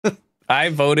I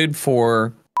voted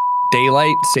for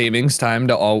daylight savings time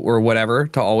to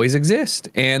always exist,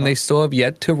 and they still have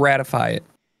yet to ratify it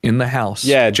in the House.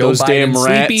 Yeah, Joe those Biden, damn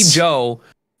rats. Sleepy Joe.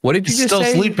 What did you just say?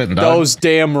 Still sleeping, dog. Those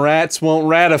damn rats won't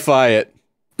ratify it.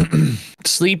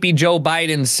 Sleepy Joe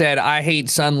Biden said, "I hate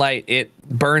sunlight. It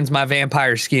burns my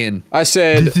vampire skin." I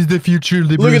said, "This is the future."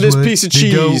 Look at this piece of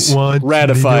cheese.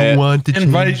 Ratify it.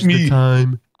 Invite me.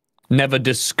 Time. Never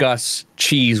discuss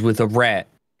cheese with a rat.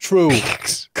 True,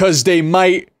 cause they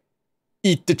might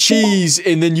eat the cheese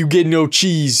and then you get no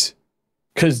cheese.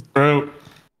 Cause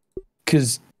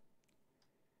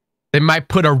they might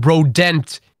put a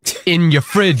rodent in your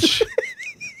fridge.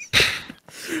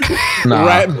 Nah.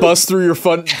 Rat busts through your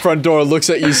front door,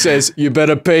 looks at you, says, "You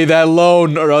better pay that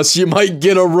loan, or else you might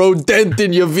get a rodent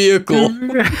in your vehicle."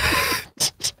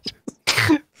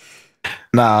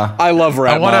 Nah, I love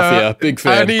Rat Mafia. Big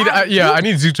fan. I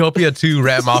need Zootopia 2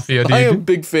 Rat Mafia, dude. I am a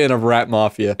big fan of Rat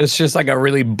Mafia. It's just like a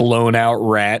really blown out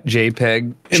rat JPEG.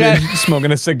 Chat, and then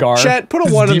smoking a cigar. Chat, put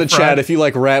a 1 in the chat if you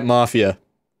like Rat Mafia.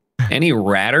 Any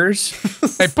ratters?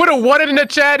 Hey, put a 1 in the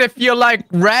chat if you like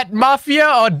Rat Mafia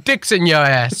or dicks in your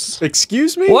ass.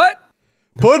 Excuse me? What?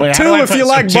 Put Wait, 2 if you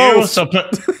like both. So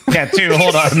yeah, 2.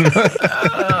 Hold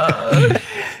on.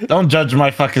 Don't judge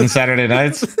my fucking Saturday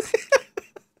nights.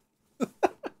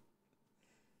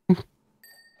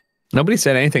 Nobody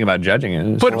said anything about judging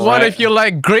it. Put 1 if you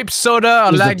like grape soda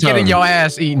or like getting your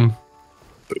ass eaten.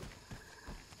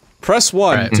 Press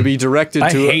 1 to be directed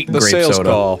to the sales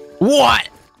call. What?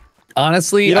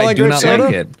 Honestly, I do not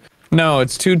like it. No,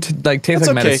 it's too tastes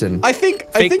like medicine. I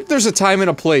think there's a time and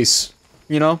a place.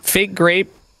 You know, fake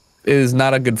grape is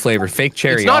not a good flavor. Fake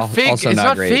cherry, it's not fake. Also it's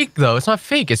not great. fake though. It's not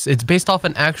fake. It's based off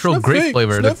an actual grape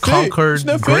flavor, the Concord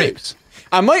grapes.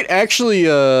 I might actually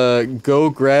go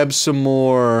grab some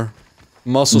more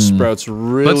muscle sprouts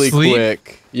really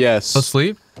quick. Yes. Let's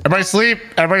sleep. Everybody sleep.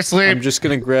 Everybody sleep. I'm just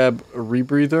gonna grab a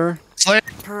rebreather. Sleep.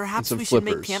 Perhaps we should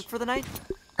make camp for the night.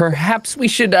 Perhaps we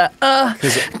should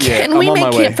can we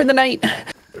make camp for the night?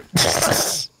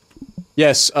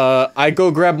 Yes, I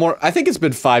go grab more. I think it's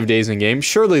been 5 days in game.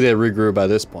 Surely they regrew by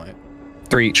this point.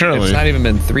 3. Surely. It's not even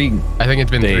been 3. I think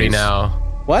it's been days. 3 now.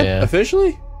 What? Yeah.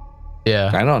 Officially? Yeah.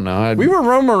 I don't know. We were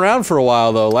roaming around for a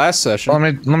while though last session.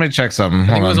 Let me check something.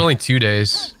 I think it was only 2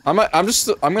 days. I'm gonna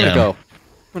go.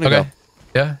 I'm gonna go.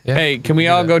 Yeah. Hey, can we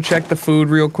all go check the food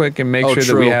real quick and make sure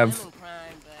that we have?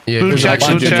 Yeah. Food check.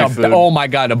 Oh my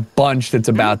god, a bunch that's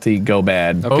about to go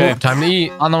bad. Okay. Oh, time to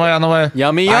eat. On the way. On the way.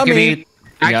 Yummy, I can yummy. eat.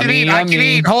 I can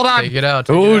eat. Hold on. Take it out.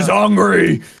 Who's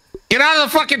hungry? Get out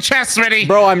of the fucking chest, Smitty.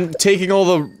 Bro, I'm taking all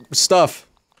the stuff.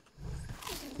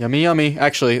 Yummy, yummy.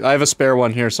 Actually, I have a spare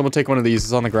one here. Someone take one of these.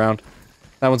 It's on the ground.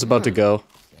 That one's about to go.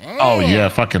 Oh yeah,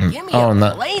 fucking. Oh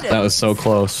no. That was so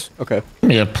close. Okay. Give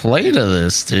me a plate of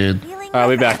this, dude. I'll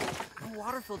be back.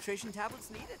 Water filtration tablets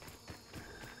needed.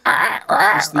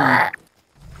 It's the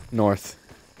north.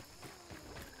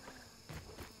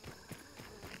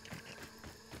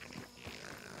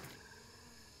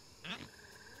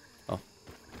 Oh.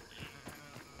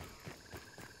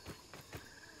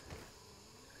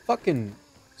 Fucking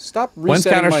stop resetting. When's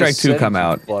Counter-Strike 2 come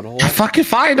out? Fuck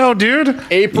if I know, dude.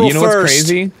 April 1st. You know what's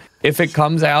crazy? If it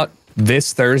comes out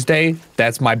this Thursday,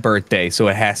 that's my birthday, so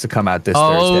it has to come out this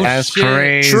Thursday. That's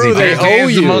crazy. True, they owe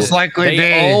you. The most likely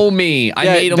They owe me. I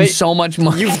made them so much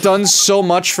money. You've done so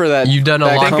much for that. You've done a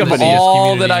lot Think for of the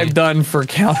all community. that I've done for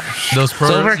Counter-Strike. Those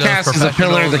Silvercast is a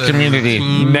pillar of the community.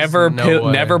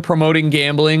 Never promoting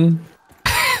gambling.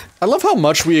 I love how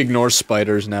much we ignore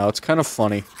spiders now. It's kind of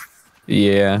funny.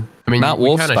 Yeah. I mean, not we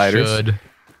wolf kinda spiders. should.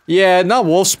 Yeah, not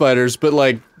wolf spiders, but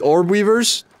like orb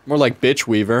weavers. More like bitch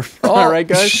weaver. Alright,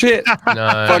 guys? Shit. Nice.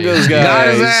 Fuck those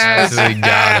guys. Actually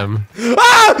got him.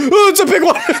 Ah! Oh, it's a big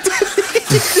one!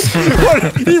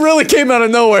 What? He really came out of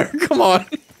nowhere. Come on.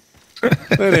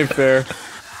 That ain't fair.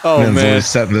 Oh, man.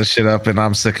 Setting this shit up and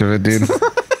I'm sick of it, dude.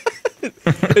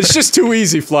 It's just too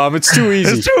easy, Flom. It's too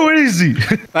easy. It's too easy.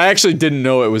 I actually didn't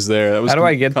know it was there. That was How do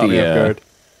I get caught me off guard.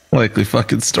 Likely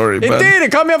fucking story, It bud. did!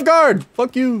 It caught me off guard!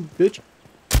 Fuck you, bitch.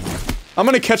 I'm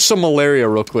gonna catch some malaria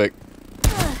real quick.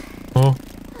 Oh.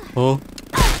 Oh.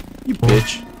 You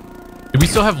bitch. Do we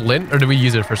still have lint, or do we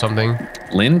use it for something?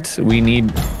 Lint? We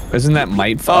need... Isn't that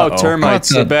might Oh, termites.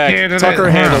 They're back. Tucker,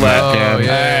 handle that. Oh,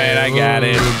 yeah. Alright, I got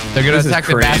it. They're gonna This is attack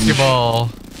the cringe. basketball.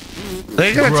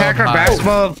 They can attack our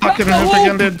basketball fucking hoop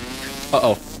again, dude.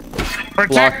 Uh-oh.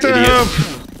 Protect the idiot.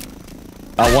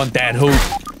 hoop. I want that hoop.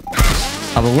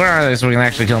 Oh, but where are they so we can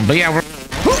actually kill them? But yeah, we're...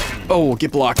 Oh,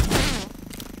 get blocked.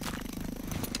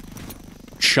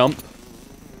 Chump.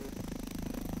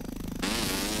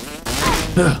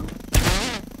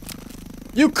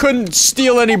 You couldn't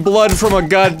steal any blood from a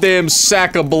goddamn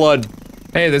sack of blood.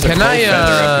 Hey, there's a feather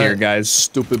up here, guys.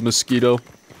 Stupid mosquito.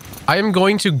 I am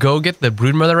going to go get the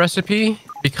broodmother recipe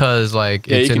because, like,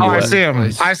 Yeah, it's you in can Oh, do I it. see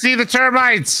him. I see the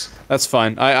termites. That's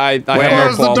fine. I have no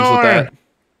Close the qualms door. with that.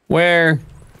 Where?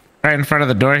 Right in front of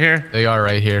the door here. They are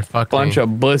right here. Fuck Bunch me. of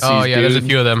bussies, Oh yeah, there's a dude.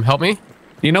 few of them. Help me.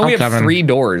 You know we I'm have coming. 3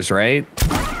 doors, right?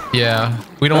 Yeah,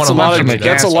 we don't That's a want to lot launch of them.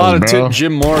 that's a assholes, lot of bro.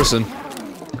 Jim Morrison.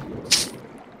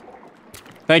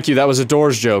 Thank you. That was a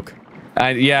Doors joke.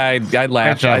 I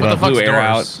laughed. job, I bud. What the fuck's blew air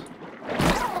out. doors?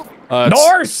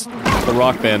 It's Doors! the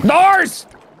rock band. Doors!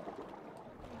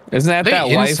 Isn't that They that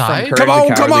wife inside? from Courage Come the on,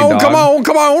 come Cowardly on, Dog?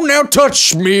 come on, now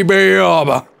touch me, babe.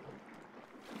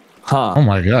 Huh. Oh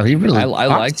my god, he really. I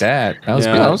like that. That was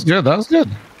Yeah. Yeah, good. that was good. That was good.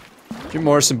 Jim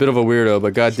Morrison, bit of a weirdo,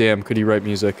 but goddamn, could he write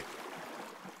music?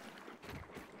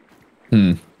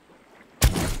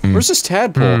 Where's this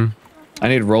tadpole? I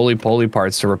need roly-poly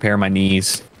parts to repair my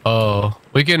knees. Oh,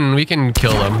 we can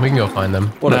kill them. We can go find them.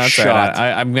 What No, a that's shot!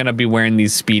 right. I'm gonna be wearing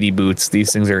these speedy boots.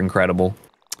 These things are incredible.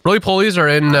 Roly polies are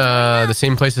in the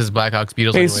same place as Black Ox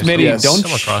beetles. Hey, anyway, so Smitty, Yes. don't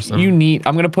come across them. you need?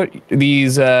 I'm gonna put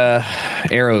these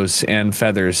arrows and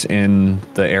feathers in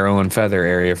the arrow and feather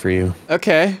area for you.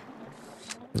 Okay,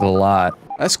 There's a lot.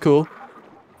 that's cool.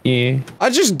 Yeah. I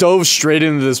just dove straight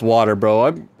into this water,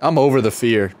 bro. I'm over the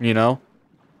fear, you know?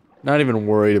 Not even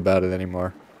worried about it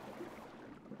anymore.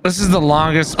 This is the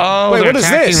longest. Oh, Wait, they're what is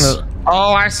attacking this?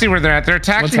 Oh, I see where they're at. They're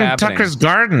attacking happening? Tucker's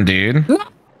garden, dude.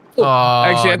 Oh,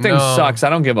 Actually, that thing no. sucks. I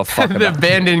don't give a fuck The about it.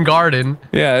 abandoned garden.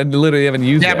 Yeah, I literally haven't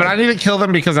used Yeah, it. but I need to kill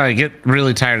them because I get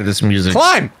really tired of this music.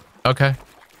 Climb! Okay.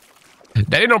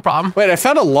 That ain't no problem. Wait, I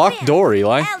found a locked door,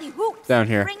 Eli. Down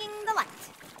here. Bringing the light.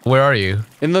 Where are you?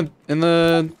 In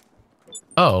the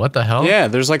Oh, what the hell? yeah,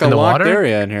 there's like a In the locked water?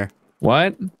 area in here.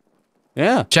 What?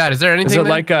 Yeah. Chad, is there anything? Is it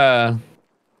there? like a?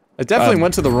 I definitely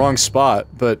went to the wrong spot,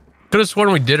 but Could have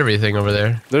sworn we did everything over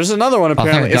there. there's another one Oh,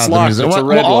 apparently. thank It's God, the locked. music- It's a What-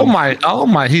 red oh one. oh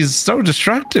my, he's so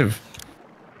destructive.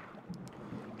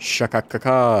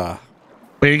 Shakakaka.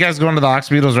 Wait, you guys going to the ox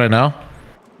beetles right now?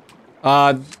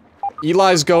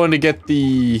 Eli's going to get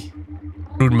the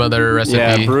Broodmother recipe.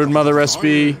 yeah broodmother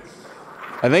recipe.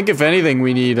 I think if anything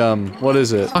we need what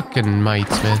is it? Fucking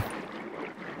mites, man.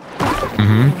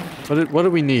 What do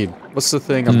we need? What's the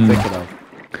thing I'm thinking of?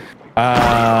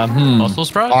 Muscle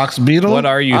sprout? Ox beetle? What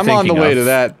are you I'm thinking on the way of? to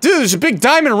that. Dude, there's a big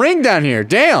diamond ring down here.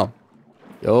 Damn.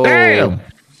 Yo. Damn.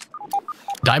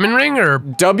 Diamond ring or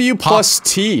W plus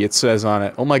T it says on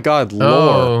it. Oh my god, lore.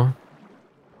 oh.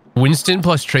 Winston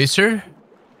plus Tracer?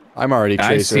 I'm already I've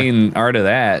Tracer. seen art of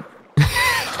that.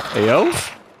 Ayo?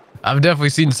 I've definitely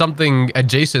seen something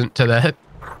adjacent to that.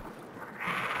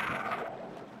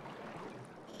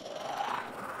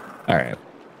 All right.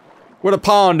 Where the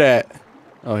pond at?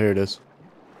 Oh, here it is.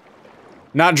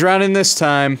 Not drowning this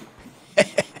time.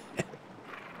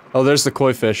 Oh, there's the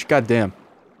koi fish. God damn.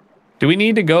 Do we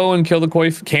need to go and kill the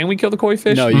koi? Can we kill the koi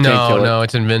fish? No, you can't kill it. No,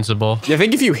 it's invincible. I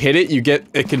think if you hit it,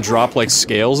 it can drop like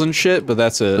scales and shit, but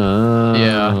that's it.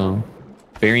 Yeah.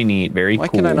 Very neat. Very Why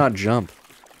cool. can I not jump?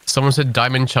 Someone said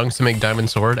diamond chunks to make diamond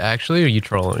sword. Actually, are you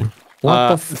trolling? What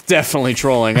the f Definitely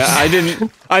trolling. I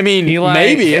didn't. I mean, Eli,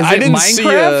 maybe. is I it didn't see a.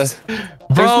 Minecraft?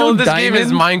 Bro, no this game is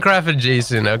diamond? Minecraft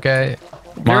adjacent, okay?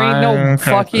 There ain't no Minecraft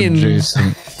fucking.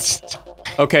 adjacent.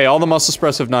 Okay, all the muscle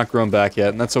spreads have not grown back yet,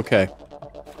 and that's okay.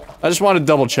 I just wanted to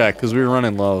double check because we were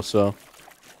running low, so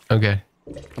Okay.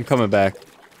 I'm coming back.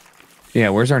 Yeah,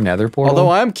 where's our nether portal?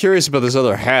 Although I'm curious about this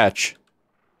other hatch,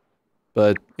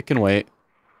 but it can wait.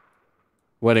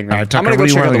 Wedding ring. All right, Tucker, I'm gonna what go do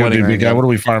you check out want the to go wedding do, ring. big guy? What are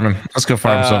we farming? Let's go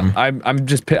farm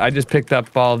something. I just picked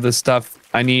up all of this stuff.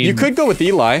 I need. You could go with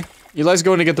Eli. Eli's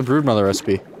going to get the broodmother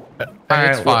recipe. It's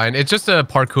Alright, fine. It's just a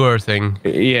parkour thing.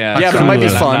 Yeah. Yeah, but it might be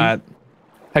I'm fun. not-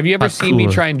 Have you ever seen me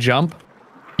cool. try and jump?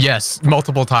 Yes,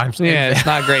 multiple times. Yeah, it's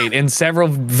not great. In several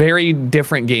very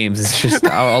different games, it's just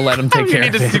I'll let them take you care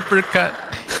need of a it. super cut.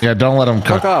 Yeah, don't let him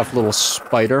Fuck cook. off, little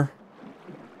spider.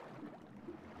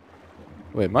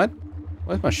 Wait, why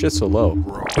is my shit so low?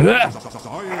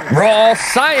 Raw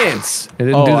science. It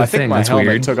didn't Oh, do the I think thing. my That's helmet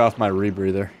weird. took off my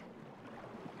rebreather.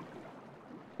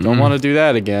 Don't want to do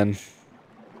that again.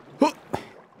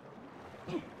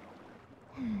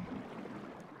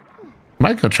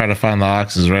 Might go try to find the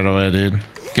oxes right away, dude.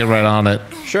 Get right on it.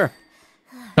 Sure.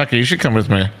 Tucker, you should come with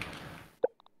me.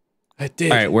 I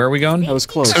did. All right, where are we going? That was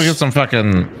close. Let's go get some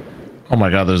fucking... Oh my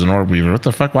god, there's an orb weaver. What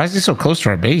the fuck? Why is he so close to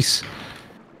our base?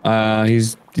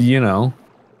 He's you know.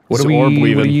 What It's do we? orb What do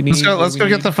weaving. you need? Let's go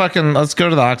get the fucking... Let's go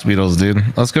to the ox beetles, dude.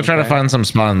 Let's go try to Okay. find some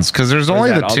spawns. Because there's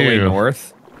only the all the way two.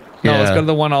 north. No, let's Yeah. go to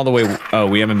the one all the way. Oh,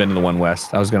 we haven't been to the one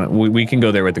west. I was gonna. We can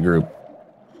go there with the group.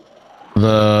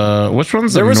 Which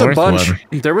one's There the was a north bunch.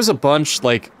 one? There was a bunch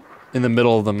like in the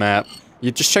middle of the map.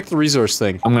 You just check the resource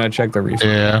thing. I'm gonna check the resource.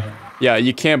 Yeah. Yeah,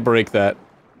 you can't break that.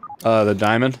 The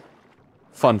diamond.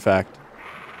 Fun fact.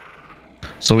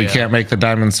 So we can't make the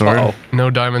diamond sword. Uh-oh. No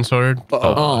diamond sword.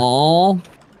 Oh,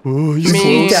 Ooh, he's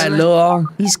me close. that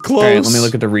long. He's close. All right, let me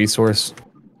look at the resource.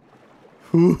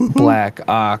 Black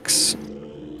ox.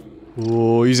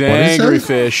 Ooh, he's is angry that?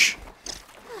 fish.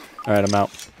 All right, I'm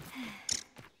out.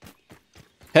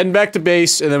 Heading back to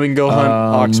base, and then we can go hunt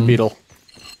ox beetle.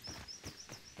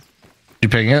 You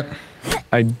ping it?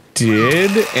 I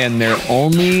did, and they're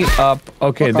only up.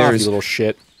 Okay, Fuck off, you little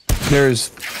shit.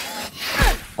 there's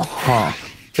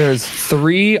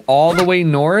 3 all the way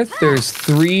north. There's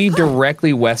 3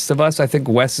 directly west of us. I think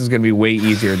west is gonna be way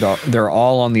easier. They're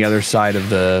all on the other side of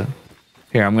the.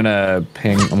 Here, I'm gonna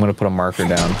ping. I'm gonna put a marker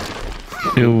down.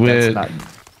 Do it. That's not.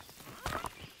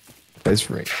 That's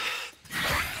right.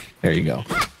 There you go.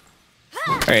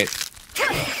 All right.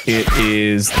 It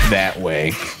is that way.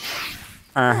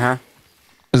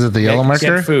 Is it the yellow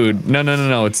marker? Get food.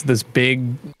 No. It's this big.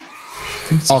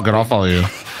 Oh, good. I'll follow you.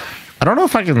 I don't know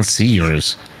if I can see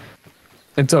yours.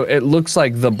 And so it looks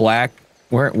like the black.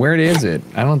 Where is it?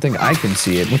 I don't think I can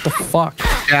see it. What the fuck?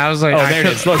 Yeah, I was like, Oh, there it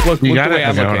is. Look You the got way it?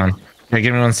 I'm Okay, hold looking. on. Hey,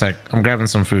 give me 1 sec. I'm grabbing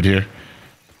some food here.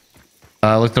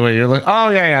 Look the way you're looking. Oh,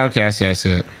 yeah. Okay, I see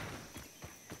it.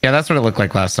 Yeah, that's what it looked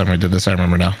like last time I did this. I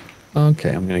remember now. Okay,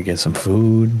 I'm gonna get some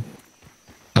food.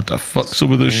 Have to fuck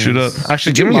some of this shit up.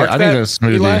 Actually, Did you give me. mark I need that, a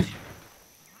smoothie. Eli?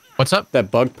 What's up? That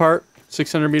bug part,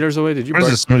 600 meters away. Did you? Where's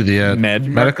the mark- smoothie at?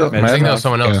 Medical. I think that was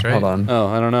someone else, right? Hold on. Oh,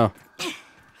 I don't know.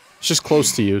 It's just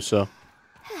close to you, so.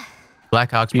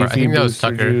 Black Ox bar. I think that was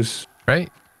Booster Tucker, juice. right?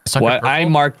 Is Tucker What? I purple?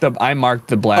 marked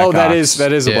the black. Oh, that ox.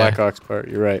 is a Yeah. black ox part.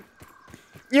 You're right.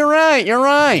 You're right. You're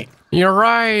right. You're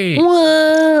right.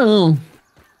 Whoa.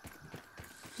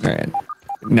 All right.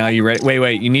 Now you ready?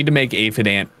 Wait. You need to make aphid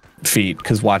ant feet,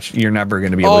 because watch, you're never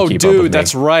gonna be able Oh, to keep up with dude, me.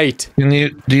 that's right. Do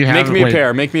you have? Make me a wait,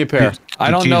 pair. Make me a pair.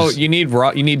 I don't know. Jeez. You need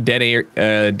raw. You need dead air.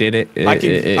 I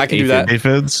can do that.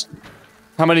 Aphids?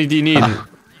 How many do you need?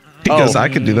 Because Oh. I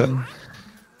could do that.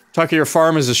 Tucker, your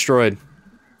farm is destroyed.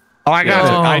 Oh, I got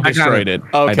it. I got destroyed it.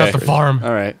 Oh, I okay. Got the destroyed it. farm.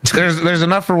 All right. There's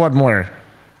enough for one more.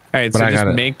 All right, But so I just got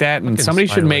it. make that, and Fucking somebody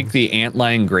should make spiderwebs. the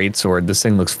antlion greatsword. This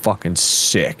thing looks fucking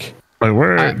sick. Wait,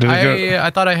 where did it go? I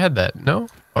thought I had that. No?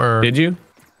 Or Did you?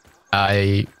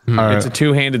 I? It's a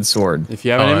two-handed sword. If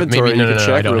you have an inventory, maybe no, you no, can no,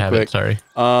 I check don't real have quick. it. Sorry,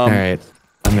 All right,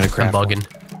 I'm gonna I'm craft one. bugging.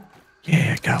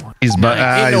 Yeah, I got one. He's Ain't no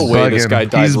he's way bugging. this guy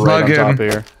died He's right on top of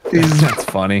bugging. here. That's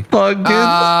funny. Bugging. All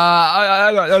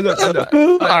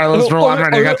right, let's roll. I'm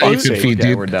ready. I got the Oh, aphid feet, Okay,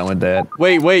 dude. we're done with that.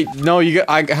 Wait. No, you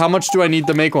got. How much do I need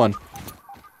to make one?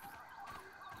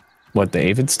 What, the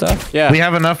aphid stuff? Yeah. We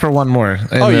have enough for one more.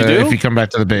 Oh, you do? If you come back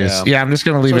to the base. Yeah. Yeah, I'm just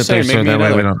gonna leave So it there say, so make me that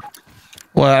way we another. don't.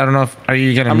 Well, I don't know if are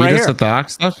you gonna I'm meet right us here. at the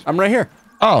ox stuff? I'm right here.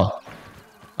 Oh.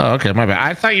 Oh, okay, my bad.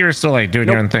 I thought you were still like doing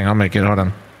your own thing. I'll make it. Hold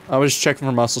on. I was checking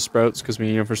for muscle sprouts because we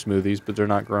need them for smoothies, but they're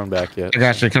not grown back yet. I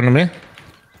got you. Come to me.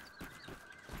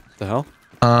 The hell?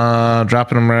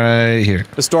 Dropping them right here.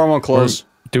 This door won't close.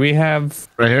 Do we have?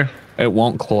 Right here. It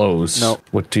won't close. No.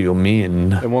 What do you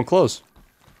mean? It won't close.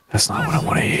 That's not what I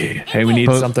want to hear. Hey, we need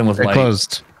Close- something with it light.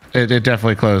 closed. It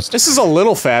definitely closed. This is a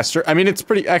little faster. I mean, it's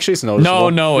pretty. Actually, it's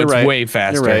noticeable. No, You're it's right. way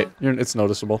faster. You're right. It's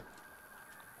noticeable.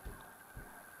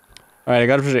 All right, I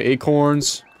got a bunch of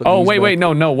acorns. Put Oh, these wait,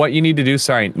 back. no. What you need to do?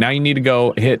 Sorry. Now you need to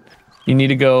go hit. You need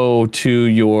to go to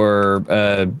your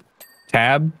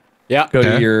tab. Yeah. Go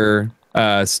Okay. to your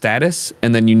status,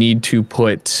 and then you need to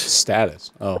put.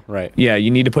 Status. Oh, right. Yeah,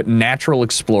 you need to put natural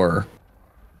explorer.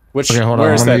 Which? Okay, hold on,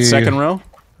 Where is let that? me- Second row?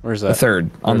 Where's The that? third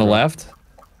on the row. left.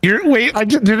 Wait,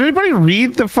 did anybody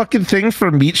read the fucking thing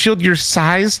for meat shield? Your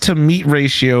size to meat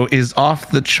ratio is off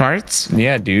the charts.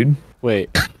 Yeah, dude. Wait.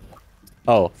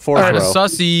 Oh, fourth All right, row.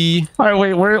 Sussy. All right,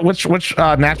 wait, which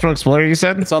natural explorer you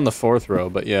said? It's on the fourth row,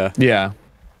 but yeah. Yeah.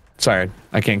 Sorry,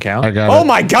 I can't count. I got Oh it.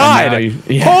 my And god! now you-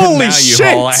 yeah, Holy now you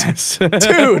shit! haul ass.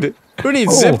 Dude, who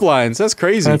needs zip lines? That's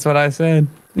crazy. That's what I said.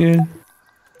 Yeah. All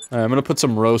right, I'm gonna put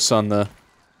some roasts on the.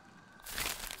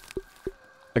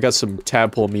 I got some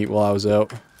tadpole meat while I was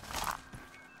out.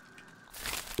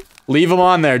 Leave them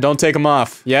on there. Don't take them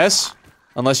off. Yes?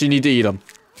 Unless you need to eat them.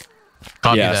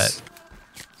 Copy Yes. that.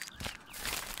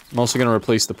 I'm also gonna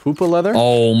replace the poopa leather.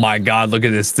 Oh my God! Look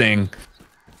at this thing.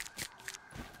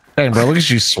 Dang, bro, look at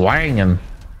you swanging.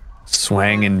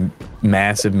 Swanging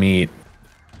massive meat.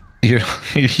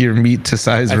 Your meat to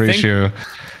size I think- ratio.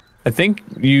 I think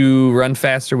you run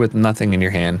faster with nothing in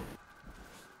your hand.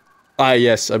 Ah,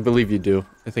 yes, I believe you do.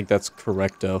 I think that's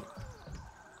correcto.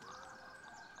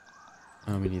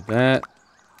 We need that.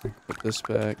 Put this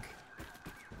back.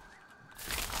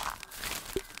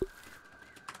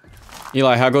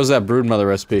 Eli, how goes that broodmother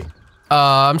recipe?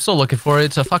 I'm still looking for it.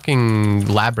 It's a fucking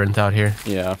labyrinth out here.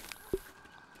 Yeah.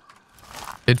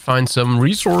 Did find some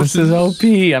resources. This is OP.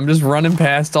 I'm just running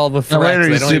past all the threats.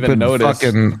 They don't even notice.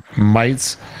 Fucking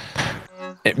mites.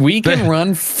 We can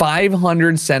run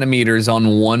 500 centimeters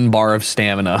on 1 bar of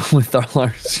stamina with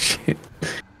our shit.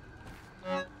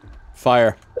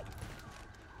 Fire.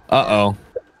 Uh-oh.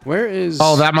 Where is...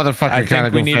 Oh, that motherfucker I kind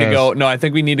of think we need to go... No, I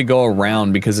think we need to go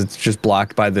around because it's just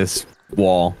blocked by this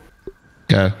wall.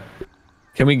 Yeah.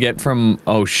 Can we get from...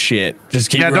 Oh, shit. Just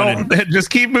keep running. Just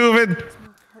keep moving.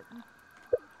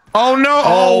 Oh, no.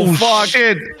 Oh, fuck.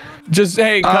 Shit. Just,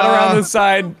 hey, cut around this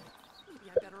side.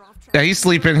 Yeah, he's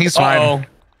sleeping. He's fine.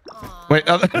 Wait,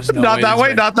 no not that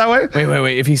way. Not that way.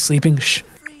 Wait. If he's sleeping, shh.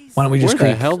 Why don't we just Where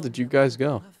creep? the hell did you guys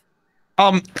go?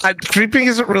 Creeping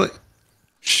isn't really...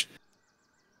 Shh.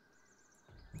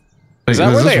 Is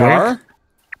that where they are?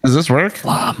 Does this work?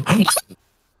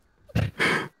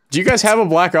 Do you guys have a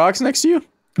black ox next to you?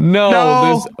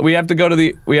 No. We have to go to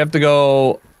the... We have to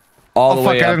go all the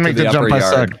way up to the upper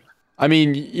yard. I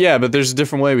mean, yeah, but there's a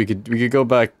different way we could go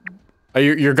back.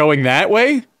 You're going that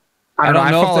way? I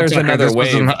don't know if there's another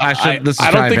way. I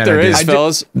don't think there is,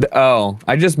 fellas.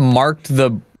 I just marked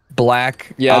the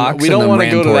black ox. We don't want to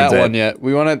go to that one yet.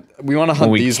 We want to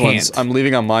hunt these can't. ones. I'm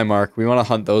leaving on my mark. We want to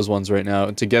hunt those ones right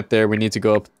now. To get there, we need to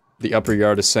go up the upper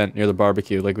yard ascent near the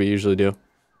barbecue, like we usually do.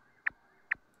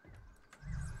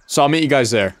 So I'll meet you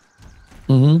guys there.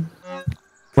 Mm-hmm.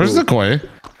 Where's the koi?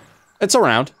 It's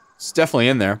around. It's definitely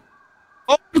in there.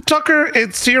 Oh, Tucker,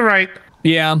 it's to your right.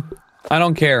 Yeah, I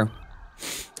don't care.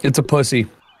 It's a pussy.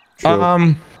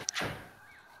 True.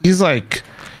 He's like,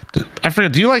 I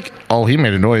forget. Do you like? Oh, he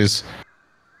made a noise.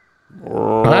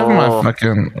 I have my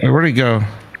fucking. Where'd he go?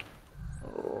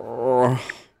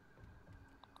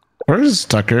 Where's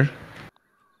Tucker?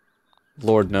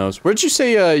 Lord knows. Where'd you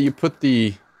say you put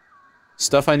the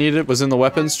stuff I needed? Was in the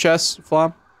weapons chest,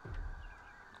 Flom?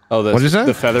 Oh, What'd you say?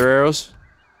 The feather arrows.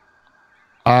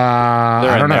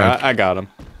 I don't know. I got them.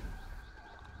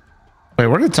 Wait,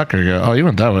 where did Tucker go? Oh, he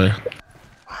went that way.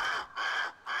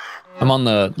 I'm on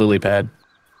the lily pad.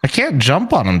 I can't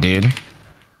jump on him, dude.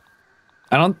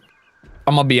 I'm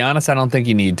gonna be honest, I don't think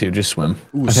you need to. Just swim.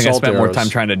 Ooh, I think I salt spent more arrows. time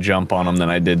trying to jump on them than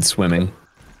I did swimming.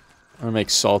 I'm gonna make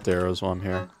salt arrows while I'm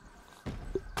here.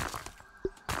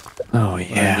 Oh, What do I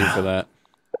do yeah. for that?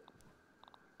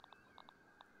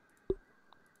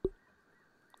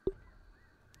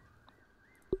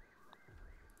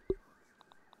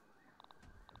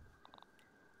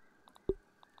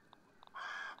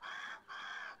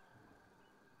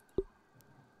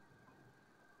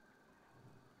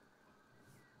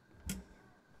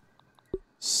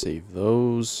 Save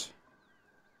those.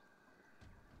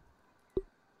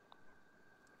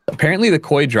 Apparently the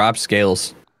koi drops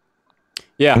scales.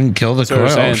 Yeah. You can kill the That's what we're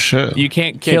koi. Oh, saying. shit. You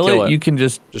can't kill it. You can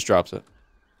just... Just drops it.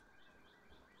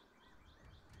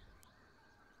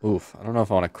 Oof. I don't know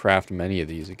if I want to craft many of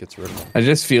these. It gets rid of them. I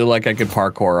just feel like I could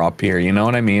parkour up here. You know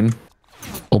what I mean?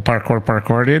 Oh,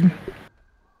 parkour, dude.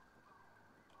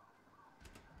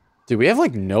 Dude, we have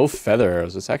like no feather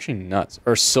arrows. It's actually nuts.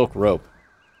 Or silk rope.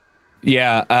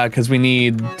 Yeah, because we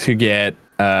need to get...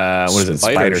 what is it?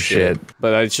 Spider shit.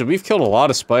 But we've killed a lot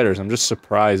of spiders. I'm just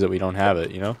surprised that we don't have it,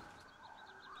 you know?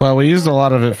 Well, we used a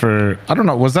lot of it for... I don't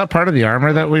know. Was that part of the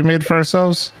armor that we made for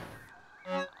ourselves?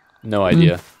 No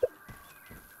idea.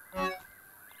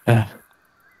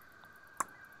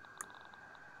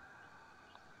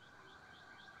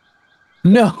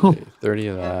 No. Okay, 30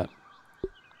 of that.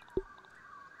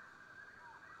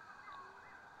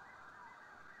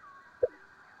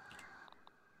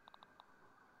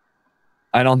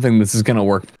 I don't think this is gonna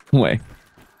work way.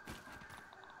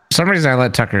 For some reason, I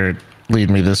let Tucker lead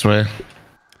me this way.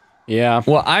 Yeah.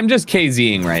 Well, I'm just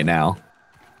KZing right now.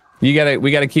 We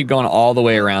gotta keep going all the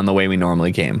way around the way we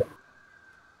normally came.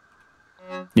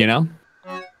 You know?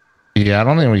 Yeah, I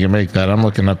don't think we can make that. I'm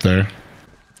looking up there.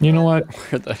 You know what?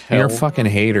 Where the hell? You're a fucking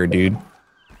hater, dude.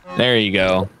 There you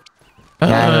go.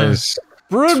 Nice.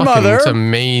 Broodmother! It's a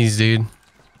maze, dude.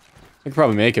 I could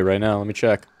probably make it right now. Let me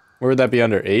check. Where would that be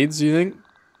under? AIDS, do you think?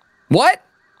 What?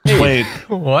 Wait.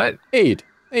 What?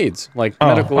 AIDS. Like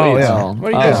medical AIDS. yeah.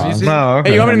 What are you guys? No, okay.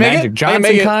 Hey, you want me to make Magic it? I can Johnson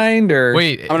make it. kind or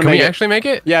Wait, gonna can make we it. actually make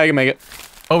it? Yeah, I can make it.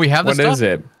 Oh, we have the what stuff? is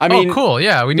it? I mean, oh, cool.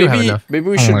 Yeah, we do have enough. Maybe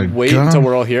we my should wait God. until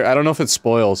we're all here. I don't know if it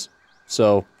spoils.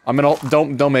 So, I'm gonna...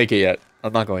 Don't make it yet.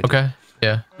 I'm not going to. Okay.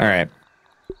 Yeah. All right.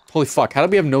 Holy fuck, how do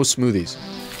we have no smoothies?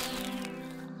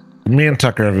 Me and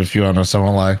Tucker have a few on us, I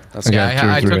won't lie. That's got two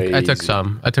or I three. took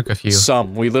some. I took a few.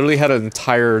 Some. We literally had an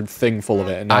entire thing full of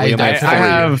it. And now we only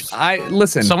have three. I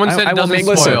listen. Someone said I it will doesn't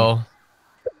make- spoil.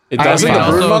 It doesn't? The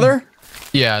I- Broodmother?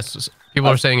 Yes. People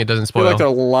are saying it doesn't I feel spoil. like they're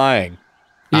lying.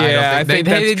 Yeah, I think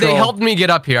they that's troll. helped me get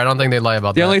up here. I don't think they lie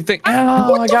about The that. only thing.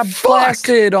 Oh, I got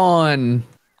blasted on.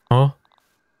 Huh?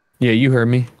 Yeah, you heard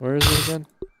me. Where is it again?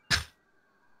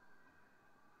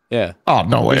 Yeah. Oh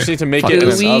no We way. just need to make it in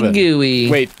an oven. Gooey.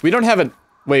 Wait, we don't have an.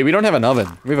 Wait, we don't have an oven.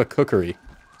 We have a cookery.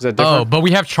 Is that different? Oh, but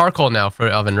we have charcoal now for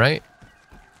oven, right?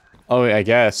 Oh, I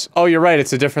guess. Oh, you're right.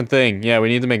 It's a different thing. Yeah, we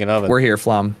need to make an oven. We're here,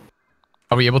 Flom.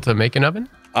 Are we able to make an oven?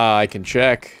 I can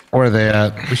check. Where are they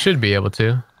at? We should be able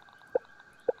to.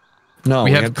 No,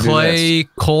 we have to do clay,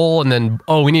 coal, and then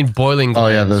we need boiling. Oh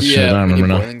yeah, this shit. I we need remember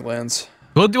now. boiling glands.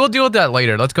 We'll deal with that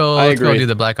later. Let's go. Let's go do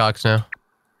the Black Ox now.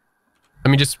 Let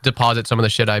me just deposit some of the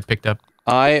shit I picked up.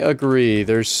 I agree.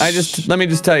 Let me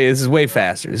just tell you, this is way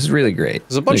faster. This is really great.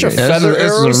 There's a bunch of Really great. feather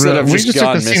arrows that have we just just took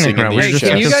gone the scenic missing in route. We these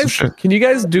just chests. Can you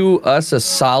guys do us a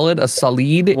solid? What?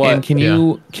 And can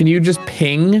you just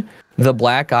ping the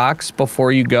Black Ox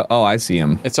before you go? Oh, I see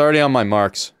him. It's already on my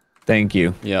marks. Thank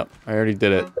you. Yep, I already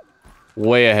did it.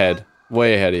 Way ahead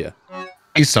of you.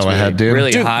 He's so ahead, dude.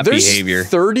 Really Dude, hot there's behavior.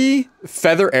 30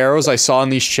 feather arrows I saw in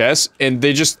these chests, and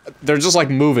they're just like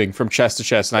moving from chest to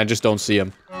chest, and I just don't see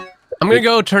them. I'm gonna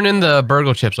go turn in the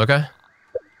burgle chips. Okay.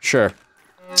 Sure.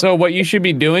 So what you should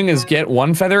be doing is get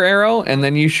one feather arrow, and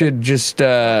then you should just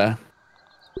can't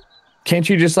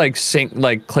you just like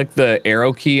click the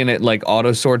arrow key and it like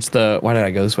auto sorts the why did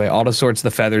I go this way? Auto sorts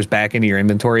the feathers back into your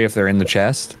inventory if they're in the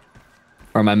chest?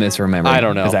 Or am I misremembering? I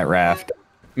don't know. Is that raft?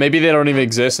 Maybe they don't even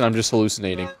exist, and I'm just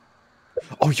hallucinating.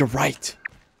 Oh, you're right.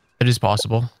 It is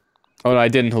possible. Oh, no, I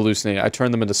didn't hallucinate. I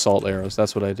turned them into salt arrows.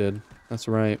 That's what I did. That's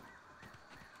right.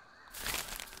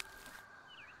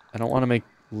 I don't want to make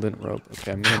lint rope.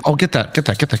 Okay, I'm gonna... Oh, get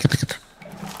that.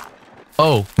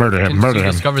 Oh, Murder him. you Murder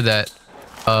him. discovered that.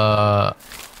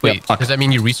 Wait, fuck. does that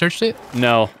mean you researched it?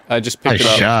 No, I just picked Nice it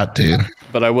up. shot, dude.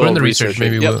 But I will We're in the research research.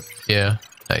 Maybe it. we'll. Yeah.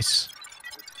 Nice.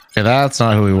 Okay, that's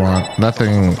not who we want.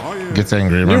 Nothing gets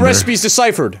angry. New Remember. recipes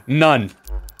deciphered. None.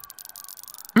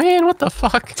 Man, what the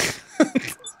fuck?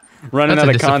 Running That's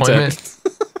out a of content.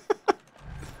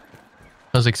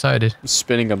 I was excited. I'm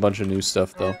spinning a bunch of new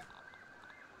stuff, though.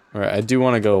 Alright, I do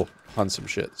want to go hunt some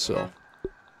shit, so...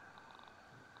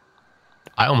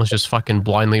 I almost just fucking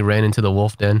blindly ran into the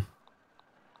wolf den.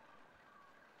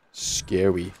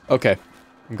 Scary. Okay,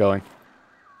 I'm going.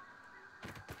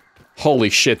 Holy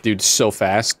shit, dude, so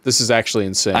fast. This is actually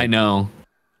insane. I know.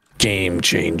 Game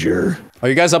changer. Are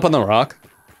you guys up on the rock?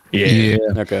 Yeah.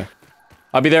 Okay.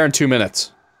 I'll be there in 2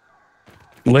 minutes.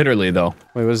 Literally though.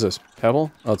 Wait, what is this?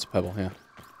 Pebble? Oh, it's a pebble, yeah.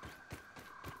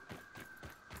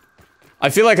 I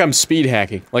feel like I'm speed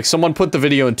hacking. Like someone put the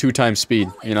video in 2x speed,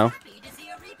 you know?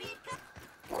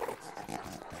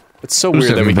 It's so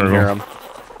weird that we can hear them.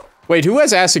 Wait, who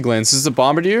has acid glands? Is it the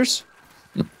bombardiers?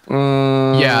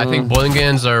 Yeah, I think boiling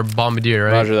glands are bombardier,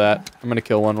 right? Roger that. I'm gonna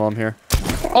kill one while I'm here.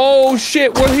 Oh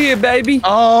shit, we're here, baby.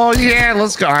 Oh yeah,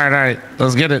 let's go. All right,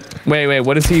 let's get it. Wait,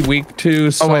 what is he weak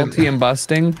to? Salty and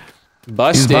busting? He's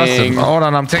Busting. busting. Hold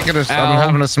on, I'm taking a. I'm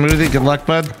having a smoothie. Good luck,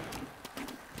 bud.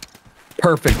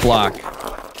 Perfect block.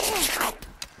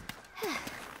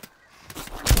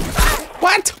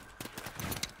 What?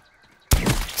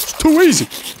 It's too easy.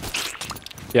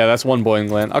 Yeah, that's one boiling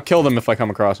gland. I'll kill them if I come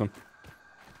across them.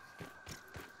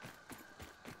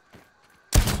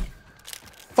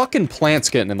 Fucking plants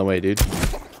getting in the way, dude.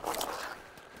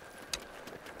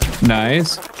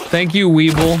 Nice. Thank you,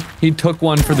 Weeble. He took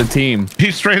one for the team.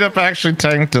 He straight up actually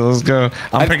tanked it. Let's go.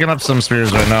 I'm picking up some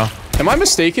spears right now. Am I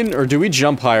mistaken, or do we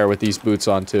jump higher with these boots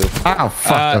on too? Oh fuck!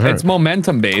 that hurt. It's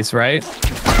momentum based, right?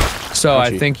 So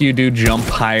I think you do jump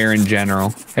higher in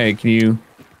general. Hey, can you?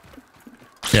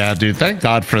 Yeah, dude. Thank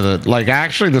God for the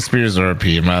Actually, the spears are OP,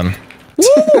 man.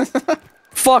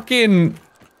 Fucking.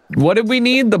 What did we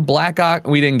need? The black ox.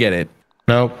 We didn't get it.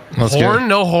 Nope. Let's get Horn? it.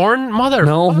 No horn? Mother.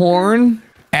 No horn.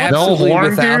 Absolutely horn,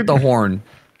 without dude? the horn.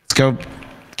 Let's go.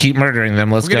 Keep murdering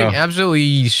them. Let's We're getting go.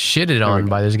 absolutely shitted on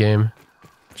by this game.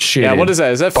 Shit. Yeah, what is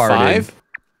that? Is that Farted.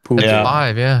 5? Yeah.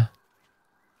 5, yeah.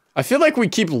 I feel like we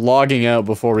keep logging out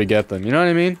before we get them. You know what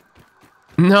I mean?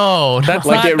 No, That's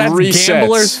Like not. it That's resets.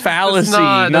 gambler's fallacy.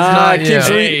 not- Nah, not- it keeps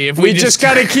yeah. Hey, if we just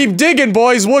gotta keep digging,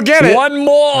 boys. We'll get it. One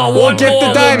more. We'll One get more the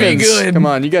will be diamonds. good. Come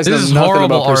on, you guys This know is nothing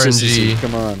horrible about consistency. RNG.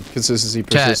 Come on, consistency,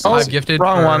 Chat, persistence. I've gifted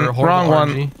wrong for one, horrible wrong one.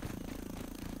 RNG.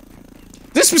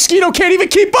 This mosquito can't even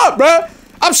keep up, bruh.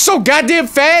 I'm so goddamn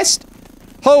fast.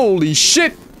 Holy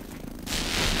shit.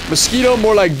 Mosquito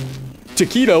more like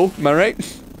taquito, am I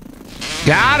right?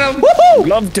 Got him. Woohoo!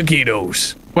 Love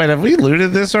taquitos. Wait, have we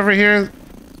looted this over here?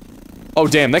 Oh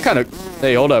damn, that kind of.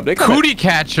 Hey, hold up. They kinda, Cootie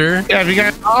catcher. Yeah, have you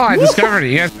guys? Oh, I discovered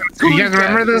it. You guys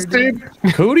remember this, dude?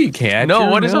 Cootie cat. No,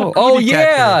 what is a Oh cootie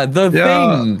yeah, the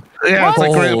Yeah. thing. Yeah, it's like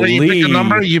where you pick a Holy.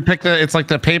 number, you pick the. It's like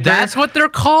the paper. That's what they're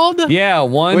called? Yeah,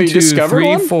 1, Wait, you 2, discovered 3,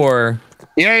 one? 4.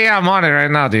 Yeah, I'm on it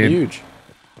right now, dude. Huge.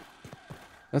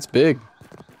 That's big.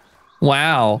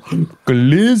 Wow.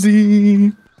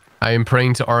 Glizzy. I am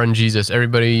praying to RN Jesus.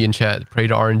 Everybody in chat, pray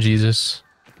to RN Jesus.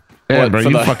 Yeah, What, bro, for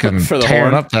you the- fucking for the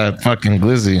tearing horn? up that fucking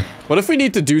glizzy. What if we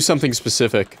need to do something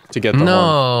specific to get the horn?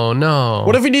 No, no.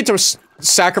 What if we need to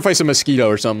sacrifice a mosquito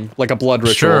or something, like a blood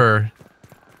ritual? Sure.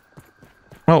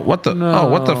 Oh, what the? Oh,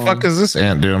 what the fuck is this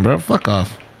ant doing, bro? Fuck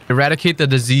off. Eradicate the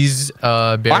disease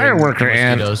bearing Fireworker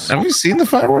ant. mosquitoes. Have you seen the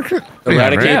fireworker?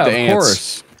 Eradicate Yeah, the Yeah, of ants.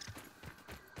 course.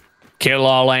 Kill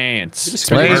all ants.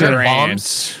 Laser Murder bombs?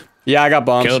 ants. Yeah, I got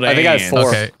bombs. Kill the I think I have ants. 4.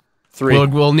 Okay. 3.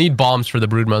 We'll need bombs for the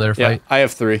broodmother Yeah, fight. I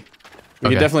have 3. We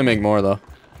Okay. could definitely make more though.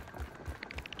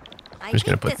 I'm just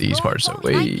gonna put these parts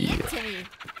away.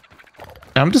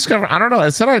 I'm discovering. I don't know.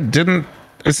 It said I didn't.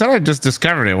 It said I just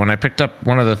discovered it when I picked up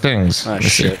one of the things. Ah, Let me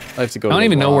see. shit. I have to go. I don't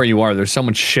even know where you are. There's so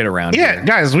much shit around Yeah, here.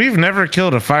 guys, we've never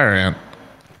killed a fire ant.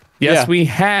 Yes, Yeah. we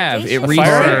have. It A fire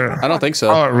reset. ant? I don't think so.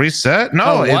 Oh, it reset? No,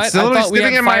 Oh, what? it's I literally thought we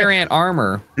sitting had in fire my. ant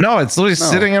armor. No, it's literally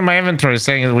sitting in my inventory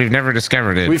saying that we've never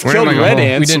discovered it. We've Where killed am I going? red We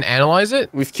ants. didn't analyze it?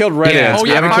 We've killed red Yeah. ants. Oh We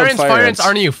yeah, haven't fire killed ants, fire ants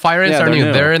aren't new. Fire ants Yeah, aren't they're new.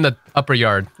 new. They're in the upper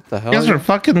yard. What the hell? You guys are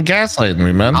fucking gaslighting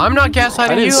me, man. I'm not gaslighting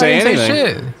didn't you. say I didn't say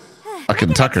anything. shit.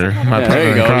 fucking Tucker. My Yeah, there partner you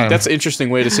in go. crime. That's an interesting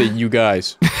way to say you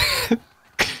guys.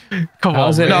 Come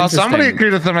How's on, it? man. No, somebody Interesting.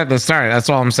 agreed with them at the start. That's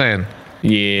all I'm saying.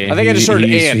 Yeah. I think I just heard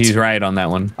ant. He's right on that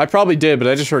one. I probably did, but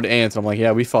I just heard ants. I'm like,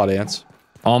 yeah, we fought ants.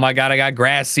 Oh my god, I got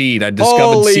grass seed. I discovered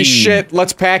Holy seed. shit!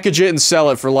 Let's package it and sell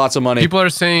it for lots of money. People are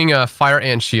saying fire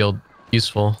ant shield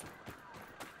useful.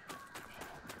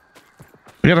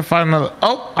 We gotta find another.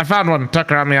 Oh, I found one.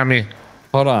 Tucker, on me.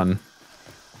 Hold on.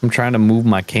 I'm trying to move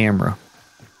my camera.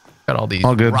 Got all these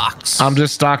All good. rocks. I'm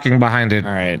just stalking behind it.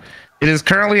 All right. It is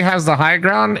currently has the high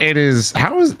ground. It is.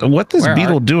 What this Where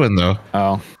beetle are- doing though?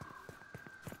 Oh.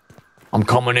 I'm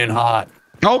coming in hot.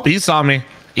 Oh, he saw me.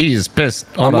 He's pissed.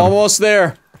 I'm Hold on. almost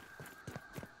there.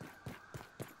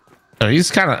 Oh,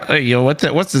 he's kind of. Hey, yo,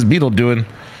 what's this beetle doing?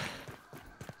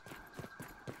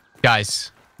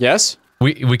 Guys, Yes?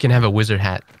 we can have a wizard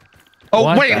hat. Oh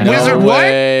What wait, the hell? wizard No what?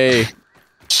 way.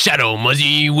 Shadow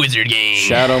Muzzy Wizard Game.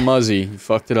 Shadow Muzzy. You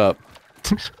fucked it up.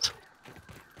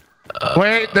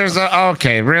 Wait, there's a.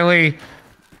 Okay, really?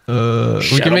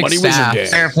 We can make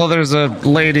staffs. Careful, there's a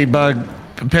ladybug.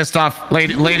 Pissed off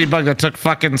ladybug that took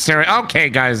fucking Sarah. Okay,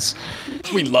 guys.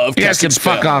 We love You guys casting can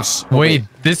fuck spells. off. Wait,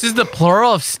 this is the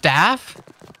plural of staff?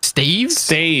 Staves?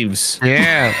 Saves.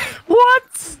 Yeah.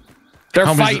 What? They're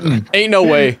Homies- fighting. Ain't no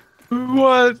way.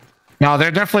 What? No,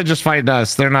 they're definitely just fighting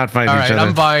us. They're not fighting All each right,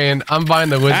 other. I'm buying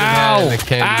the wizard hat and the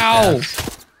candy Ow!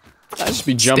 staffs. I just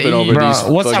be jumping Steve. over Bro, these.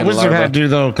 what's that fucking wizard larvae. hat do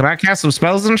though? Can I cast some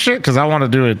spells and shit? Because I want to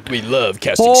do it. We love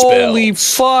casting Holy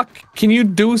spells. fuck. Can you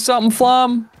do something,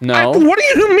 Flom? No. What do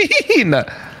you mean?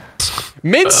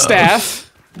 Mint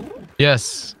staff?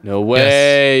 Yes. No Yes.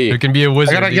 way. There can be a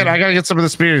wizard. I dude. gotta get some of the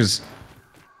spears.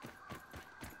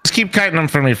 Just keep kiting them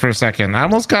for me for a second. I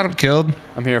almost got him killed.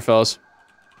 I'm here, fellas.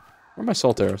 Where are my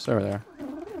salt arrows? There, there.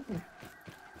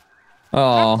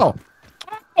 Oh.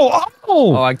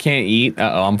 Oh, I can't eat.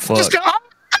 Uh-oh, I'm fucked.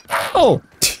 Oh,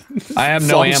 I have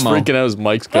no Flom's ammo. freaking out. His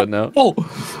mic's cutting out. Oh,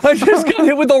 I just got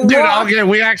hit with a dude. rock. Okay,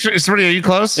 we actually. Somebody, are you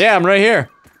close? Yeah, I'm right here.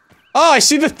 Oh, I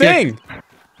see the thing.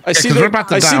 I see 'cause the we're about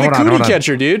to I die. see the Hold on, cootie hold on.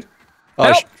 catcher, dude. Oh,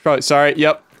 Help. probably, sorry.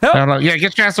 Yep. Yeah,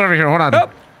 get your ass over here. Hold on.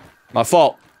 Help. My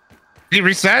fault. Did he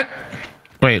reset?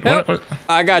 Wait, Help. what?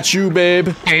 I got you, babe.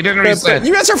 Hey, he didn't reset.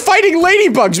 You guys are fighting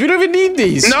ladybugs. We don't even need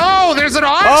these. No, there's an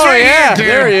ox Oh right yeah, here, dude.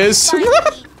 there he is.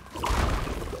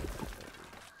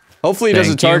 Hopefully he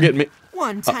doesn't Thank you. target me.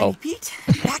 One tiny Pete,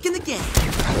 back in the game.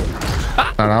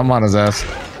 I don't know, I'm on his ass.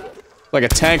 Like a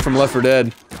tank from Left 4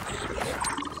 Dead.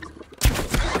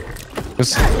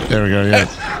 There we go. Yeah.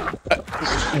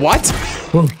 What?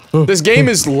 This game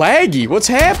is laggy. What's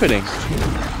happening?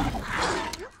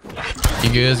 You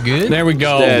guys good? There we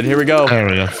go. Dead. Here we go. There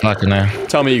we go. Fucking there.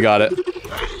 Tell me you got it.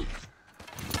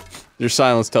 Your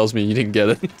silence tells me you didn't get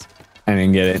it. I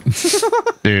didn't get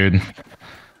it. Dude.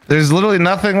 There's literally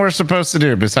nothing we're supposed to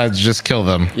do besides just kill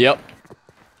them. Yep.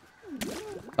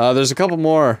 There's a couple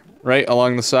more right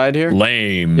along the side here.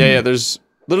 Lame. Yeah, there's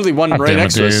literally one right damn it,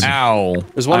 next to us. dude. Ow.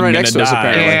 There's one I'm right gonna next to us, die.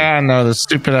 apparently. Yeah, no, the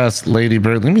stupid ass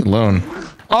ladybird. Leave me alone.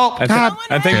 Oh, I, God.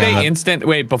 I think Damn they it. instant.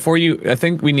 Wait, before you. I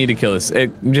think we need to kill this. It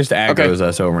just aggroes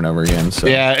us over and over again. So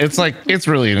Yeah, it's like, it's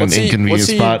really an What's he, inconvenient what's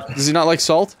he, spot. does he not like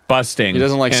salt? busting. He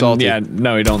doesn't like And salty. Yeah,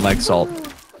 no, he don't like salt.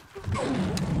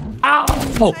 Ow!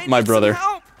 Oh, My brother.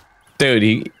 dude,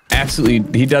 he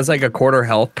absolutely. He does like a quarter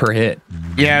health per hit.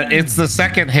 Yeah, it's the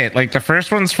second hit. Like, the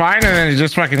first one's fine, and then he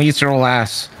just fucking eats your whole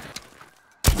ass.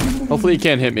 Hopefully he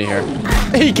can't hit me here.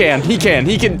 He can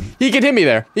hit me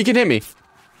there. He can hit me.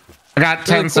 I got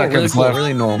 10 seconds left.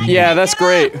 Really normal. Yeah, that's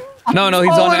great. No,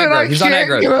 he's on aggro. He's on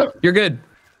aggro. You're good.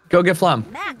 Go get Flum.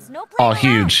 Max, no Oh,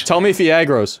 huge. Tell me if he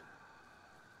aggroes.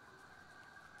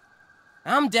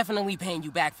 I'm definitely paying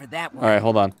you back for that one. All right,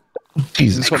 hold on.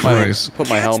 Jesus Christ. Put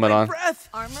my helmet on.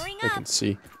 Armoring I up. can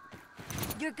see.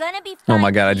 You're gonna be Oh fine.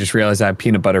 my god, I just realized I have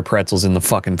peanut butter pretzels in the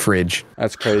fucking fridge.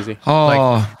 That's crazy.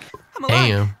 Oh.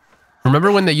 Damn.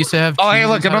 Remember when they used to have? Oh, hey,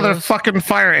 look, cheese another items? fucking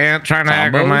fire ant trying to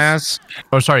aggro Combos? my ass.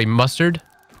 Oh, sorry, mustard.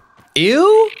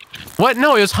 Ew? What?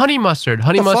 No, it was honey mustard.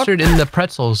 Honey The fuck? mustard in the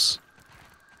pretzels.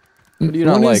 What do you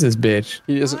not What like? is this bitch?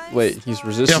 He doesn't. Wait, he's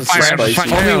resistant Yeah, to fire, spicy.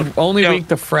 fire. Only Yo, weak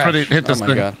to fresh. Freddy, hit Oh this my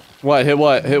thing. god. What? Hit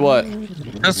what? Hit what?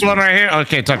 This one right here.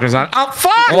 Okay, Tucker's on. Oh,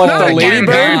 fuck! What, not the again, ladybird?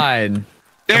 dude. God.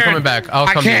 I'm Dude, coming back. I'll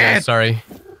I come to you guys. can't. Sorry.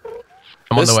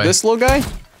 I'm on the way. This little guy?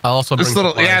 I'll also bring This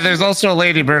little, supplies. yeah, there's also a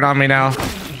ladybird on me now.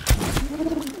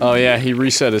 Oh yeah, he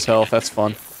reset his health. That's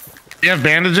fun. You have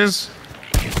bandages?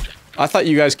 I thought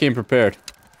you guys came prepared.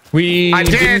 We I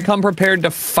did. didn't come prepared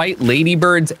to fight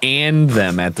ladybirds and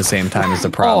them at the same time is the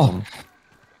problem.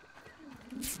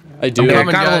 I do. Okay,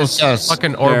 Coming, got a little guys. sus.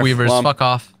 Fucking orb There, weavers. Flum. Fuck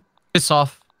off. Piss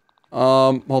off.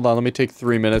 Hold on. Let me take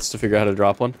 3 minutes to figure out how to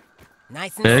drop one.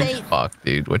 Nice and Big. safe. Fuck,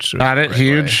 dude. Which Got it, right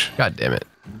huge. way? God damn it.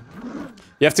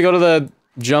 You have to go to the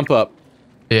jump up.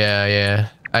 Yeah.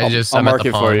 I'll I'm at mark the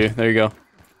it for pond. you. There you go.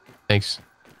 Thanks.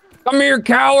 Come here,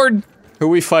 coward! Who are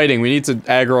we fighting? We need to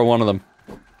aggro one of them.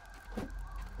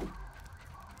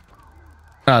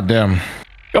 God damn.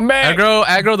 Come back!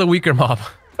 Aggro the weaker mob.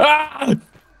 Ah!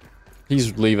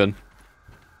 He's leaving.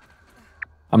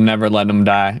 I'm never letting him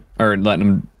die or letting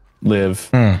him live.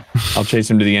 I'll chase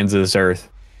him to the ends of this earth.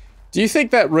 Do you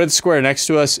think that red square next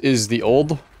to us is the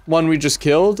old one we just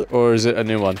killed, or is it a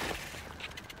new one?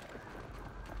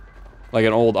 Like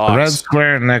an old ox? The red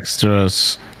square next to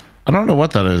us. I don't know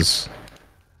what that is.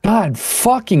 God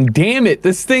fucking damn it!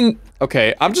 This thing.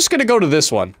 Okay, I'm just gonna go to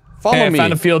this one. Follow Hey, I me.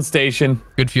 found a field station.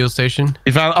 Good fuel station.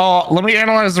 You found, oh, let me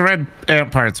analyze the red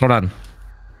ant parts. Hold on.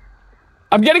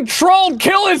 I'm getting trolled.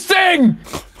 Kill this thing!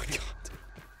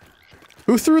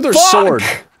 Who threw their Fuck! sword?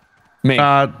 Me.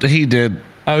 He did.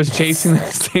 I was chasing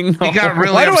this thing. He got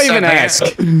really Why do I upset. even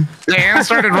ask? The ant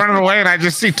started running away, and I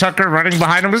just see Tucker running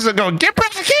behind him. Just going, get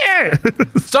back here!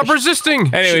 Stop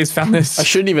resisting. Anyways, found this. I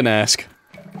shouldn't even ask.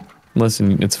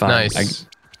 Listen, it's fine. Nice.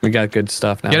 We got good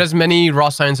stuff now. Get as many raw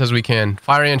science as we can.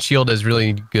 Fire ant shield is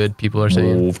really good. People are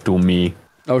saying. Move to me.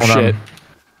 Oh Hold shit. on.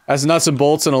 As nuts and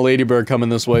bolts and a ladybird coming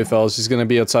this way, fellas. He's gonna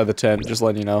be outside the tent. Just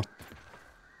letting you know.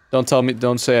 Don't tell me.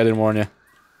 Don't say I didn't warn you.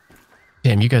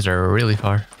 Damn, you guys are really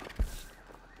far.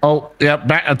 Oh, yep.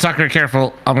 Tucker,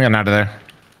 careful. I'm getting out of there.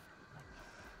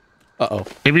 Uh-oh.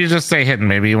 Maybe you just stay hidden.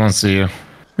 Maybe he won't see you.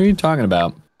 What are you talking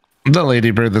about? The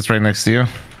ladybird that's right next to you.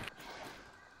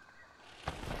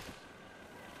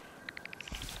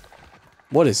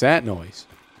 What is that noise?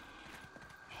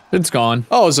 It's gone.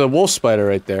 Oh, it's a wolf spider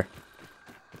right there.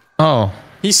 Oh.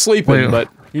 He's sleeping, Wait. but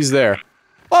he's there.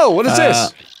 Oh, what is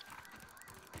this?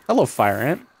 Hello, fire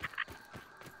ant.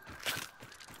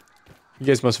 You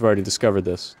guys must have already discovered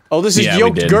this. Oh, this is Yeah, we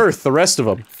yoked did. girth, the rest of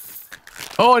them.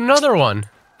 Oh, another one.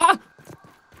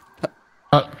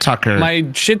 Tucker. My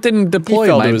shit didn't deploy.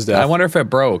 fell to his death. I wonder if it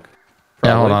broke.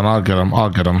 Yeah, hold on. I'll get him. I'll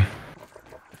get him.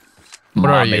 What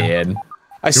are you? Bad.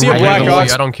 I see a You're black really-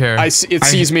 ox. I don't care. It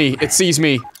sees me. It sees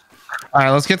me. All right,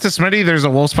 let's get to Smitty. There's a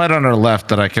wolf spider on our left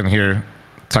that I can hear.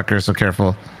 Tucker, so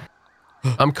careful.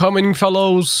 I'm coming,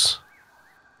 fellows.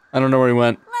 I don't know where he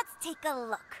went. Let's take a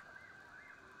look.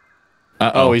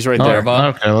 Oh, he's right there. Oh,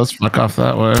 okay, let's fuck off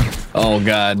that way. Oh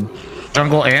god.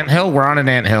 Jungle anthill? We're on an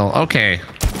anthill. Okay.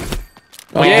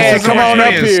 Oh, yeah, This is come where on he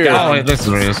up is. here. Oh, wait, this is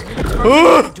where he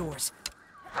is. Doors.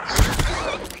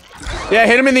 Yeah,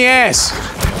 hit him in the ass.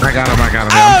 I got him. I'm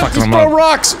Ah, fucking just him throw up.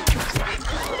 rocks.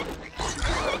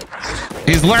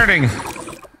 He's learning.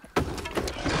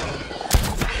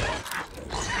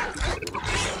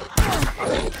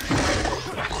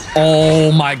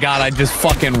 Oh my god, I just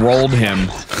fucking rolled him.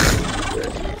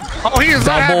 Oh, he is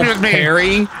not happy Double with me.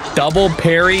 parry. Double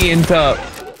parry into.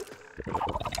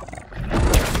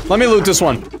 Let me loot this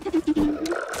one.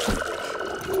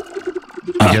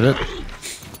 You get it?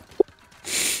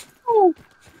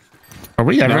 Are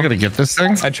we ever gonna get this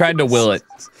thing? I tried to will it.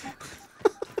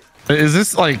 Is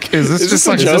this like? Is this Is just this a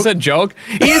like? Is this a joke?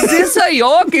 Is this a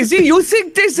joke? Is it? You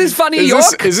think this is funny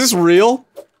joke? Is this real?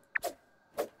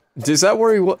 Is that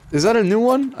where he was? Is that a new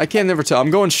one? I can't never tell. I'm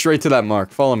going straight to that mark.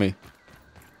 Follow me.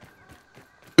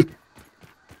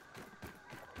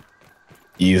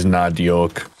 He's not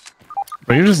joke.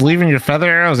 Are you just leaving your feather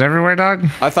arrows everywhere, dog?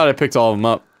 I thought I picked all of them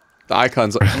up. The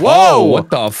icon's like, whoa! What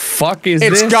the fuck is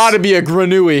this? It's gotta be a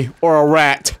granui or a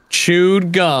rat.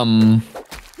 Chewed gum.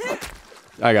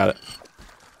 I got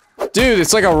it. Dude,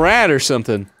 it's like a rat or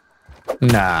something.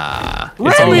 Nah. Remy!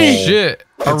 It's a mole. Shit.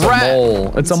 A It's rat. a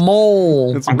mole. It's a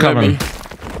mole. It's I'm Remy. coming.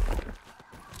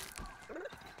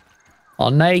 A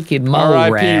naked mole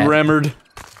R.I.P. rat. Remard.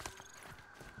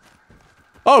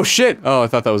 Oh shit! Oh, I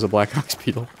thought that was a Black Ox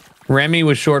beetle. Remy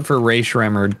was short for Ray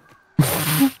Shremmerd.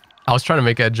 I was trying to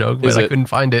make that joke, Is but I it? couldn't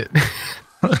find it.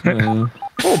 Oh,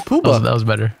 Poopa. That was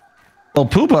better. Oh,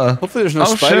 Poopa. Hopefully there's no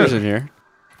Oh, spiders shit. in here.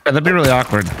 Yeah, that'd be really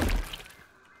awkward.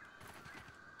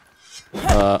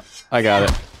 I got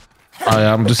it. Oh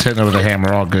yeah, I'm just hitting it with a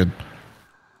hammer. All good.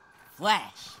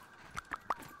 Flash.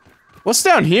 What's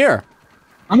down here?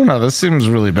 I don't know. This seems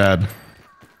really bad.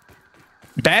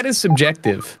 That is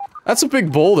subjective. That's a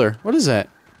big boulder. What is that?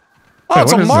 Oh, Wait,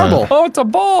 it's a what is marble. Oh, it's a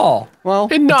ball. Well,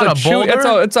 It's not It's a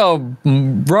boulder. It's a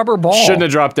rubber ball. shouldn't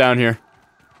have dropped down here.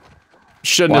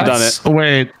 Shouldn't have done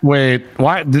it. Wait.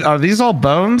 Why are these all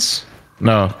bones?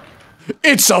 No.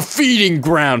 It's a feeding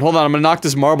ground. Hold on, I'm gonna knock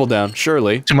this marble down.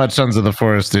 Surely. Too much Sons of the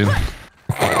Forest, dude.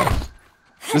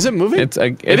 Is it moving? It is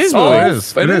is moving. moving. It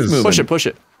is. It It is is. moving. Push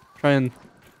it. Try and.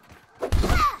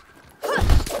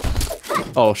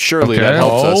 Oh, surely Okay. that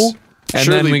helps us. Oh, and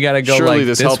then we gotta go, surely like,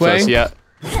 this this helps way? us. Yeah.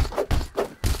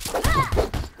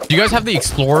 Do you guys have the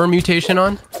Explorer mutation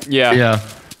on? Yeah. Yeah.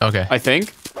 Okay. I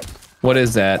think. What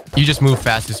is that? You just move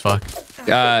fast as fuck.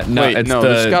 No, Wait, it's no. the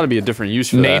There's got to be a different use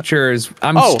for nature's.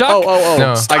 I'm that. stuck. Oh.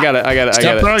 No. I got it.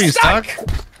 Stop, bro. You stuck?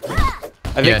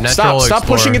 I think. Yeah, stop natural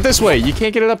pushing explorer. it this way. You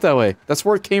can't get it up that way. That's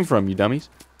where it came from, you dummies.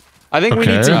 I think we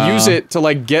need to Okay. use it to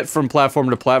like get from platform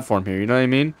to platform here. You know what I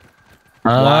mean?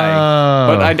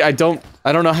 Why? But I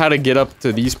don't know how to get up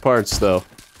to these parts though.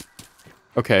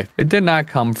 Okay. It did not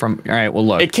come from. All right. Well,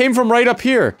 look. It came from right up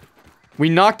here. We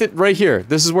knocked it right here.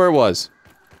 This is where it was.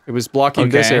 It was blocking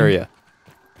this Okay. area.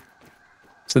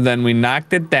 So then we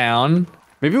knocked it down.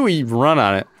 Maybe we run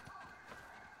on it.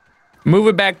 Move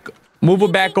it back. Move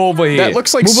it back over here. That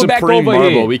looks like Move it back Supreme over Marble.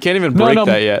 here. We can't even No, break no,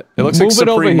 that yet. It looks like move it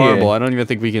over Supreme Marble. here. I don't even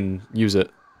think we can use it.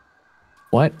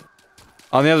 What?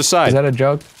 On the other Is side. that a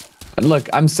joke? Look,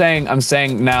 I'm saying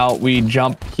now we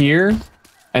jump here,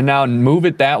 and now move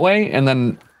it that way, and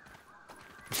then.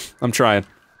 I'm trying.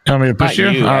 You want me to push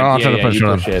you? Not I'll yeah, try to yeah, push you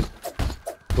you. push it.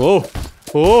 Oh.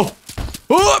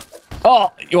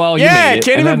 Oh, well, you Yeah, made it.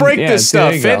 can't And even then- break yeah, this there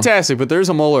stuff. you go. Fantastic, but there's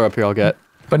a molar up here I'll get.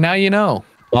 But now you know.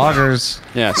 Loggers.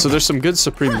 Yeah, so there's some good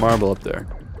Supreme Marble up there.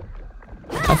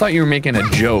 I thought you were making a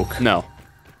joke. No.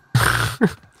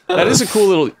 That is a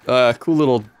cool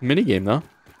little mini game though.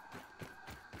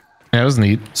 Yeah, it was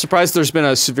neat. Surprised there's been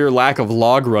a severe lack of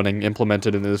log running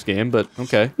implemented in this game, but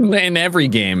okay. In every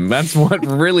game, that's what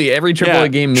really every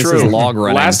AAA game misses true. log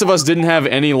running. Last of Us didn't have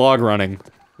any log running.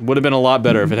 Would have been a lot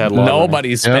better if it had log running.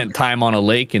 Nobody spent time on a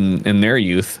lake in their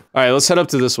youth. All right, let's head up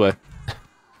to this way.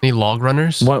 Any log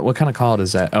runners? What kind of call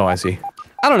is that? Oh, I see.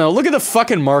 I don't know. Look at the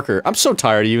fucking marker. I'm so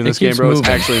tired of you in this game, keeps bro. It's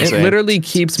moving. actually It insane. literally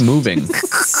keeps moving.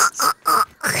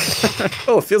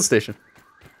 Oh, a field station.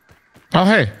 Oh,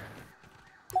 hey.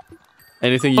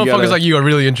 Anything you Motherfuckers gotta... like you are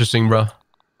really interesting, bro.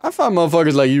 I find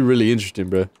motherfuckers like you really interesting,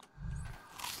 bro.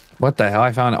 What the hell?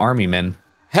 I found army men.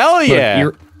 Hell Look, yeah!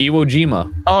 you're Iwo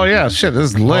Jima. Oh, yeah. Shit, this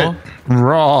is lit. Oh.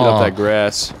 Raw. Get up that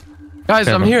grass. Guys,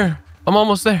 I'm here. I'm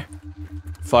almost there.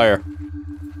 Fire.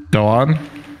 Go on.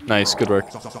 Nice, good work.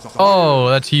 Oh,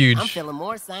 that's I'm huge. feeling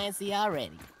more sciencey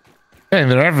already. Hey,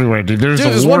 they're everywhere, dude. There's Dude, a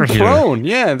there's war one here. prone.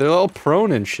 Yeah, they're all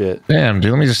prone and shit. Damn,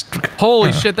 dude. Let me just.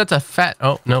 Holy shit, that's a fat.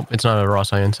 Oh, nope, it's not a raw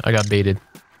science. I got baited.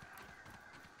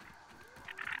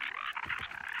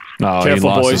 Oh, Careful, he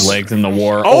lost boys. his legs in the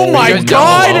war. Oh my guys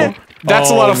god! don't That's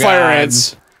a Oh, lot of fire God.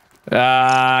 ants.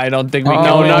 I don't think we Oh, can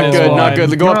No, win not this good, one. not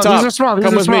good. Go No, up top. These are small. These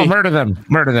Come are with small. me. Murder them.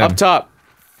 Murder them. Up top.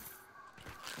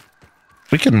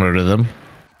 We can murder them.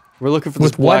 We're looking for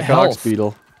this With what black ox health?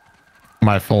 beetle.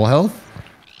 My full health?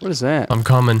 What is that? I'm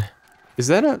coming. Is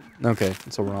that a... Okay,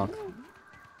 it's a rock.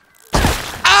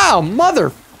 Ow,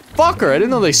 motherfucker! I didn't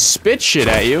know they spit shit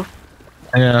at you.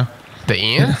 Yeah. The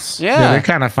ants? Yeah, Yeah. they're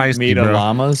kind of feisty, Meet bro.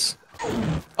 llamas.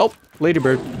 Oh,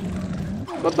 ladybird.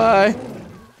 Bye-bye.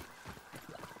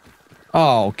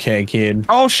 Oh, okay, kid.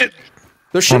 Oh, shit.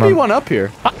 There should Hold be on. one up here.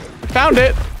 Found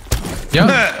it.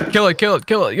 Yeah. Kill it, kill it,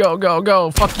 kill it. Go, go,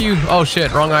 go. Fuck you. Oh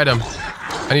shit, wrong item.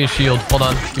 I need a shield. Hold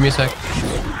on. Give me a sec.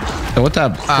 What's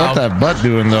that butt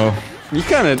doing, though? You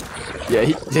kind of... Yeah,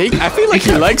 I feel like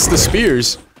he likes the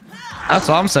spears. That's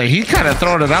what I'm saying. He kind of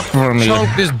throwing it up for me.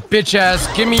 Chunk this bitch ass.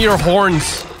 Give me your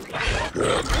horns.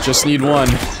 Just need one.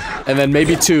 And then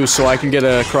maybe two so I can get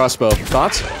a crossbow.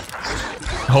 Thoughts?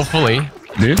 Hopefully.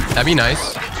 Dude. That'd be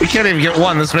nice. We can't even get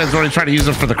one. This man's already trying to use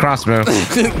them for the crossbow.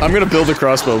 I'm gonna build a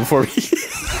crossbow before we...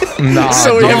 Nah,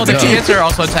 So we have the to ants are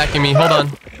also attacking me. Hold on.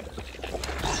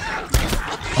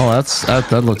 Oh,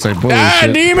 that looks like bullshit. Ah,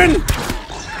 demon!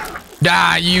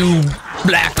 Die, you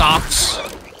black ox.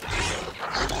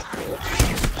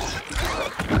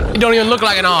 You don't even look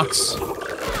like an ox.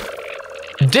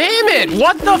 Damn it!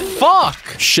 What the fuck?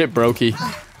 Shit, brokey.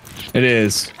 It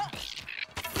is.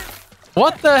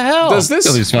 What the hell? Does this...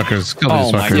 Kill these fuckers. Kill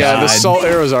these my fuckers. Yeah, the God. salt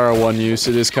arrows are a one use.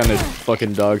 It is kind of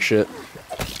fucking dog shit.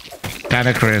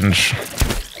 Kinda cringe.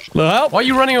 Well, Why are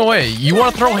you running away? You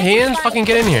want to throw hands? Fucking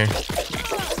get in here.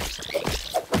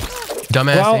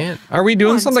 Dumbass ant. are we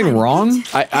doing something wrong?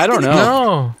 I don't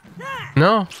know.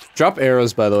 No. Drop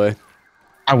arrows, by the way.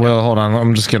 I will. Hold on.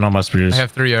 I'm just getting all my spears. I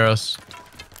have 3 arrows.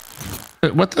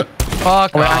 What the?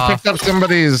 Fuck Wait, I off. picked up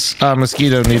somebody's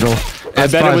mosquito needle. I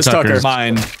bet it was Tucker.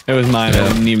 Mine. It was mine. I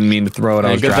didn't even mean to throw it. I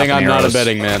Hey, was good thing I'm dropping not a arrows.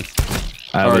 betting man.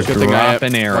 I Or was good thing I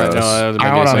dropping arrows.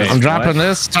 Hold on. I'm dropping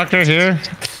this Tucker here,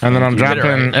 and then I'm You did it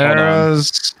dropping right. Hold on.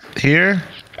 arrows here.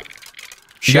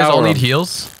 You guys all Shower need 'em.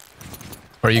 heals?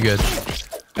 Or are you good?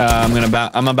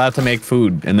 I'm about to make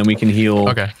food, and then we can heal.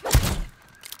 Okay.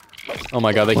 Oh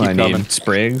my god, they What keep I coming. need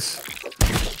sprigs.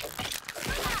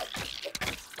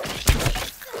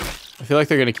 I feel like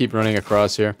they're gonna keep running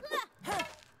across here.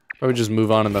 Probably just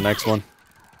move on to the next one.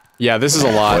 Yeah, this is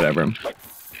a lot. Whatever.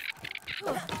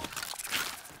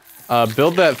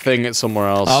 Build that thing somewhere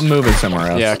else. I'll move it somewhere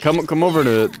else. Yeah, come over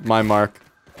to my mark.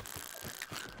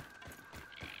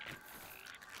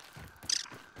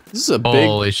 This is a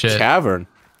Holy big shit. cavern.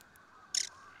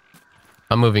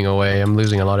 I'm moving away. I'm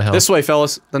losing a lot of health. This way,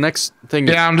 fellas. The next thing.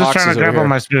 Yeah, I'm just trying to grab all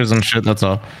my spears and shit. That's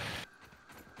all.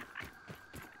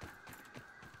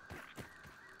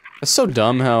 It's so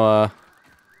dumb how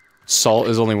salt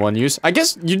is only one use. I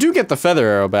guess you do get the feather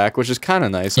arrow back, which is kind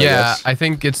of nice. I Yeah, guess. I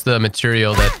think it's the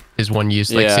material that is one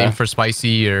use. Like Yeah. same for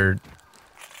spicy or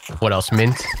what else?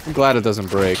 Mint. I'm glad it doesn't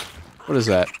break. What is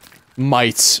that?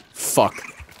 Mites. Fuck.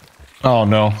 Oh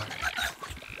no.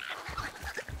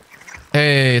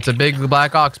 Hey, it's a big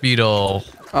black ox beetle.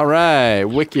 All right,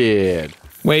 wicked.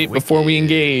 Wait, before we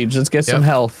engage, let's get some Yep.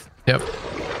 health. Yep.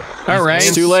 All right.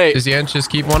 It's too late. Does the ants just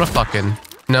keep wanna fucking?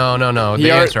 No. He The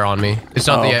alre- ants are on me. It's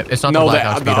not it's not no, the black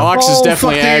ox the beetle. ox is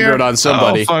definitely fuck yeah. aggroed on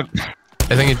somebody. Oh, fuck.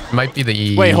 I think it might be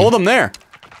the. Wait, hold them there.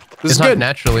 This It's is not good.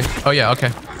 naturally. Oh yeah, okay.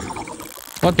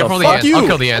 What the Kill the fuck ants. you? I'll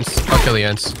kill the ants. I'll kill the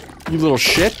ants. You little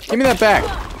shit. Give me that back.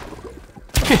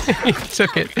 He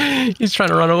took it. He's trying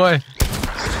to run away.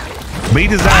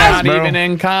 Beat his ass, Not bro. even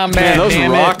in combat. Man, those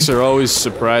damn rocks are always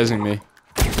surprising me.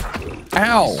 It.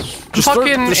 Ow. Just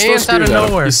Fucking just throw ants out of spears at him.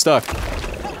 nowhere. He's stuck.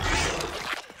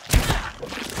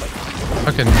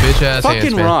 Fucking bitch ass ants,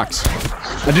 Fucking man. rocks.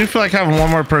 I do feel like having one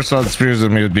more person on spears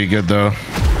with me would be good, though.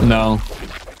 No.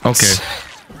 Okay.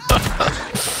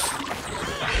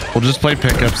 We'll just play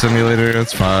pickup simulator.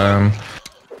 It's fine.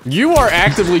 You are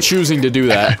actively choosing to do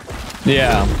that.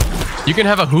 Yeah. You can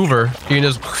have a Hoover. You can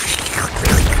just.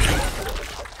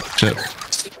 Shit.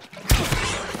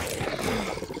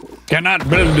 Cannot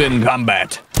build in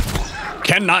combat.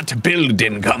 Cannot build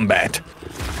in combat.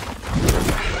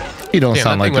 You don't Damn,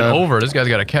 sound that like thing went that. over. This guy's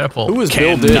got a catapult. Who is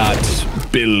Bill Did?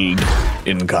 Cannot build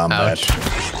in combat. Ouch.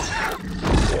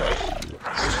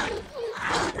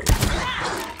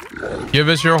 Give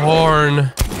us your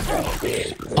horn.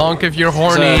 Honk if you're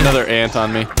There's horny. another ant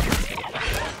on me.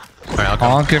 All right, I'll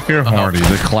come. Honk if you're horny,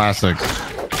 the classic.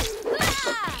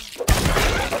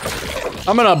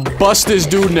 I'm gonna bust this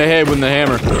dude in the head with the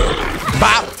hammer.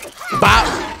 Bop! Bop!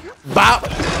 Bop!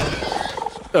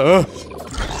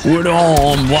 Wood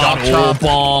on, Chop, chop.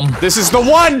 bomb. This is the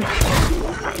one!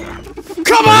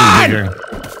 Come on!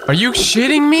 Are you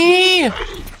shitting me?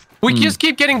 We just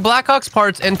keep getting Black Ox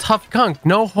parts and tough gunk.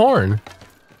 No horn.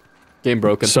 Game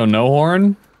broken. So no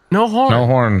horn? No horn. No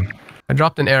horn. I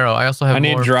dropped an arrow. I also have I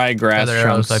need more dry grass other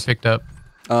arrows chunks. I picked up.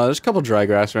 There's a couple dry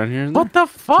grass around here. What the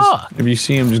fuck? If you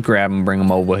see him, just grab him, bring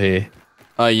him over here.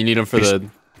 You need them for the...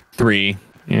 3.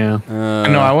 Yeah.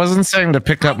 No, I wasn't saying to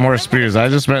pick up more spears. I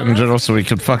just meant in general so we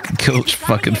could fucking kill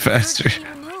fucking faster.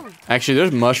 Actually,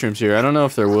 there's mushrooms here. I don't know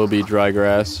if there will be dry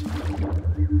grass.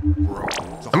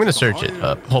 I'm gonna search it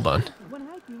up. Hold on.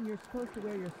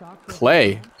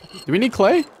 Clay. Do we need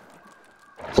clay?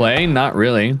 Clay? Not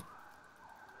really.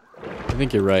 I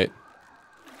think you're right.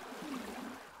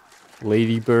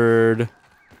 Ladybird.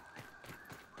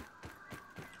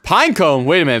 Pine cone.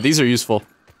 Wait a minute. These are useful.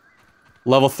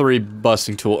 Level 3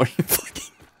 busting tool. Are you fucking...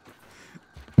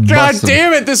 God Bustin'.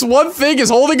 damn it. This one thing is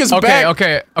holding us back.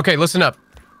 Okay. Listen up.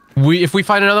 If we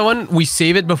find another one, we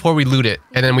save it before we loot it,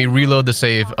 and then we reload the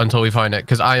save until we find it.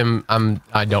 Because I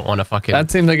don't want to fucking. That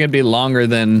seems like it'd be longer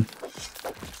than.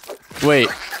 Wait.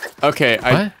 Okay.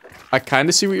 What? I kind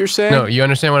of see what you're saying. No, you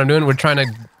understand what I'm doing? We're trying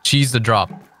to cheese the drop.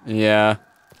 Yeah.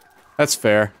 That's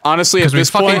fair. Honestly, at Because we this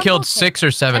fucking point, killed 6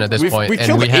 or 7 at this point, we and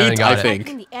killed we haven't 8, got I it. think.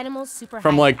 The animals super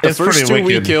From high. like the It's first pretty 2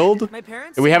 we wicked. killed,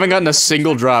 we haven't gotten a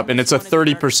single drop, and it's a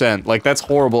 30%. Like that's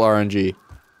horrible RNG.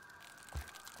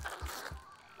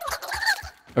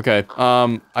 Okay.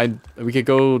 We could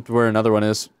go to where another one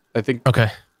is. I think. Okay.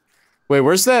 Wait,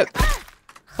 where's that?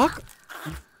 Fuck.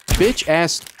 Bitch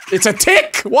ass. It's a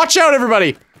tick! Watch out,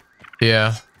 everybody!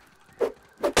 Yeah.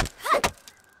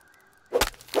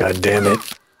 God damn it.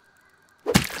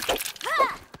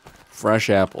 Fresh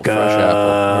apple. Fresh apple.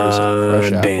 Where is it?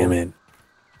 Fresh apple. Damn it.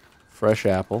 Fresh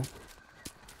apple.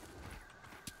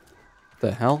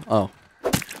 The hell? Oh.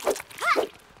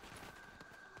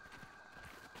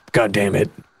 God damn it.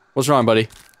 What's wrong, buddy?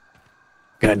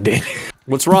 God damn it.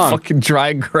 What's wrong? Fucking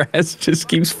dry grass just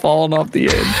keeps falling off the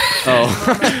edge.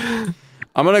 Oh.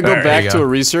 I'm gonna go There back you to go. a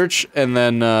research, and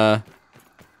then, I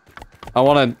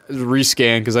wanna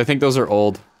rescan, because I think those are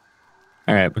old.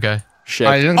 All right. Okay. Shit.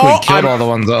 I think we killed all the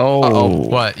ones. Oh. Uh-oh.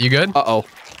 What? You good? Uh-oh.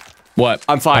 What?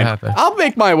 I'm fine. happened? I'll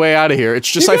make my way out of here. It's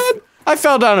just I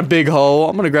fell down a big hole.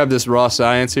 I'm gonna grab this raw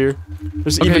science here.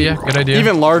 There's Okay, yeah, good idea.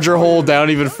 even larger hole down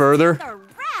even further. They're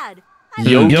rad.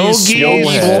 Yogi Yogi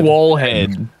Swolehead.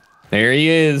 Swolehead. There he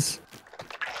is.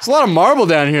 There's a lot of marble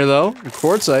down here though. In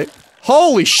quartzite.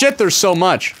 Holy shit, there's so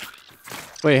much.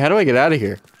 Wait, how do I get out of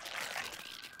here?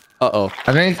 Uh-oh.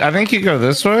 I think you go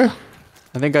this way.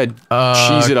 I think I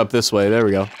cheese it up this way. There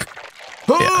we go.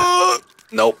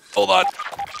 Nope. Hold on.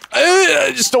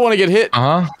 I just don't want to get hit.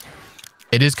 Uh huh.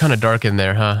 It is kind of dark in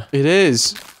there, huh? It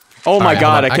is. Oh my right,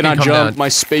 god, hold on. I I cannot can come jump. down. My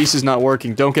space is not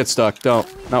working. Don't get stuck.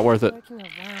 Don't. Not worth it. Working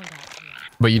around out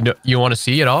here. But you want to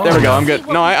see it all? There we go. I'm good.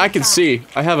 No, I can see.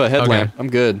 I have a headlamp. Okay. I'm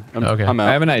good. Okay. I'm I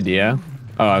out. have an idea.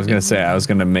 Oh, I was gonna say I was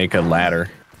gonna make a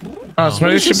ladder. Oh, so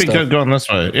maybe it is should this be stuff? good going this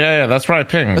way. Yeah, that's where I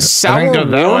pinged. A sour I think go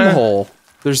that way. wormhole.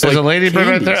 There's There's like a ladybird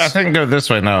right there. I candies. think go this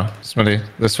way now, Smitty.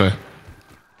 This way.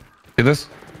 See this?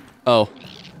 Oh.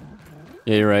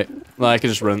 Yeah, you're right. Well, I can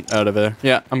just run out of there.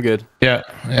 Yeah, I'm good. Yeah,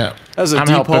 yeah. That's a I'm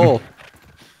deep helping. hole.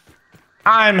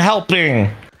 I'm helping.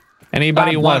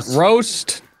 Anybody God want bless.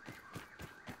 roast?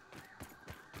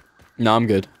 No, I'm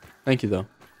good. Thank you though.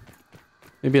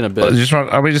 Maybe in a bit.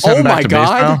 Are we just Oh heading back my to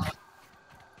God. base now?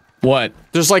 What?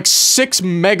 There's like 6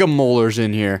 mega molars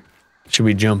in here. Should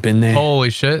we jump in there? Holy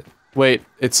shit. Wait,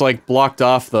 it's like blocked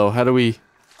off though. How do we?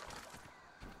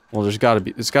 Well, there's gotta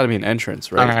be an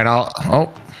entrance, right? All right,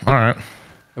 all right.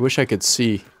 I wish I could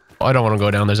see. Oh, I don't want to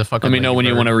go down. There's a fucking. Let me know when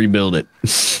you want to ladybird. rebuild it.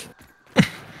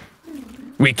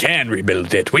 We can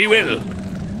rebuild it. We will.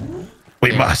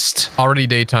 We must. Already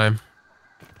daytime.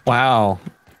 Wow.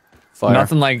 Fire.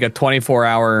 Nothing like a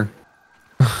 24-hour.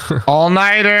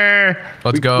 All-nighter.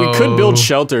 Let's go. We could build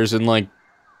shelters and like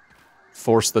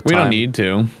force the time. We don't need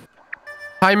to.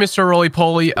 Hi, Mr. Roly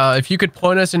Poly. If you could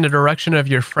point us in the direction of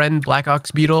your friend Black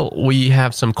Ox Beetle, we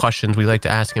have some questions we'd like to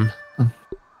ask him.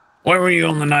 Where were you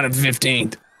on the night of the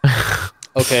 15th?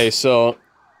 Okay, so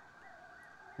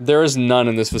there is none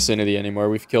in this vicinity anymore.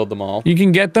 We've killed them all. You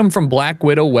can get them from Black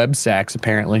Widow web sacks,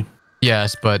 apparently.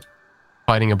 Yes, but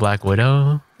fighting a Black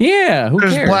Widow? Yeah, who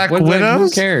There's cares? Black Who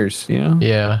Widows? cares? You know?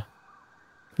 Yeah.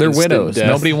 They're Instant widows. death.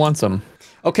 Nobody wants them.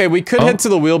 Okay, we could head to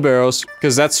the wheelbarrows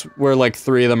because that's where like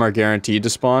 3 of them are guaranteed to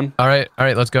spawn. All right,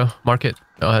 let's go. Mark it.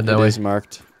 I'll head that It way. is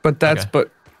marked. But that's Okay.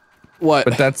 What?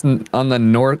 but that's on the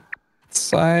north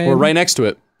side. We're right next to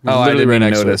it. Oh, I Literally didn't right even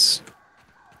next to it. notice.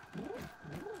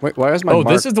 Wait, why is my Oh,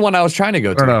 mark? this is the one I was trying to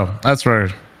go Or to no, that's where.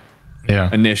 Yeah.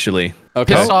 initially.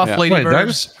 Okay. Piss off, yeah. Wait, did I ladybird.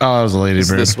 just? Oh, that was a It's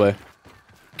ladybird. this way.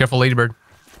 Careful, ladybird.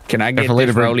 Can I get Careful, this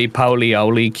ladybird.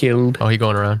 roly-poly-oly killed? Oh, he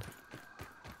going around.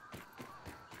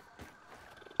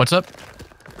 What's up?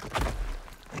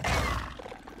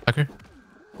 Fucker?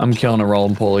 I'm killing a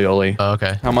roly-poly-oly. Oh,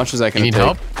 okay. How much is that You gonna need take?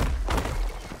 help?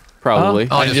 Probably.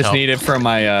 I'll I just just help. need it for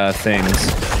my things.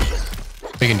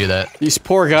 We can do that. These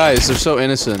poor guys, they're so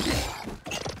innocent.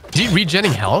 Is he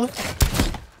regenning health?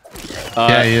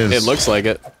 Yeah, he is. It looks like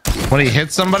it. When he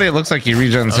hits somebody, it looks like he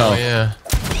regens Oh, health. yeah.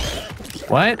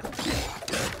 What?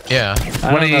 Yeah.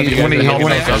 I When don't know if you he guys are helping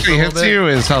when he us. actually a little hits bit. you,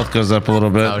 his health goes up a little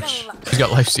bit. Ouch. He's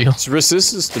got life steal. It's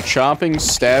resistance to chopping,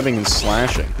 stabbing, and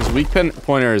slashing. His weak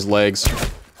point are his legs.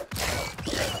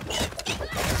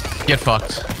 Get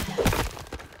fucked.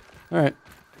 Alright.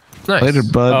 Nice. Later,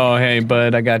 bud. Oh, hey,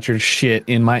 bud, I got your shit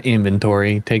in my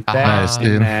inventory. Take that Nice, and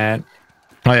dude. that.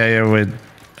 Oh yeah, yeah. Wait.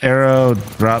 Arrow,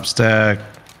 drop stack,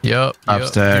 Yep.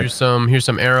 Upstack. Here's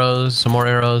some arrows. Some more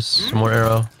arrows. Some more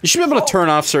arrow. You should be able to turn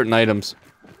off certain items.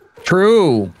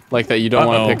 True. Like that you don't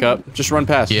want to pick up. Just run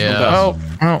past. Yeah.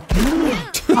 Run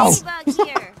past. Ladybug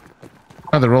here.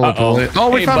 Oh, the roller poly. Oh,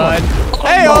 we Hey, found bud. one.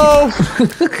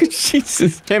 Hey-oh!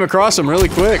 Jesus. Came across him really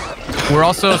quick. We're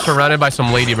also surrounded by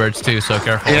some ladybirds too, so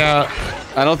careful. Yeah.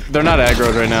 They're not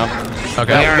aggroed right now. Okay.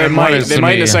 They are. They One might is in a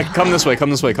SMii. second. Come this way, come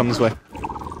this way, come this way.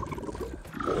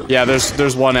 Yeah,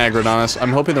 there's one aggroed on us.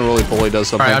 I'm hoping the roly-poly does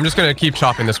something. Alright, I'm just gonna keep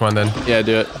chopping this one then. Yeah,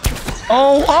 do it.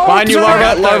 Oh, Behind you,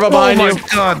 larva behind oh you. my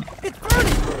god.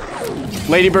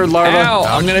 Ladybird larva. Ow,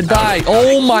 I'm gonna die.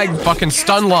 Oh my. Fucking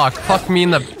stun lock. Fuck me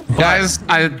in the Guys,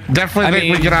 I definitely think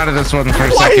mean- we get out of this one for a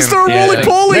Why second. is there a Yeah.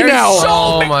 roly-poly There's now?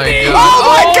 Oh my god.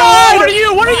 Oh my god! What are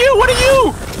you? What are you? What are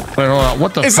you? Wait, hold on.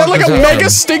 What the Is fuck that like a that mega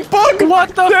stink bug? What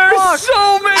the fuck?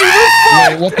 So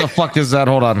many. Wait, what the fuck is that?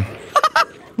 Hold on.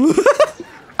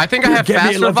 I think I have Get me,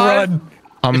 fast let's revive.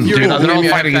 run. you're Dude, gonna they're all blame me,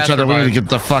 I fighting have each other. fast We need to revive. get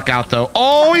the fuck out, though.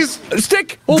 Oh, he's...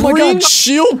 Stick. Oh my Green god.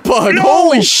 shield bug.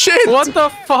 Holy shit. What the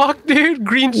fuck, dude?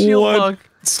 Green shield What? bug.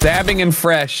 Stabbing and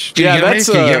fresh. Can you Yeah, get me? that's,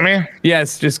 Can you get me?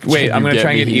 Yes, just wait. Can I'm you gonna get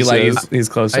try and me, get he Eli. says. He's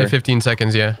I closer. have 15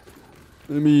 seconds, yeah.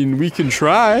 I mean, we can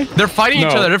try. They're fighting each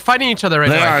No. other. They're fighting each other right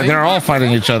They now. I are. think. They're all fighting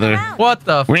each other. What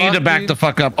the We fuck, need to back dude? the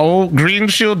fuck up. Oh, green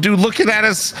shield, dude, looking at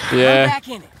us. Yeah. Back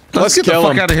in it. Let's get the kill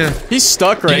fuck him. out of here. He's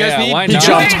stuck right You guys now. need, why you not?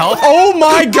 guys need help? Oh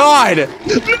my god!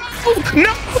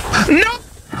 No,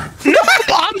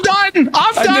 I'm done.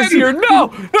 I'm I done. just hear no.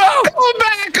 Come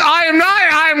back.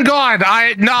 I am gone.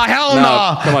 Hell No,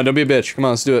 no. come on, don't be a bitch. Come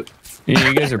on, let's do it.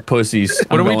 You guys are pussies.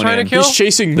 What I'm are we going trying to in. kill? He's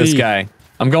chasing me. This guy.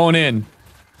 I'm going in.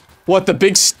 What, the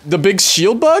big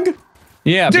shield bug?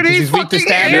 Yeah, Dude, because he he's weak to fucking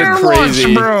stabbing. air crazy.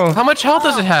 launched, bro. How much health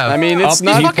does it have? I mean, it's Oh,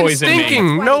 not he fucking poisoned me.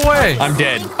 stinking. No way. I'm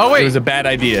dead. Oh, wait. It was a bad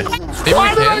idea. Maybe Why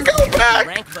we did I can. go back?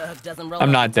 Rank bug doesn't roll.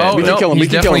 I'm not dead. Oh, We can no, kill him, we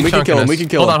he's can kill him, definitely we can kill him, chunking we us. can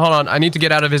kill him. Hold on. I need to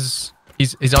get out of his...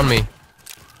 He's on me.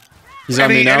 He's on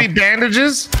me now. Any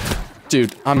bandages?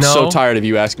 Dude, I'm No. so tired of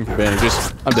you asking for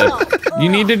bandages. I'm dead. You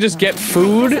need to just get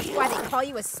food. That's why they call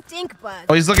you a stink bug.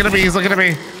 Oh, he's looking at me. He's looking at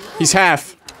me. He's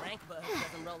half. Rank bug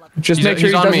doesn't roll up. Just He's, make sure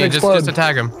he's he on doesn't me. explode. Just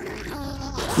attack him.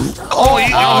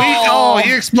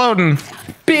 He exploding.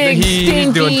 Big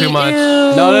He's doing too much.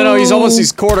 No,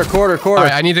 he's quarter. All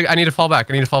right, I need to fall back.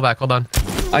 Hold on.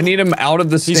 I need him out of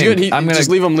the stink. He's good. I'm gonna just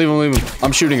leave him.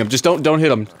 I'm shooting him. Just don't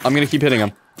hit him. I'm gonna keep hitting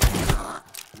him.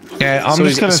 Yeah, I'm So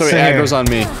just gonna he say. aggro's on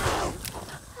me.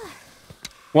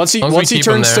 Once long as we he keep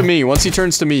him turns to there.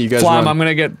 me, you guys Slime, run.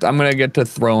 I'm gonna get to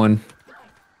throwing.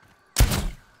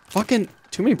 Fucking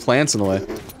too many plants in the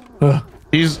way.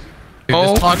 He's. Dude,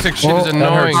 this toxic shit is That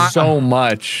annoying. hurts so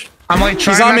much. I'm like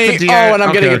trying He's on not me. to Oh, and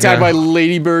I'm getting attacked by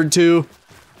Ladybird too.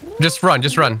 Just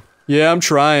run. Yeah, I'm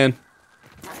trying.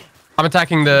 I'm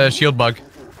attacking the shield bug.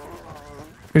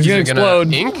 He's gonna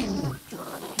explode. Ink?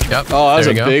 Yep. Oh, that was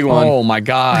there a we go. big one. Oh my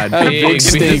god. That's a big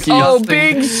stinky. Oh,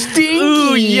 big stinky.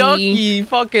 Ooh, yucky.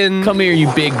 Fucking. Come here,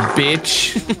 you big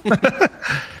bitch.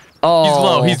 Oh. He's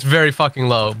low. He's very fucking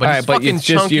low. But All he's right, but fucking it's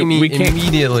just chunking you- me we can't-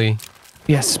 immediately.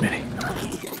 Yes, Smitty.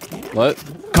 What?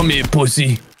 Come here,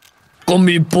 pussy. Come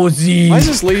here, pussy. Why is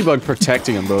this ladybug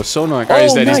protecting him, bro? It's so annoying. Alright,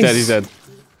 he's Oh, dead, nice. he's dead.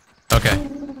 Okay.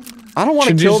 I don't want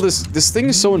to Should kill just- this thing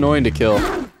is so annoying to kill.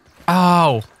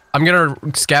 Ow. I'm gonna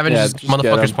scavenge Yeah, this just get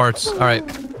motherfucker's him. parts. Alright.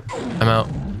 I'm out.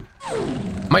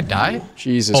 Might die?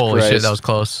 Jesus Holy Christ. shit, that was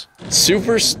close.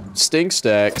 Super stink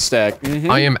stack. Mhm.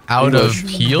 I am out English. of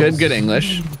heals. Good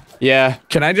English. Yeah.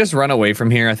 Can I just run away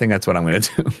from here? I think that's what I'm gonna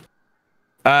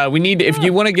do. We need, if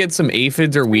you want to get some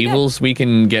aphids or weevils, we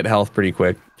can get health pretty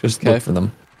quick. Just Okay. look for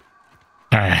them.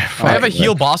 Alright, I have a fine.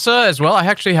 heal bossa as well. I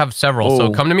actually have several, so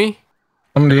Oh. come to me.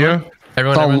 Come to you.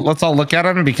 Everyone. Let's all look at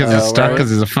him because he's stuck wait. because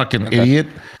he's a fucking idiot.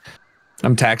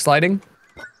 I'm tax sliding.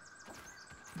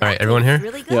 Alright, everyone here?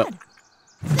 Really good. Yep.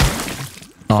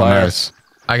 Oh, Fire. nice.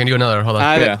 I can do another. Hold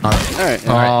on. Yeah. Alright.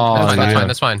 Oh,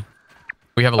 That's fine.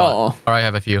 We have a lot. Oh. Or I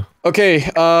have a few. Okay,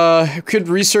 could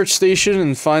research station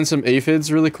and find some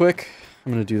aphids really quick?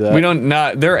 I'm gonna do that. We don't,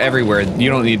 not, they're everywhere. You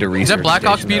don't need to research. Is that Black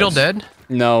Ox station beetle those. dead?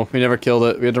 No, we never killed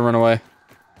it. We had to run away.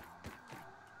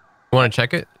 You want to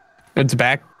check it? It's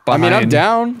back I behind. mean, I'm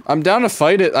down. I'm down to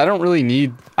fight it. I don't really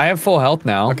need... I have full health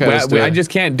now. Okay, let's do I it. just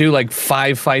can't do like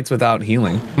 5 fights without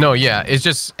healing. No, yeah. It's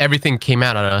just everything came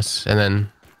out at us, and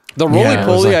then... The Yeah, it was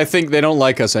roly-poly, like- I think they don't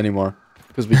like us anymore.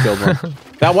 Because we killed one.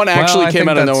 That one actually I came think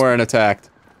out of that's- nowhere and attacked.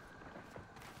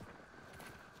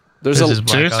 There's This a... is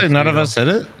Black Seriously, Ox none of beetle. us hit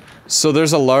it? So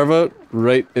there's a larva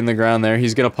right in the ground there.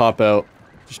 He's gonna pop out.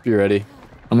 Just be ready.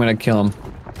 I'm gonna kill him.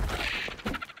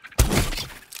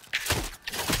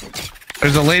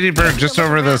 There's a ladybird just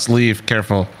over this leaf.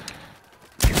 Careful.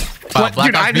 By What? Black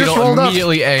Dude, Ops I just Beetle rolled up.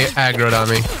 immediately aggroed on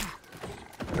me.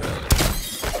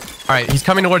 All right, he's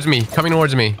coming towards me. Coming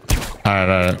towards me. All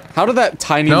right. How did that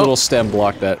tiny Nope. little stem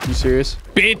block that? You serious?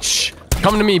 Bitch.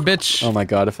 Come to me, bitch. Oh my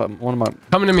god, if I'm one of my...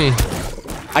 Coming to me.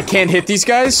 I can't hit these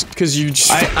guys because you just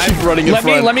I'm keep running in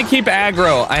front. Let me keep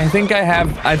aggro. I think I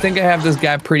have this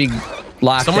guy pretty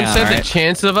locked Someone down. said the right?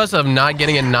 chance of us of not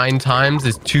getting it 9 times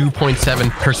is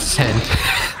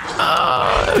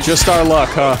 2.7%. Just our luck,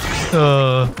 huh?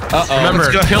 Remember,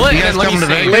 Let's go. kill it You and guys then let me come to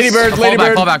save. Vegas? Ladybird, Fall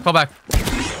ladybird. back, fall back, fall back.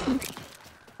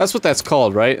 That's what that's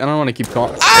called, right? I don't want to keep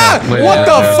calling. Ah! wait, What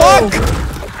the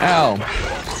fuck? Ow.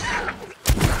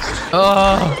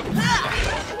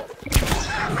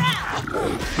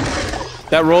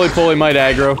 That roly-poly might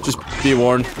aggro. Just be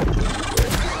warned.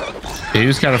 Yeah, he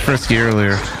was kind of frisky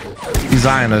earlier. He's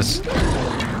eyeing us.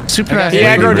 Super got He it.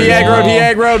 aggroed, he aggroed, he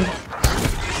aggroed.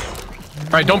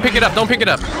 All right, don't pick it up. Don't pick it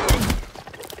up.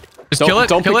 Just Don't- kill it,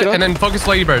 don't kill pick it, it up? and then focus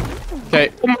Ladybird.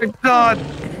 Okay. Oh my god.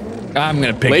 I'm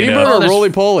gonna pick Ladybird it up. or there's-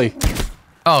 roly-poly?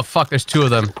 Oh fuck, there's 2 of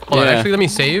them. Hold on, Yeah. actually, let me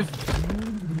save.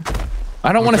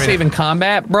 I don't want to create save in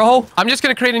combat, bro. I'm just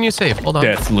gonna create a new save. Hold on.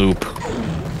 Death loop.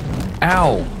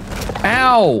 Ow.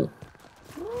 Ow.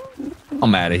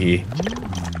 I'm out of here.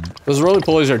 Those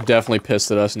roly-polies are definitely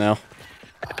pissed at us now.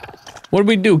 What did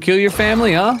we do? Kill your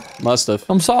family, huh? Must have.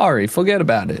 I'm sorry. Forget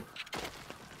about it.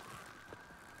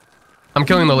 I'm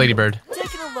killing the Ladybird.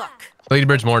 Taking a look.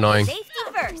 Ladybird's more annoying. Safety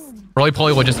first. Roly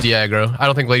Poly will just de-aggro. I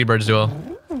don't think Ladybird's duel.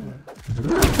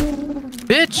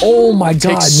 Bitch! Oh my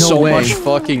god, Takes no so way. much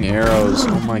fucking arrows.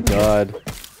 Oh my god.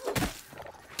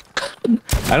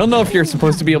 I don't know if you're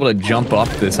supposed to be able to jump up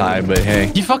this high, but hey.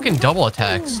 He fucking double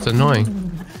attacks. It's annoying.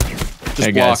 Just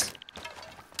Hey, block. guys.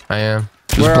 I am.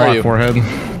 Just Where are block you? forehead.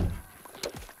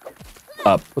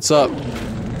 Up. What's up?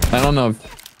 I don't know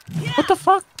if... What the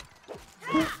fuck?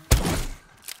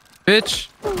 Bitch.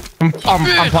 I'm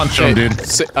punching him,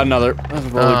 dude. Another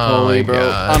roly-poly, my bro.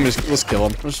 God. Let's kill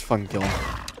him. Let's just fucking kill him.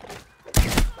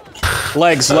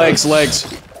 Legs, legs, legs.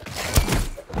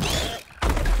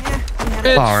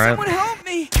 Bitch. All right.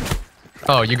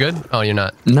 Oh, you good? Oh, you're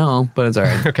not. No, but it's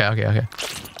alright. Okay, okay, okay.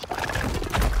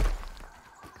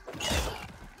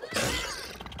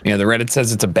 Yeah, the Reddit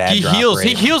says it's a bad He drop heals. rate.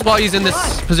 He heals while he's in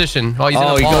this position. While he's in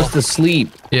Oh, a he ball. goes to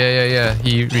sleep. Yeah, yeah, yeah.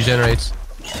 He regenerates.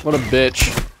 What a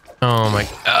bitch. Oh my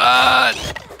god.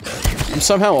 I'm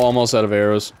somehow almost out of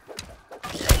arrows.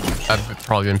 I've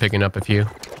probably been picking up a few.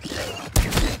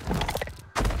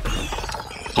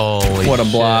 Holy What a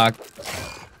shit. block.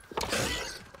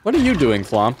 What are you doing,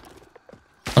 Flom?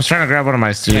 I was trying to grab one of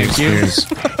my spears.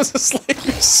 It's like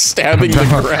stabbing the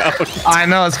ground. I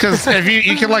know, it's because if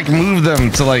you can like move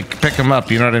them to like pick them up,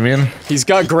 you know what I mean? He's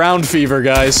got ground fever,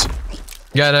 guys.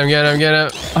 Get him, get him, get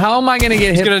him. How am I gonna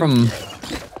get hit gonna- from...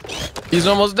 He's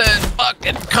almost dead.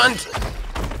 Fucking cunt.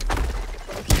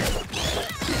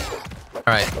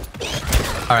 Alright.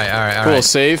 Alright, alright, Cool, alright.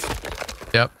 save.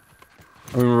 Yep.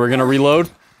 We're gonna reload.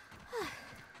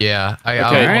 Yeah. Okay.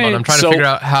 Hold on. I'm trying to figure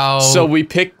out how... So we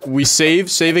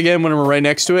save again when we're right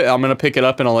next to it. I'm gonna pick it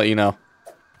up and I'll let you know.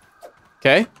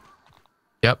 Okay?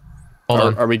 Yep. Hold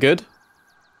on. Are we good?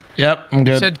 Yep, I'm You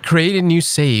good. said create a new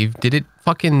save. Did it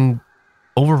fucking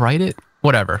overwrite it?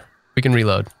 Whatever. We can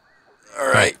reload.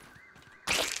 Alright.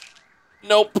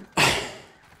 Nope.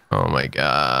 Oh my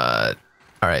god.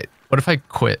 Alright. What if I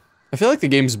quit? I feel like the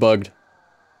game's bugged.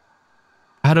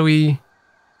 How do we...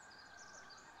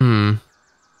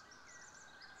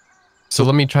 So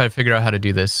let me try to figure out how to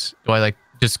do this. Do I like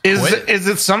just quit? Is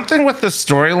it something with the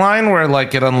storyline where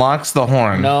like it unlocks the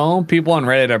horn? No, people on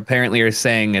Reddit apparently are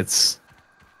saying it's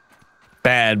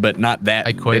bad, but not that.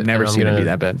 I quit. It never and I'm seemed to gonna be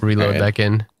that bad. Reload Alright, back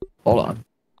in. Hold on.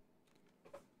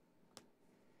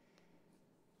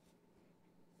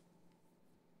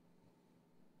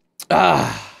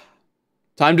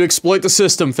 Time to exploit the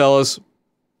system, fellas.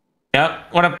 Yep.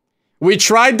 What up? We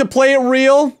tried to play it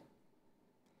real,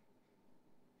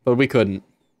 but we couldn't.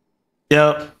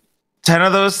 Yep. 10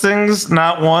 of those things,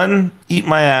 not one. Eat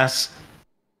my ass.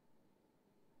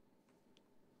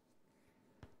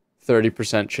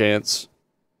 30% chance.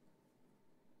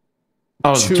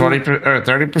 Oh, 20 or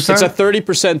 30%? It's a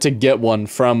 30% to get one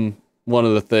from one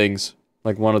of the things.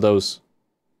 Like one of those.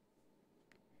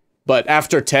 But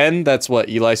after 10, that's what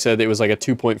Eli said. It was like a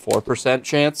 2.4%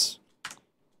 chance.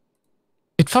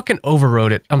 It fucking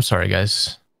overrode it. I'm sorry,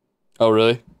 guys. Oh,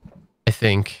 really? I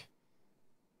think.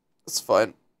 That's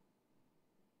fine.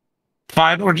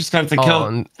 Fine, we're just gonna have to kill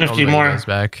and 50 I'll bring you more. guys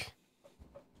back.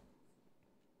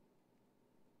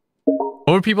 What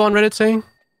were people on Reddit saying?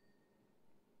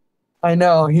 I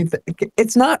know.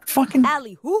 It's not fucking...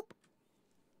 Alley hoop.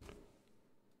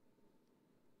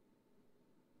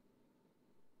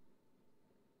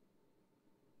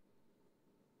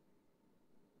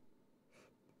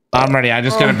 I'm ready. I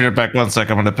just gotta be right back. 1 sec.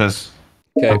 I'm gonna piss.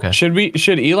 Okay.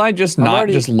 Should Eli just I'm not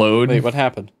already- just load? Wait, what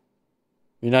happened?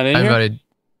 You're not in I here? invited.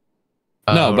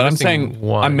 No, we're but I'm missing saying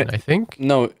one. I'm- I think.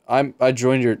 No, I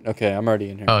joined your. Okay, I'm already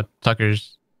in here. Oh,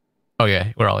 Tucker's. Oh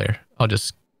yeah, we're all here. I'll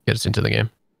just get us into the game.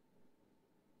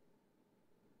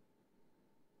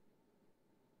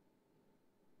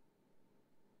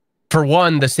 For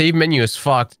one, the save menu is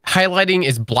fucked. Highlighting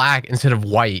is black instead of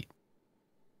white.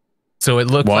 So it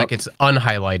looks What? like it's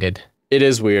unhighlighted. It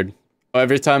is weird.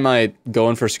 Every time I go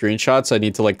in for screenshots, I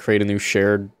need to like create a new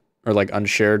shared or like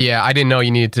unshared. Yeah, I didn't know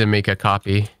you needed to make a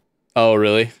copy. Oh,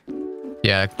 really?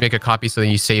 Yeah, make a copy so that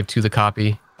you save to the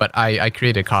copy. But I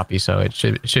created a copy, so it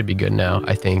should be good now,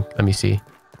 I think. Let me see.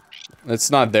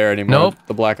 It's not there anymore. Nope.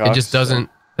 The Black Ops. It just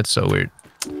doesn't. That's so weird.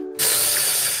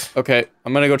 Okay,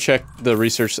 I'm gonna go check the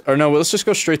research. Or no, let's just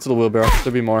go straight to the wheelbarrow.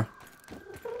 There'll be more.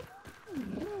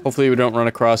 Hopefully we don't run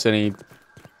across any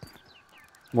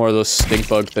more of those stink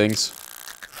bug things.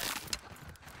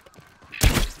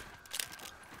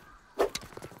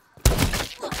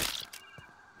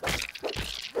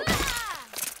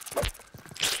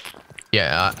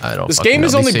 Yeah, I don't. This fucking game know.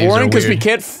 is These only saves are boring because we weird.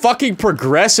 can't fucking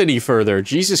progress any further.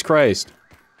 Jesus Christ.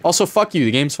 Also, fuck you.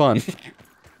 The game's fun.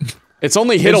 It's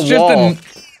only hit It's a just wall. an-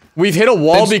 We've hit a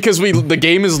wall It's- because the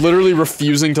game is literally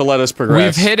refusing to let us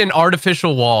progress. We've hit an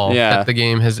artificial wall Yeah. that the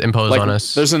game has imposed like, on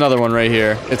us. there's another one right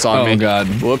here. It's on me. Oh god,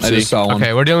 Whoopsie. I just saw one.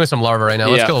 Okay, we're dealing with some larva right now.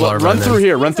 Let's kill a larva. run and through then-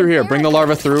 here. Run through here. Bring the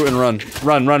larva through and run.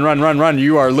 Run, run, run, run, run.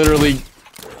 You are literally.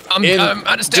 I'm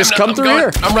out of stamina. Just come I'm through going.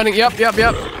 here. I'm running. Yep. Take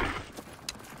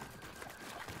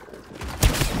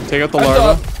out the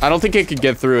larva. I don't think it could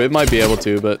get through. It might be able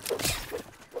to, but.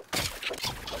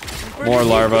 More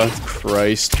larva.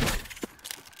 Christ.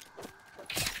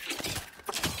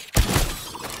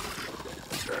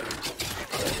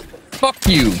 Fuck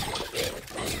you.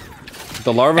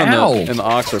 The larva Ow. and the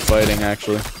ox are fighting,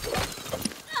 actually.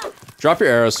 Drop your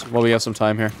arrows while we have some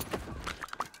time here.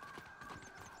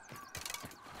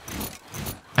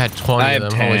 I had 20 I of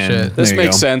have them. Holy 10. shit. This There you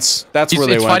makes go. sense. That's where It's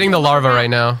they went. fighting the larva right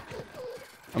now.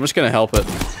 I'm just gonna help it.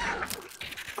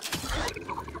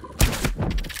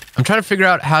 I'm trying to figure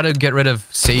out how to get rid of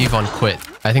save on quit.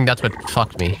 I think that's what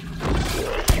fucked me.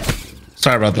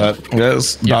 Sorry about that.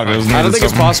 Yes, Yeah, doggos I don't needed think it's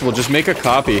something. possible. Just make a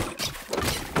copy.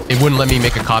 It wouldn't let me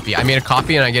make a copy. I made a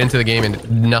copy and I get into the game and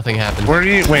nothing happened. Where do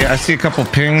you? Wait, I see a couple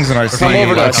pings and I see. Come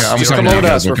over to us. Okay, I'm Just coming come over to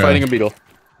down, us. We're okay. fighting a beetle.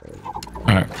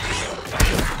 Alright.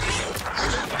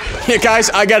 Yeah, guys,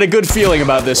 I got a good feeling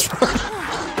about this.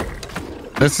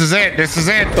 This is it. This is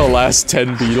it. The last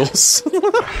 10 beetles.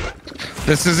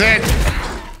 This is it.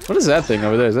 What is that thing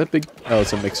over there? Is that big? Oh,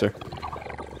 it's a mixer.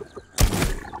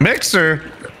 Mixer.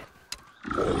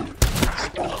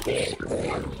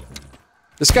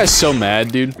 This guy's so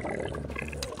mad, dude.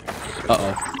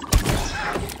 Uh-oh.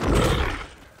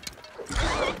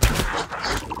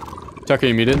 Tucker,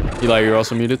 you muted? Eli, you're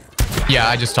also muted? Yeah,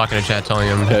 I just talking to chat telling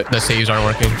him Okay. the saves aren't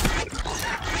working.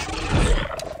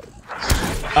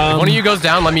 If one of you goes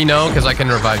down, let me know because I can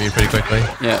revive you pretty quickly.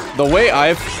 Yeah, the way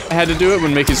I've had to do it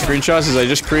when making screenshots is I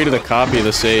just created a copy of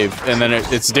the save, and then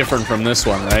it's different from this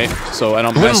one, right? So I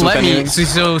don't It mess wouldn't with let me.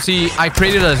 anything. See, I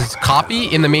created a copy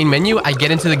in the main menu. I get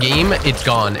into the game, it's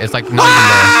gone. It's like not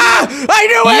Ah! I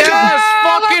knew even it! there. Yes,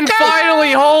 fucking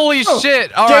finally! Holy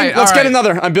shit! All Gang, right, let's all get right.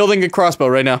 another. I'm building a crossbow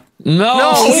right now. No,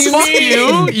 No, what do you fuck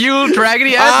mean? you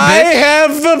draggedy I ass bitch.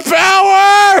 have the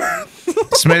power!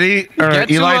 Smitty or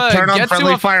Eli, turn on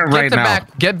friendly fire right now.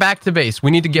 Get back to base. We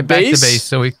need to get back Base? to base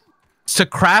so we to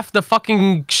craft the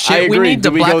fucking shit we agree. need. Do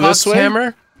The we Black go Ops this way?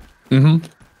 hammer. We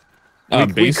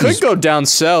base could is- go down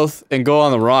south and go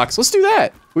on the rocks. Let's do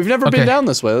that. We've never been Okay. down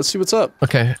this way. Let's see what's up.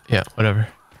 Okay, yeah, whatever.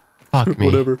 Fuck me.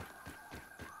 Whatever.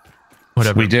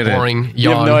 Whatever. We did it. Boring. You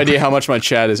have Yawn. no idea how much my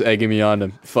chat is egging me on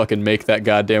to fucking make that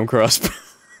goddamn crossbow.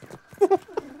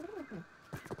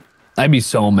 I'd be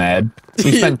so mad.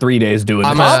 We spent 3 days doing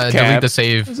I'm this. gonna Cap. delete the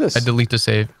save. What's this? I delete the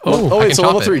save. Oh, I it's a can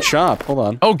level chop 3 it. chop. Hold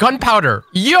on. Oh, gunpowder.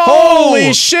 Yo!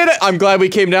 Holy shit! I'm glad we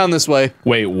came down this way.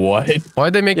 Wait, what?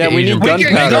 Why'd they make Yeah, the we Asian need people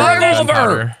gunpowder. make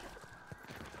Gunpowder.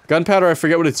 Gunpowder, I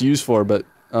forget what it's used for, but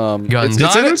Guns.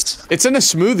 it's in a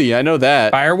smoothie. I know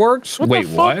that. Fireworks? Wait,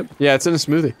 what? Yeah, it's in a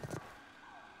smoothie.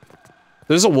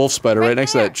 There's a wolf spider right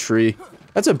next to that tree.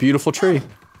 That's a beautiful tree.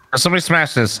 Somebody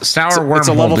smash this sour wormhole. It's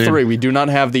a level dude. 3. We do not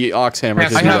have the ox hammer to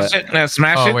do I have that. it.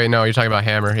 Smash Oh it. wait, no, you're talking about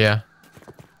hammer. Yeah.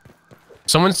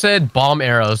 Someone said bomb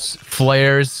arrows,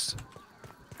 flares.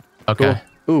 Okay.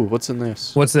 Cool. Ooh, what's in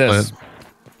this? What's this?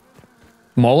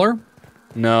 Molar?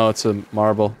 No, it's a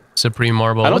marble. Supreme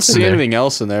marble. I don't What's in see there? anything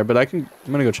else in there, but I'm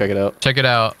gonna go check it out. Check it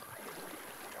out.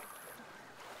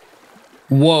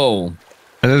 Whoa.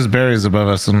 There's berries above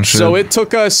us and shit. So it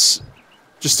took us,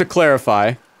 just to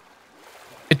clarify.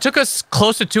 It took us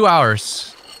close to 2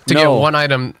 hours to get No. one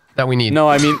item that we need. No,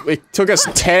 I mean, it took us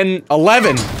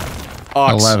 11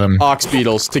 ox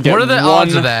beetles to get What are the one.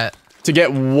 odds of that? To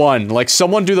get one. Like,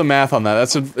 someone do the math on that.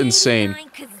 That's insane.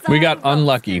 We got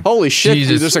unlucky. Holy shit, dude,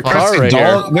 Jesus there's a fucking car right here.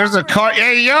 Dog, there's a car.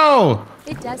 Hey, yo!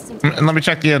 It does seem to Let me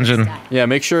check the engine. Yeah,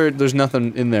 make sure there's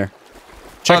nothing in there.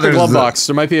 Check the there's glove the- box.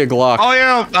 There might be a Glock. Oh,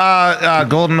 yeah.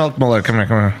 Golden Milk Muller. Come here,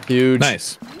 come here. Huge.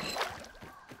 Nice.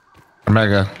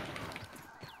 Omega.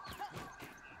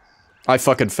 I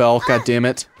fucking fell. God damn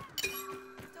it.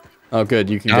 Oh, good.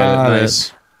 You can get it. Got it.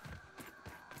 Nice.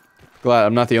 Glad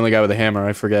I'm not the only guy with a hammer.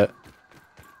 I forget.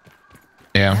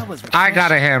 Yeah. I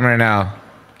got a hammer now.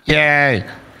 Yay.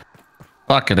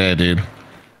 Fucking A, dude.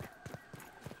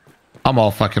 I'm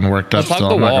all fucking worked up Let's hug still,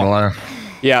 the I'm not gonna wall. lie.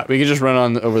 Yeah, we can just run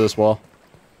on over this wall.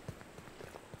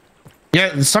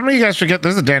 Yeah, some of you guys should get,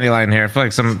 there's a dandelion here. I feel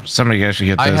like some of you guys should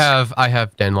get this. I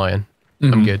have dandelion.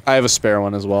 I'm good. I have a spare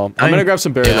one as well. I'm gonna grab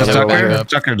some berry Yeah, leather over Tucker. here.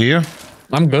 Tucker, do you?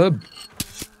 I'm good.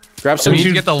 Grab So some. we need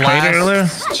to get the trade it earlier?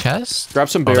 last chest. Grab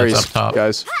some Oh, that's berries, up top.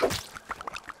 guys.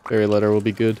 Berry letter will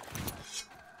be good.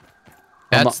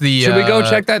 That's the. Should we go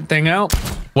check that thing out?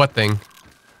 What thing?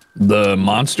 The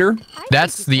monster?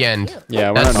 That's the end.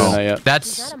 Yeah, we're not doing that yet.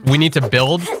 That's we need to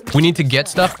build. We need to get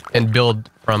stuff and build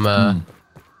from.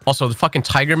 Also, the fucking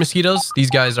tiger mosquitoes. These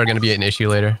guys are gonna be an issue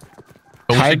later.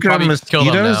 But we should Tiger probably kill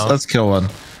them mosquitoes? now. Let's kill one.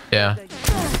 Yeah.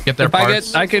 Get their If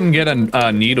parts. I can get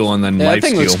a needle and then Yeah, that life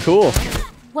thing steal. looks cool.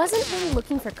 wasn't really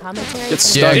looking for commentary.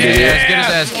 It's yeah, stuck, yeah, dude. yeah. Let's get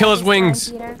his ass. Kill his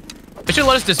wings. They should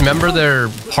let us dismember their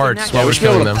parts while we we're should be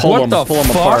able killing to them. pull What them, the pull them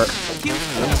fuck?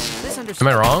 apart. Am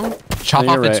I wrong? Chop No,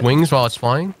 off you're its right. wings while it's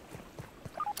flying?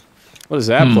 What is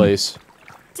that place?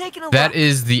 That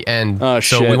is the end. Oh,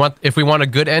 so shit. if we want a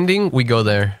good ending, we go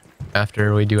there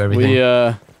after we do everything.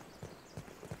 We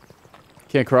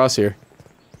can't cross here.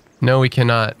 No, we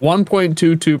cannot.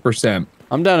 1.22%.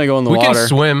 I'm down to go in the We water. can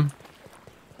swim.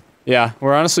 Yeah,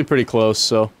 we're honestly pretty close.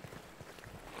 So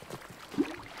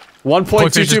Koi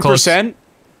fish is 1.22%.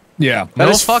 Yeah. That No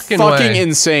is fucking fucking way.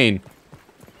 insane.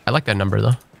 I like that number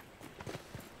though.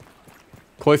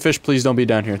 Koi fish, please don't be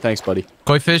down here. Thanks, buddy.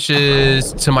 Koi fish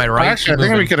is to my right. Actually, I Keep think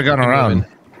we moving. could have gone Keep around.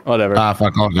 moving. Whatever. Ah,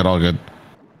 fuck, all good, all good.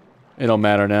 It don't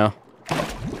matter now.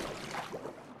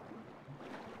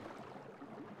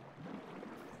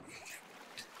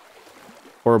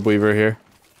 Orb Weaver here.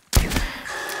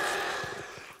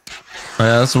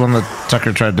 Yeah, that's the one that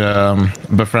Tucker tried to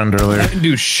befriend earlier. Didn't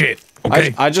do shit.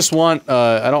 Okay. I just want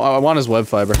I want his web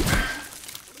fiber.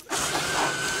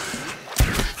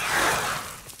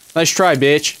 Nice try,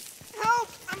 bitch. Help!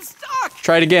 I'm stuck!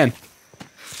 Try it again.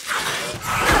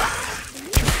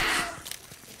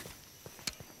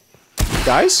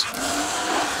 Guys?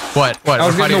 What? I We're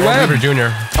was getting fighting the World web. Weaver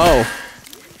Jr. Oh.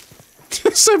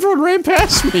 Everyone ran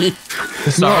past me.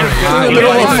 Sorry. I'm in the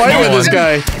middle of a fight with this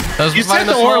guy. That was You fighting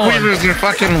said the small orb one. weavers are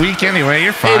fucking weak anyway.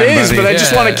 You're fine, It is, buddy. but I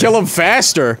just want to Yeah. kill him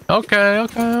faster. Okay,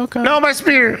 okay, okay. No, my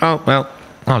spear. Oh well.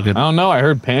 Oh, good. I don't know. I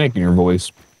heard panic in your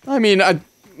voice. I mean,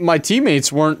 my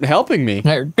teammates weren't helping me.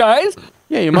 Hey, guys.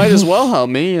 Yeah, you might as well help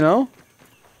me, you know?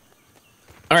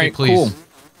 All right, please.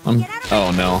 cool.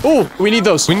 Oh no. Ooh, we need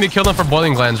those. We need to kill them for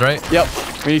boiling glands, right? Yep,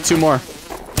 we need 2 more.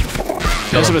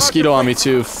 There's a mosquito on me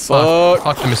too. Fuck. Fuck.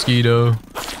 Fuck the mosquito.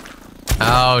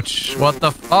 Ouch. What the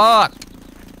fuck?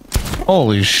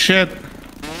 Holy shit.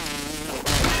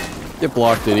 Get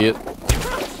blocked, idiot.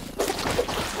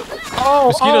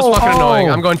 Mosquito's fucking annoying.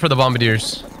 I'm going for the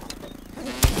bombardiers.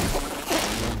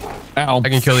 Ow. I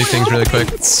can kill these things really quick.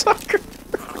 Sucker.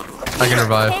 I can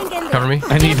revive. Cover me.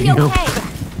 I need you.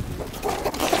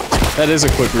 That is a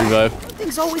quick revive.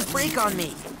 Things always break on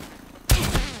me.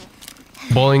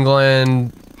 Bowling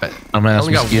gland. I'm I gonna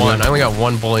only got one. I only got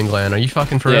one bowling gland. Are you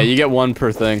fucking for Yeah, real? you get 1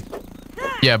 per thing.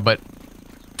 Yeah, but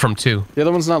from 2. The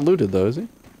other one's not looted though, is he?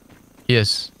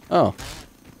 Yes. Oh.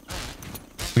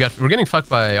 We're getting fucked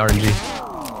by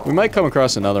RNG. We might come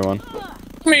across another one.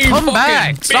 Come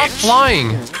back! Stop flying!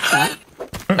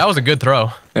 That was a good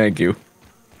throw. Thank you.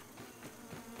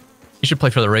 You should play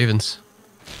for the Ravens.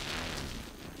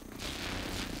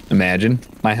 Imagine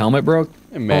my helmet broke.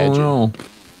 Imagine. Oh,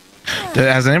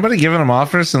 Has anybody given him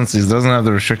offers since he doesn't have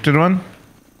the restricted one?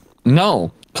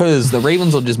 no, because the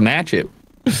Ravens will just match it.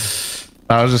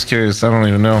 I was just curious. I don't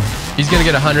even know. He's gonna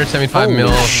get 175 mil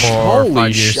for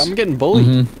 5 years. I'm getting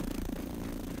bullied.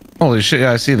 Holy shit!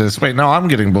 Yeah, I see this. Wait, no, I'm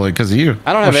getting bullied because of you.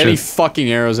 I don't have Oh, any shit.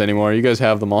 fucking arrows anymore. You guys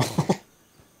have them all.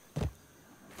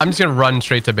 I'm just gonna run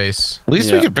straight to base. At least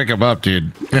Yeah. we can pick him up,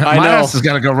 dude. I My know. ass has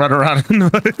got to go run around.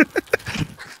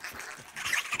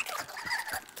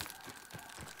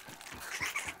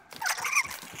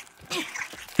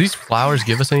 these flowers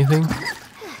give us anything?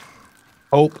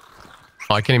 Hope.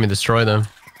 Oh, I can't even destroy them.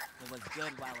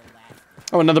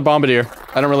 Oh, another bombardier.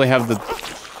 I don't really have the.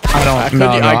 I don't.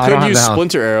 I could use splinter.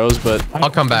 splinter arrows, but I'll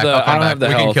come back. I I'll don't come have back. the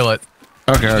We can health. kill it.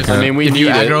 Okay. I mean we If you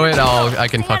need it. aggro it, I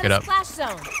can fuck it up. Splash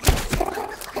zone.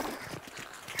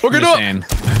 Look it up. Understand.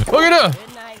 Look it up.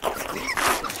 Good night.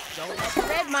 Don't let the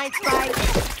red mites bite.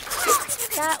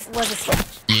 That was a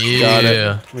stretch. Got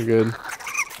Yeah. it. We're good.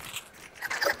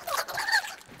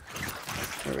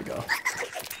 There we go.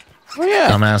 Oh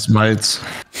yeah. Dumbass mites.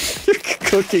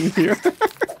 Cooking here.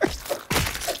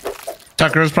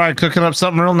 Tucker was probably cooking up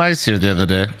something real nice here the other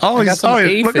day. Oh, I got some look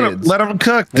at him. aphids. Let him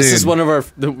cook, dude. This is one of our.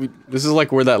 This is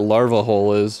like where that larva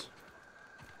hole is.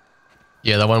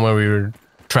 Yeah, the one where we were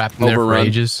trapped in there for Overrun.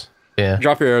 ages. Yeah.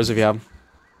 Drop your arrows if you have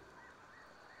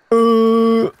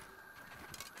them.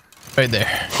 Right there.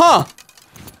 Huh.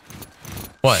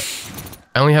 What?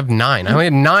 I only have 9. I only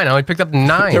had 9. I only picked up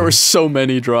 9. There were so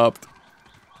many dropped.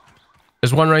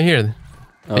 There's one right here.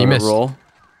 Oh, you missed. roll.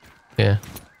 Yeah.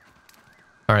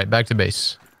 All right, back to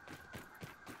base.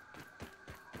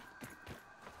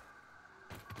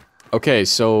 Okay,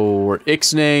 so we're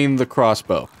ixnaying the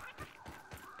crossbow.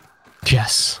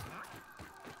 Yes.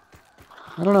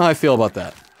 I don't know how I feel about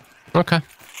that. Okay.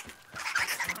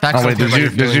 Oh wait,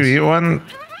 did you eat one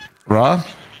raw?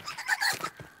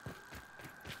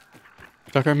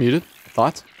 Tucker, muted.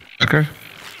 Thoughts? Tucker,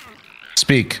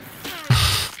 speak.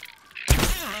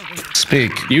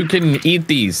 Speak. You can eat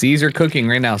these. These are cooking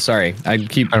right now. Sorry, I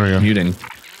keep There we go. muting.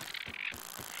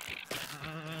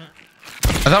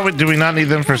 I thought do we not need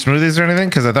them for smoothies or anything?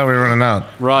 Because I thought we were running out.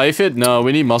 Right, no,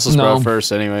 we need muscle sprout No.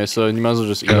 first anyway, so you might as well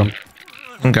just eat Yeah. them.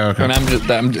 Okay.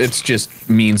 And it's just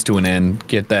means to an end.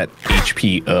 Get that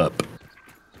HP up.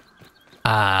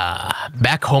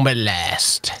 Back home at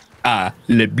last.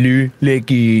 Le bleu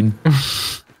leguin.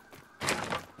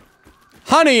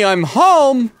 Honey, I'm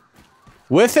home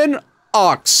with an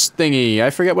ox thingy. I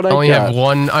forget what I I only got. have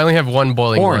one. I only have one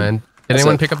boiling Corn. gland. Did That's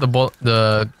anyone it. pick up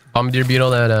the bombardier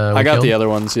beetle that I got killed? the other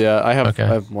ones, yeah. I have Okay. I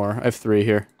have more. I have 3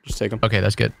 here. Just take them. Okay,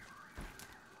 that's good.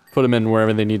 Put them in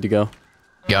wherever they need to go.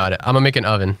 Got it. I'm gonna make an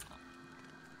oven.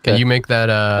 Can Okay. you make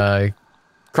that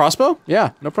Crossbow?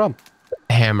 Yeah, no problem.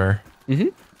 hammer?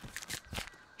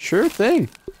 Sure thing.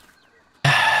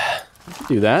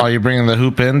 Do that. Oh, you bringing the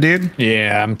hoop in, dude?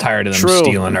 Yeah, I'm tired of them True.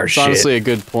 stealing our It's shit. honestly a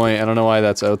good point. I don't know why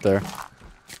that's out there.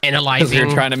 Because Analyzing.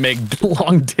 you're trying to make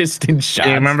long distance shots.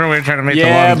 Yeah, remember we were trying to make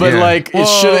Yeah, the long, but like it Whoa,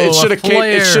 should a have it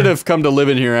flare. should have come to live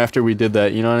in here after we did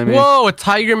that. You know what I mean? Whoa, a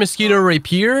tiger, mosquito,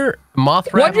 rapier,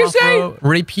 moth rat. What'd you say? moth row,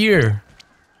 rapier.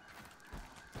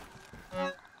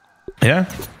 Yeah.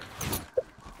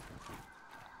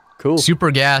 Cool. Super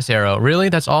gas arrow. Really?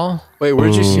 That's all? Wait,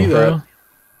 where'd you see Bro? that?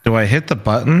 Do I hit the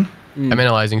button? I'm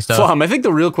analyzing stuff. Flom, I think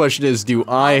the real question is, do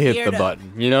I hit the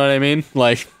button? You know what I mean?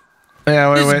 Like, Yeah,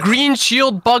 wait, This wait. green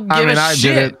shield bug give I mean, a I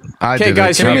shit. did it. I okay, did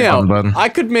guys, it. hear me Not out. fun button. I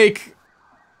could make.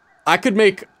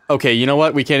 Okay, you know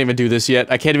what? We can't even do this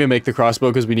yet. I can't even make the crossbow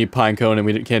because we need pine cone, and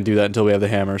we can't do that until we have the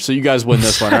hammer. So you guys win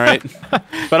this one, all right?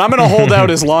 But I'm gonna hold out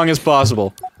as long as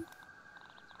possible.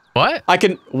 What? I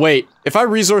can wait. If I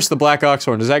resource the black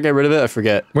oxhorn, does that get rid of it? I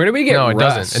forget. Where do we get No, it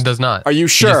rust? doesn't. It does not. Are you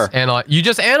sure? You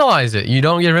just analyze it. You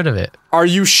don't get rid of it. Are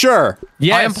you sure?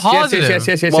 Yes, I am positive.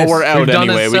 Yes. Well, we're out We've done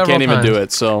this anyway. We several can't even do times.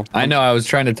 it. So. I know. I was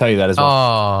trying to tell you that as well.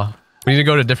 Oh, we need to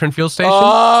go to a different field station. Who the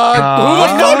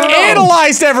fuck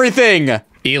analyzed everything?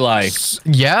 Eli.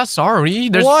 Yeah, sorry.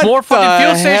 There's What more fucking the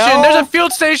field station. hell? There's a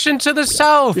field station to the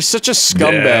south. You're such a We're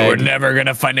scumbag. never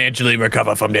gonna financially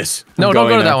recover from this. No, don't go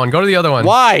going to that now. one. Go to the other one.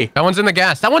 Why? That one's in the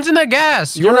gas. That one's in the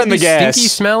gas. You You're wanna in the be gas. Stinky,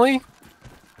 smelly.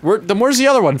 Then where's the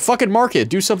other one? Fucking mark it.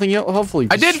 Do something else. Hopefully.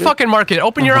 I did Shit. fucking mark it.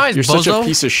 Open your eyes, You're bozo. such a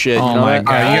piece of shit. Oh you know my that?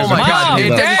 God. Oh my god. Hey,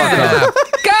 Mom, Dad.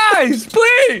 Guys,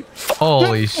 please.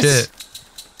 Holy shit.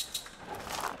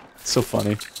 So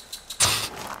funny.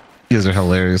 You guys are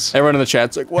hilarious. Everyone in the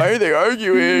chat's like, why are they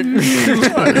arguing?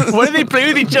 Why do they play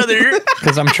with each other?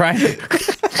 Because I'm trying.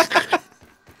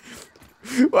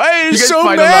 Why are you guys so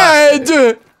fight a lot.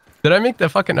 mad? Did I make the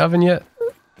fucking oven yet?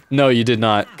 No, you did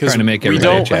not. Because Trying to make we everybody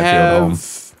don't in chat feel at home.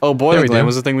 have. Oh, boiling we gland do.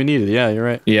 was the thing we needed. Yeah, you're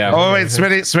right. Yeah. Oh wait,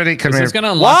 Smitty, come Is here. this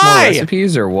gonna unlock Why? more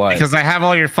recipes or what? Because I have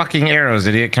all your fucking arrows,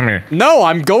 idiot. Come here. No,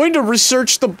 I'm going to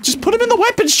research the. Just put them in the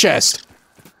weapons chest.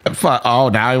 Oh,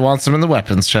 now he wants them in the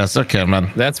weapons chest. Okay,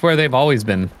 man. That's where they've always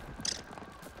been.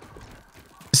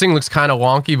 This thing looks kind of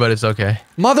wonky, but it's okay.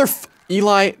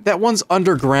 Eli, that one's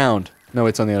underground. No,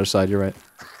 it's on the other side. You're right.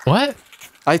 What?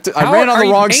 I How ran on are the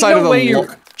you- wrong ain't side no of the way log.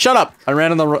 you're- Shut up! I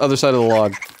ran on the other side of the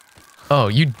log. Oh,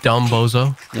 you dumb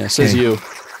bozo. Yeah, says you.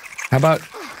 How about,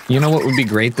 you know what would be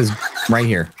great? This right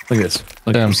here. Look at this.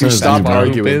 Look Damn, at so this. stop That's what our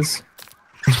hoop arguing. is.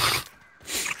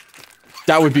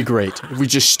 That would be great if we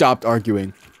just stopped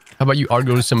arguing. How about you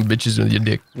argue with some bitches with your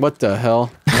dick? What the hell?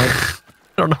 I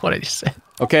don't know what I just said.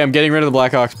 Okay, I'm getting rid of the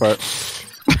Black Ox part.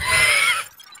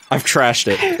 I've trashed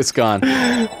it. It's gone.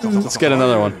 Let's get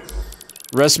another one.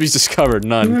 Recipes discovered.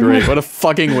 None. Great. What a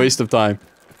fucking waste of time.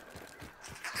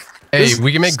 Hey, This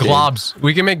we can make skin. globs.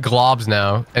 We can make globs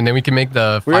now, and then we can make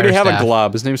the We fire already have staff. a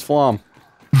glob. His name's Flom.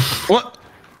 What?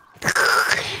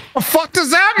 The fuck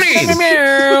does that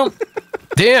mean?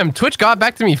 Damn, Twitch got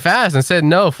back to me fast and said,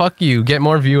 "No, fuck you. Get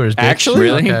more viewers." Bitch. Actually?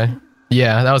 Really? Okay.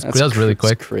 Yeah, that was really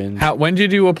quick. Cringe. When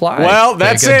did you apply? Well,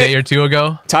 that's Like a day it. or two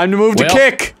ago. Time to move to Well-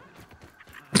 kick.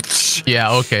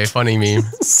 Yeah. Okay. Funny meme.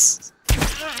 There's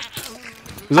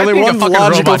I only think a one fucking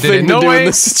logical robot did it. thing No to do way. in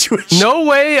this situation. No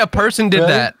way a person did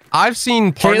that. I've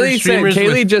seen partner Kaylee said streamers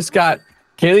Kaylee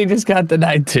with just got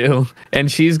denied too,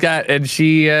 and she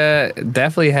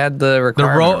definitely had the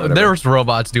requirement. or whatever. there's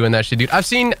robots doing that shit, dude.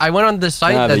 I went on this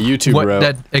site Ah, the YouTube route.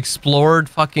 that explored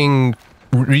fucking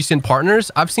recent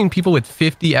partners. I've seen people with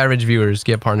 50 average viewers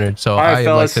get partnered. So right, I'd like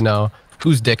fellas. to know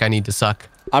whose dick I need to suck.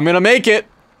 I'm gonna make it.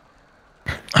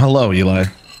 Hello, Eli.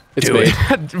 It's made.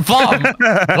 Vom,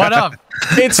 what up?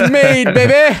 It's made,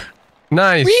 baby.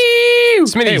 Nice.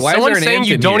 Smitty, Hey, why is someone's there an saying ant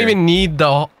you in don't here? even need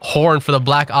the horn for the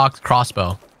Black Ox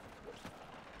crossbow.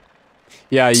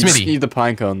 Yeah, you just Smitty. need the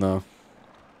pine cone though.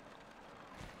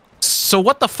 So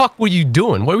what the fuck were you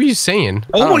doing? What were you saying?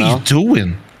 What don't were know. you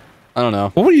doing? I don't know.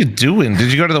 What were you doing?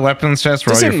 Did you go to the weapons chest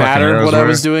where all your Doesn't fucking matter arrows what I were?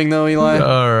 was doing though, Eli.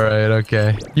 All right,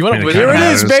 okay. You want to Here wizard? Here it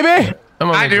matters. is, baby.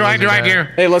 I do.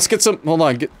 Hey, let's get some. Hold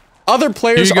on. Other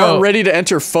players Here you go. aren't ready to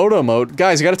enter photo mode.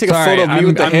 Guys, I gotta take a Sorry, photo of me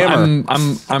with the hammer.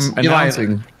 I'm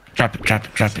announcing. Drop it.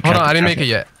 Hold on, I didn't make it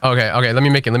yet. Okay, let me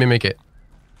make it.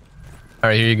 All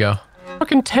right, here you go.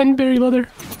 Fucking 10 berry leather.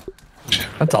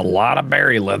 That's a lot of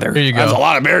berry leather. Here you go. That's a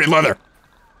lot of buried leather.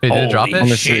 Hey, did it drop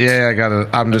Holy it? shit. Yeah, I got it.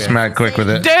 I'm just mad quick with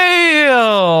it.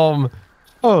 Damn!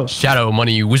 Oh. Shadow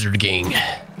Money Wizard Gang.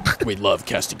 We love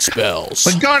casting spells.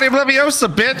 Wingardium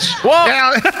Leviosa, bitch. Whoa!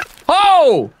 Yeah.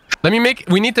 Oh!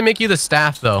 We need to make you the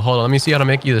staff though. Hold on, let me see how to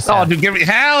make you the Oh, staff. dude, give me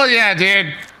hell yeah,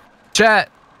 dude. Chat.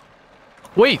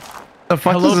 Wait. The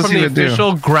fuck Hello does this from the even do?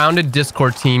 official Grounded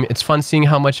Discord team. It's fun seeing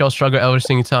how much y'all struggle every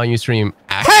single time you stream.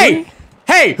 Actually,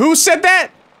 Hey, who said that?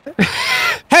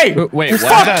 Hey, Wait,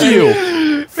 fuck you.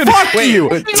 Fuck you.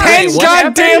 wait, 10 what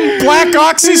goddamn black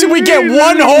oxes and we get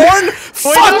one horn?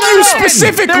 Fuck you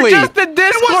specifically. They're just the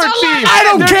Discord team. I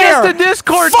don't They're care. just the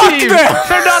Discord Fuck team. them.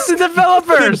 They're not the The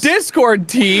developers. Discord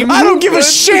team. I don't give a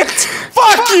shit.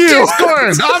 Fuck you.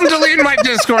 Discord. I'm deleting my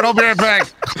Discord. I'll be right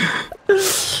back.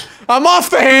 I'm off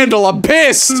the handle. I'm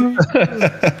pissed.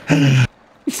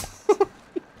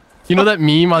 You know that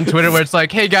meme on Twitter where it's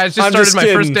like, hey guys, just I'm started just my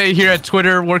first kidding. day here at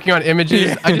Twitter working on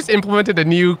images. I just implemented a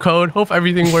new code. Hope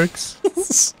everything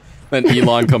works. Then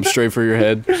Elon comes straight for your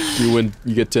head. You win.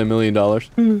 You get $10 million.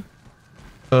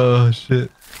 Oh shit.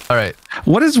 All right.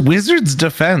 What is Wizard's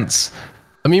Defense?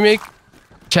 Let me make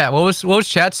chat. What was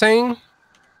chat saying?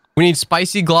 We need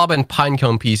spicy glob and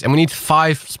pinecone piece, and we need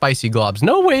 5 spicy globs.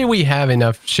 No way we have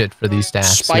enough shit for these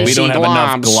stats. Spicy We don't have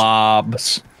enough globs.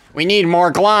 globs. We need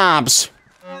more globs.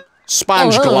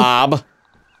 Sponge glob.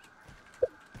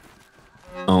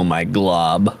 Oh my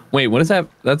glob. Wait, what is that?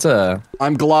 That's a.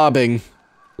 I'm globbing.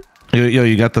 Yo,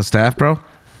 you got the staff, bro?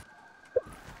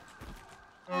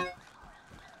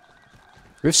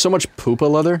 We have so much poopa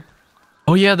leather.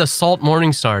 Oh yeah, the salt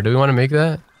Morningstar. Do we want to make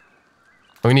that?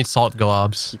 Oh, we need salt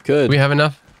globs. Could. Do we have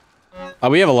enough?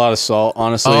 We have a lot of salt,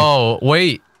 honestly. Oh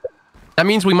wait, that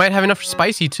means we might have enough for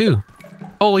spicy too.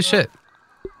 Holy shit!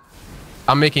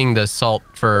 I'm making the salt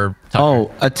for. Tucker.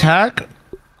 Oh, attack.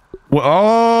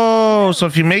 Oh, so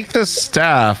if you make the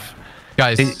staff.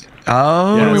 Guys,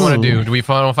 Oh. what do we want to do? Do we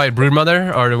want to fight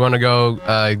Broodmother, or do we want to go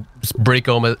just break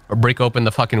open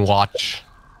the fucking watch?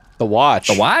 The watch.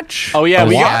 The watch? Oh yeah, The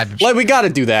we watch. got to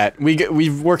do that.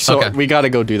 We've worked so Okay. we got to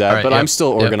go do that. All right, but yep, I'm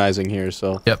still yep. organizing here.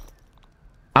 So Yep.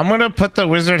 I'm going to put the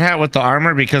wizard hat with the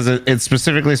armor because it's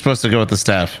specifically supposed to go with the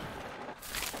staff.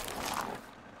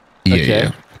 Yeah.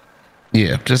 Okay.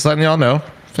 Yeah, just letting y'all know.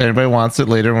 If anybody wants it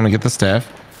later when we get the staff.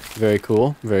 very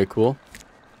cool. Very cool.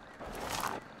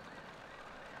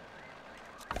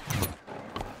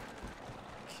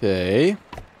 Okay.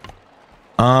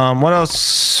 What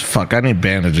else? Fuck, I need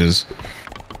bandages.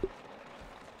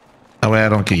 That way I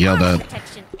don't get yelled at.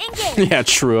 Protection engage. Yeah,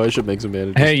 true. I should make some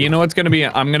bandages. Hey, you know what's gonna be?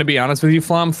 I'm gonna be honest with you,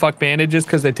 Flom. Fuck bandages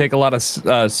because they take a lot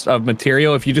of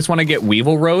material. If you just want to get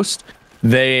Weevil Roast,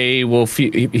 they will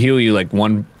heal you like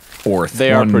 1/4.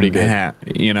 They are pretty good.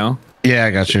 You know. Yeah,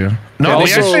 I got you. No, Yeah, we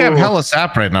also- actually have hella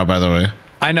sap right now, by the way.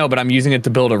 I know, but I'm using it to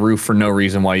build a roof for no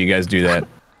reason while you guys do that.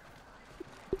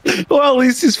 Well, at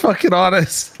least he's fucking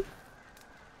honest.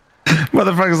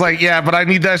 Motherfucker's like, yeah, but I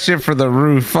need that shit for the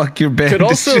roof. Fuck your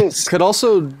bandages. Could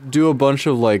also do a bunch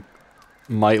of like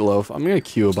Might Loaf. I'm gonna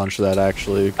queue a bunch of that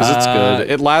actually because it's good.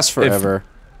 It lasts forever.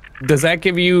 Does that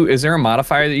give you? Is there a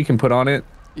modifier that you can put on it?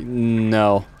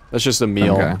 No, that's just a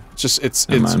meal. Okay. It's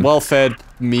well fed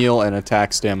meal and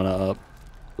attack stamina up.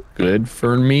 Good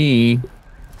for me.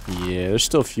 Yeah, there's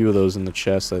still a few of those in the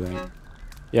chest, I think.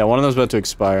 Yeah, one of them's about to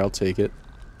expire. I'll take it.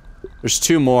 There's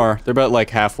 2 more. They're about like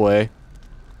halfway.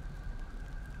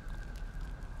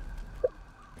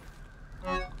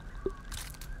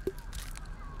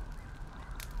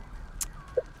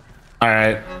 All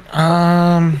right.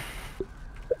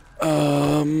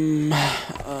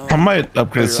 I might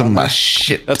upgrade some of my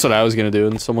shit. That's what I was gonna do,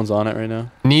 and someone's on it right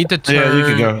now. Need to turn. Yeah, you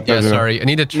could go. Yeah, Go. sorry. I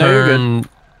need to No, you're good.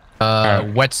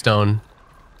 turn whetstone.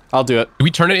 I'll do it. Do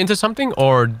we turn it into something,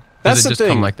 or does That's it the just thing.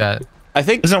 come like that? I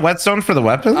think Isn't whetstone for the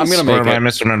weapons? I'm gonna or make am I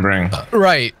it. misremembering?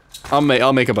 Right. I'll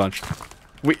make a bunch.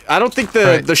 I don't think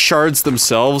the shards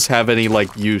themselves have any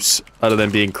like use other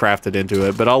than being crafted into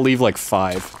it, but I'll leave like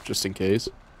 5 just in case.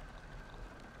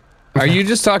 Are you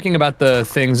just talking about the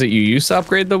things that you use to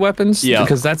upgrade the weapons? Yeah.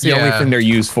 Because that's the only Yeah. thing they're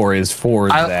used for is for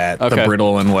that, Okay. the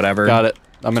brittle and whatever. Got it.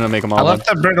 I'm gonna make them all. I left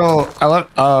the brittle.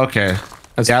 Oh, okay.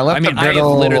 Yeah, I left I mean, the I have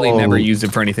brittle. literally never used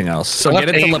it for anything else. So I get left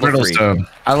it to 8 level brittle 3. stone.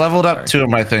 I leveled up 2 of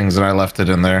my things and I left it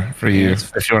in there for you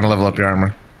if you want to level up your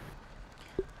armor.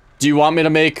 Do you want me to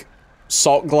make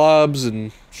salt globs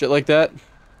and shit like that?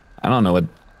 I don't know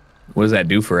what does that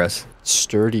do for us?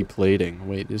 Sturdy plating.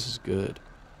 Wait, this is good.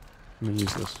 I'm gonna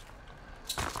use this.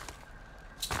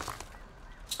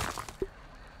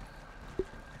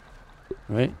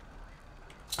 Right?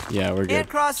 Yeah, we're good. And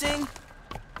crossing.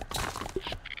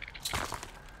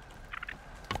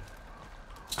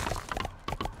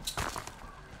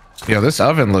 Yeah, this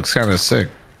oven looks kind of sick.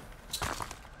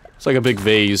 It's like a big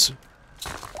vase.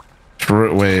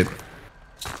 Wait.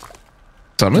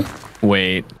 Summon?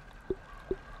 Wait.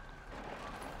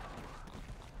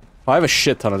 I have a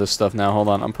shit ton of this stuff now. Hold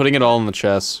on. I'm putting it all in the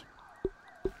chest.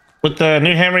 With the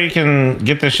new hammer, you can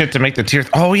get the shit to make the tier.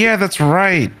 Oh yeah, that's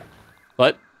right.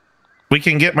 What? We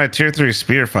can get my tier 3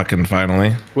 spear fucking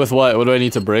finally. With what? What do I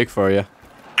need to break for you?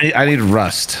 I need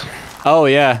rust. Oh,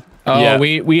 yeah. Oh, yeah.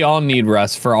 we all need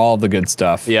rust for all the good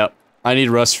stuff. Yep. I need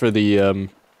rust for the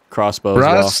crossbow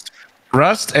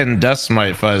Rust and dust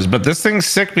mite fuzz, but this thing's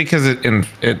sick because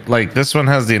it like this one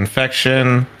has the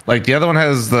infection, like the other one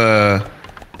has the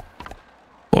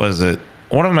what is it?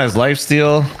 One of them has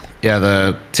lifesteal. Yeah,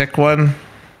 the tick one.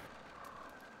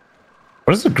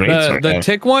 What is the great The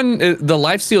tick one, the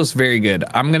lifesteal is very good.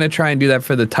 I'm gonna try and do that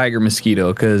for the tiger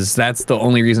mosquito because that's the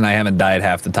only reason I haven't died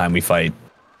half the time we fight.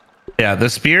 Yeah, the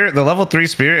spear, the level 3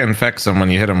 spear infects them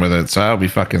when you hit them with it, so that'll be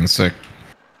fucking sick.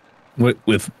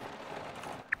 With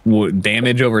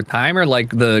damage over time, or like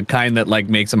the kind that like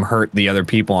makes them hurt the other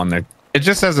people on there. It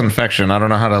just says infection. I don't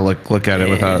know how to look at it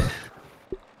without.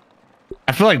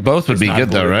 I feel like both would be good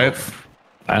though, right?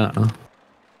 I don't know.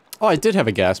 Oh, I did have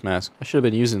a gas mask. I should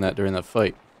have been using that during that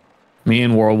fight. Me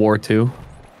in World War II.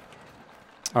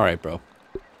 All right, bro.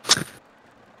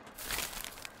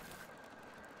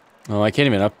 Oh, I can't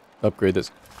even upgrade this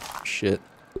shit.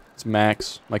 It's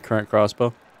max, my current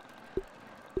crossbow.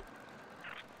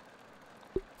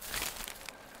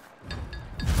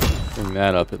 Bring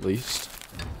that up at least.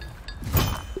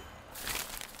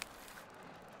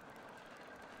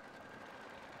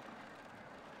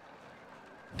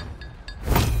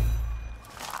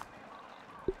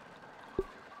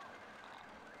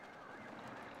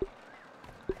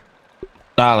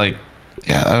 Like,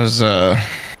 yeah, that was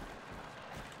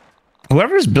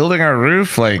whoever's building our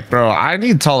roof, like, bro, I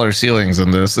need taller ceilings than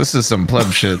this. This is some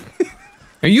pleb shit.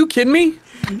 Are you kidding me?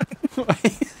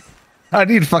 I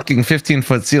need fucking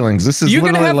 15-foot ceilings. This is You're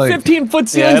gonna literally have like 15-foot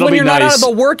ceilings it'll when be you're not out nice. of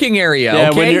the working area. Yeah,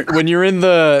 okay? when you're in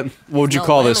the what would you No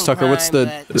call this, lemon Tucker? What's the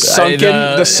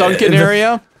crime, but- sunken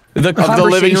area? the the living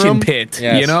conversation room? pit.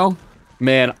 Yes. You know.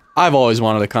 Man, I've always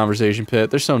wanted a conversation pit.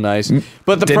 They're so nice.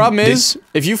 But the problem is,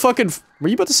 if you fucking were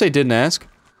you about to say didn't ask?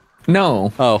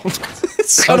 No. Oh,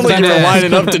 suddenly you were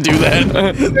lining up to do that.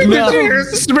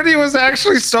 Smitty was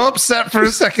actually so upset for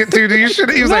a second, dude. You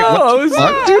should. He was like, No, "What it was the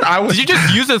fuck, dude?" I was. Did you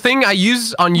just use the thing I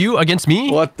use on you against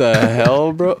me? What the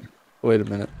hell, bro? Wait a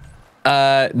minute.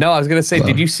 No, I was gonna say,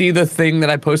 did you see the thing that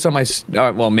I posted on my?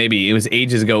 Well, maybe it was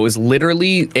ages ago. It was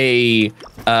literally a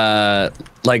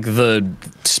like the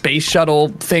space shuttle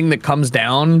thing that comes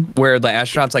down where the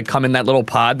astronauts like come in that little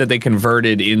pod that they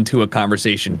converted into a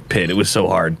conversation pit. It was so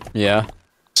hard Yeah.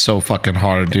 So fucking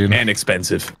hard, dude. and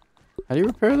expensive. How do you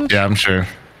repair this? Yeah, I'm sure.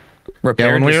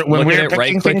 Repair. Yeah, when we were it, picking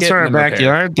right-click things it, for our and then repair.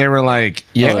 backyard, they were like,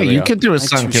 "Yeah, there we you go. could do a Like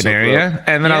sunken silk area," rope.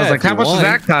 and then I was Yeah, like, if "How you much does want.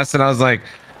 that cost?" And I was like,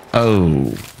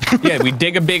 "Oh, Yeah, we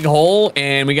dig a big hole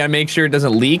and we gotta make sure it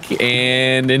doesn't leak.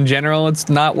 And in general, it's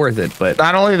not worth it. But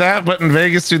not only that, but in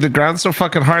Vegas, dude, the ground's so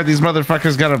fucking hard. These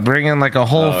motherfuckers got to bring in like a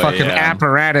whole fucking yeah.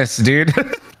 apparatus, dude."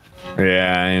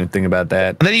 yeah, I didn't think about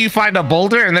that. And then you find a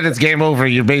boulder, and then it's game over.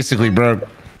 You're basically broke.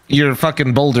 Your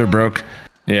fucking boulder broke.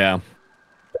 Yeah.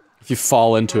 If you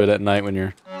fall into it at night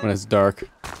when it's dark.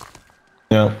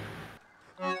 Yeah.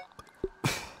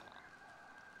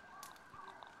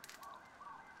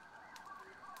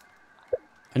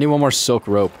 I need one more silk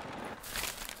rope.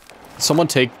 Someone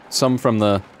take some from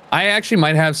the I actually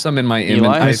might have some in my Eli?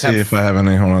 inventory. Let me see if I have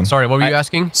any. Hold on. Sorry, what were you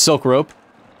asking? silk rope.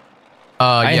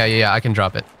 Yeah, I can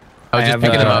drop it. I was I just have,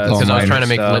 picking them up because I was minor trying to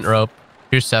make stuff. lint rope.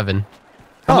 Here's 7.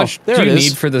 How Oh, much there do it you is.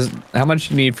 need for this? How much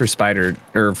do you need for spider?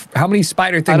 Or how many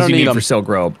spider things don't do you need need them. for silk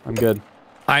rope? I'm good.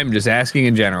 I'm just asking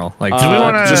in general. Like, we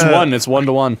wanna- Just one. It's 1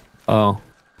 to 1. oh,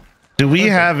 Do we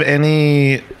have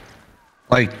any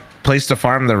like place to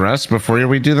farm the rest before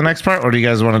we do the next part, or do you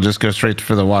guys want to just go straight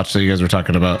for the watch that you guys were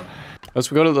talking about? Let's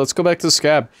go back to the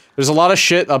scab. There's a lot of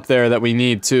shit up there that we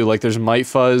need too. Like there's mite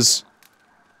fuzz.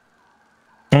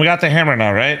 And we got the hammer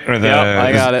now, right? Or the? Yep,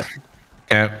 I got it.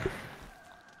 Yeah.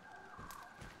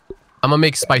 I'm gonna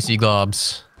make spicy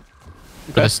globs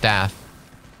for the staff.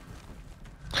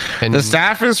 And The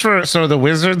staff is for, so the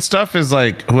wizard stuff is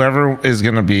like whoever is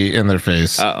gonna be in their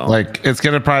face. Uh-oh. Like it's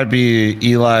gonna probably be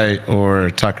Eli or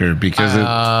Tucker because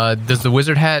does the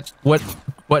wizard hat what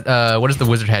does the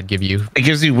wizard hat give you? it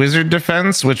gives you wizard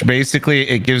defense, which basically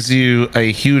it gives you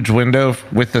a huge window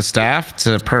with the staff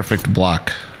to perfect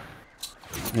block.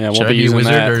 Yeah, we'll Should I be be a using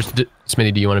wizard that. or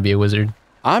Smitty? Do you want to be a wizard?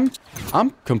 I'm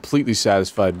completely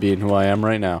satisfied being who I am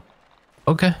right now.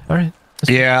 Okay, all right.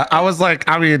 Yeah, I was like,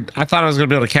 I mean, I thought I was gonna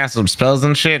be able to cast some spells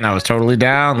and shit, and I was totally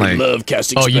down. Like, Love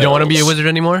casting. Oh, you don't want to be a wizard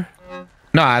anymore?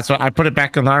 no, that's what I put it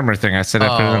back in the armor thing. I said I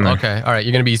put it in Oh, there. okay. All right,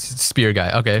 you're gonna be spear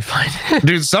guy. Okay, fine.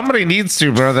 Dude, somebody needs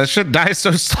to, bro. That shit dies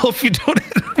so slow if you don't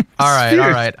hit him. all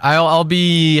right. I'll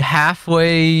be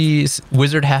halfway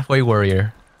wizard, halfway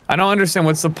warrior. I don't understand.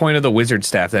 What's the point of the wizard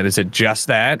staff? Then is it just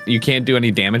that you can't do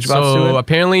any damage buffs to So it?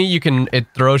 apparently it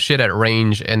throws shit at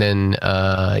range, and then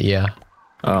yeah,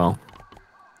 Oh, What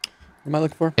am I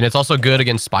looking for? and it's also good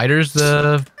against spiders.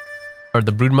 The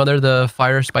broodmother, the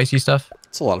fire spicy stuff.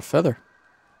 It's a lot of feather.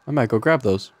 I might go grab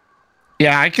those.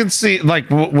 Yeah, I can see like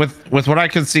with what I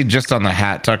could see just on the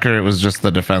hat, Tucker. It was just the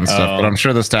defense stuff, but I'm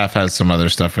sure the staff has some other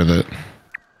stuff with it.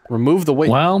 Remove the weight.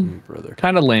 well, brother.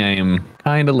 kind of lame.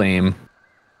 Kind of lame.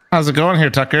 How's it going here,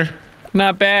 Tucker?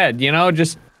 Not bad, you know.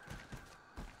 Just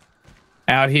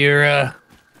out here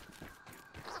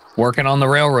working on the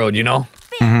railroad, you know.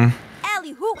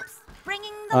 Alley hoops, bringing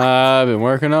the I've been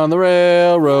working on the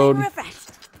railroad.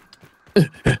 refreshed.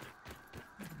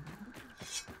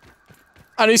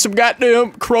 I need some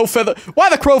goddamn crow feather. Why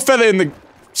the crow feather in the...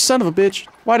 Son of a bitch.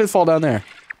 Why did it fall down there?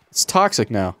 It's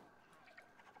toxic now.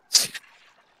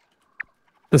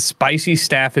 The spicy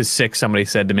staff is sick. Somebody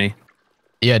said to me.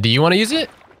 Yeah, do you want to use it?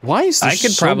 Why is there I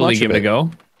could so probably much give of it a go.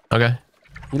 Okay.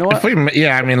 You know what?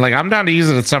 Yeah, I mean, like I'm down to use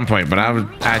it at some point, but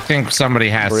I think somebody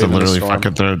has Brave to in the literally storm.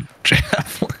 fucking throw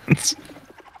javelins.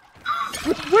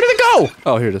 Where did it go?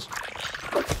 Oh, here it is.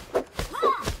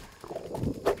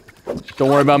 Don't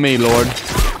worry about me, Lord.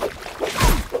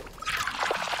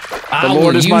 The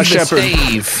Lord is my shepherd.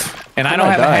 And I I don't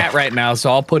might have die. a hat right now, so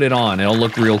I'll put it on. It'll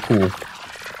look real cool.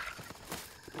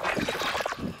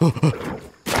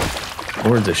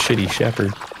 Lord's a shitty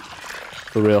shepherd.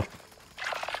 For real.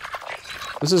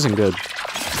 This isn't good.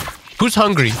 Who's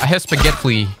hungry? I have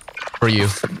spaghetti for you.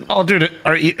 Oh, dude,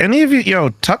 are any of you, yo,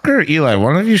 Tucker or Eli,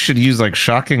 one of you should use like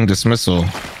shocking dismissal.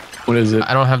 What is it?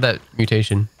 I don't have that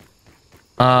mutation.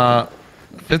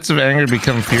 Fits of anger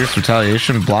become fierce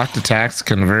retaliation. Blocked attacks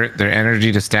convert their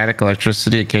energy to static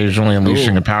electricity, occasionally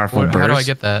unleashing a powerful burst. How do I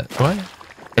get that? What?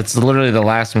 It's literally the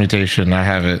last mutation. I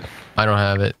have it. I don't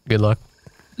have it. Good luck.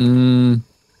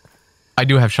 I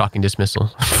do have shocking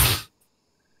dismissal.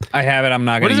 I have it. I'm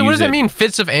not What going to use it. does that mean?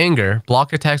 Fits of anger.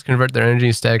 Block attacks convert their energy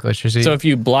to static electricity. So if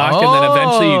you block and then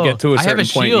eventually you get to a I have certain a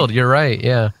point. shield. You're right.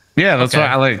 Yeah. Yeah, that's Okay.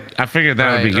 why I figured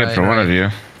that would be Right, good for one of you.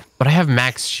 But I have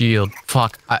max shield.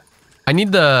 Fuck. I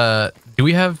need the. Do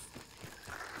we have?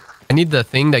 I need the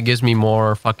thing that gives me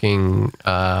more fucking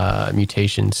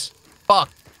mutations. Fuck.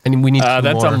 And we need two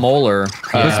That's more. a molar.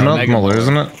 It's milk mega molar,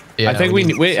 isn't it? Yeah, I think we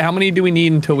need. Wait, how many do we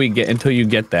need until you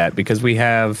get that? Because we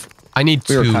have. I need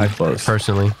we were two kinda close.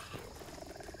 personally.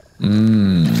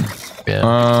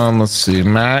 Yeah. Let's see.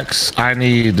 Max, I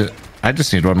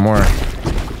just need one more.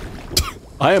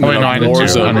 I am Oh, wait, in no, I a need war two.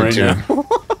 zone I right need now. two.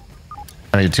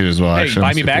 I need two as well. Hey, actually.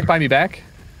 buy me back. Buy me back.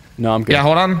 No, I'm good. Yeah,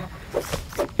 hold on.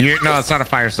 No, it's not a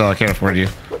fire still. I can't afford you.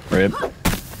 Rip. All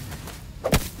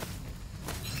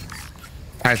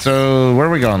right, so where are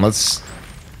we going? Let's.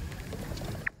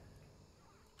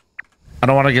 I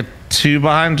don't want to get too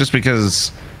behind, just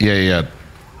because. Yeah.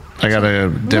 I gotta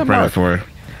dip right before.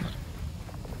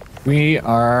 We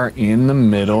are in the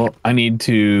middle. I need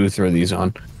to throw these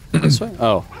on. This way?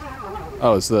 Oh,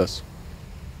 it's this.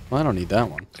 Well, I don't need that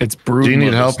one. It's brutal. Do you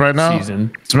need help right now? Season.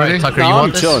 Smitty? Tucker, No, you I'm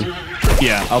want this? chilling.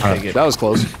 Yeah, I'll take it. That was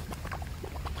close.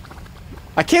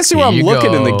 I can't see where Here I'm you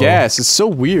looking in the go. gas. It's so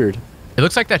weird. It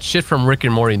looks like that shit from Rick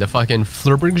and Morty, the fucking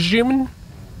Flurbergzimmen.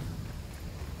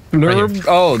 Nerve.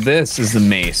 Oh, this is the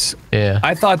mace. Yeah.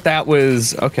 I thought that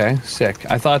was okay. Sick.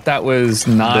 I thought that was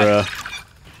not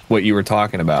what you were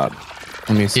talking about.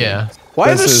 Let me see. Yeah. Why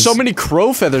are This there is- so many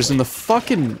crow feathers in the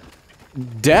fucking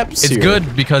depths It's here?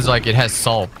 good because like it has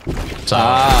salt. So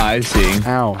I see.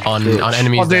 Ow. on bitch.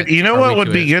 enemies. Well, dude, that you know are what weak would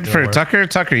to be it, good it'll for work. Tucker?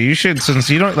 Tucker, you should, since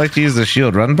you don't like to use the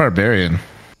shield, run Barbarian.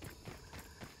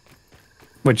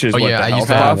 Which is Oh, what yeah, the I health used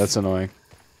to Oh, have- that's annoying.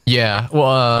 Yeah.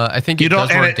 Well, I think You it don't-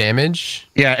 does more and it- damage.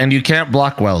 Yeah, and you can't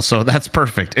block well, so that's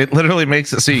perfect. It literally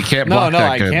makes it so you can't No, block no,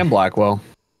 that I good. can block well.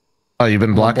 Oh, you've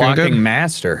been I'm blocking, blocking good?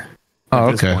 master. Oh,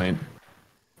 At this okay.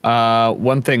 point.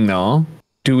 One thing though,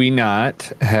 do we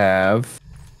not have?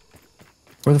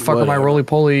 Where the fuck are my Whatever.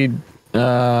 roly-poly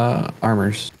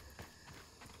armors?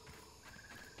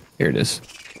 Here it is.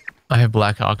 I have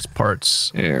Black Ox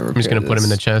parts. Here, I'm just gonna put them in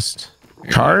the chest.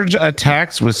 Charge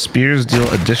attacks with spears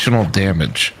deal additional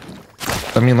damage.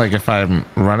 I mean, like if I'm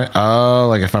running. Oh,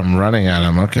 like if I'm running at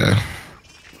him. Okay.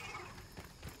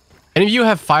 Any of you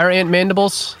have fire ant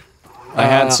mandibles? I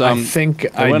had some. I think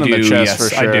I I went do. in the chest Yes,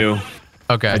 for sure. I do.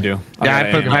 Okay. I do. Yeah, I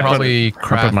got put- a I I probably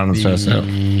craft mine on the chest, yeah.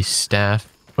 the staff.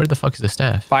 Where the fuck is the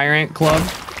staff? fire ant club.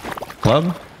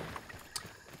 Club?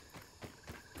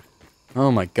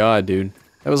 Oh my god, dude.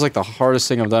 That was like the hardest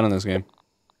thing I've done in this game.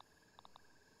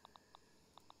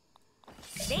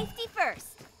 Safety first.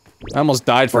 I almost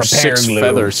died for Repair 6 and lube.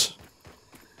 feathers.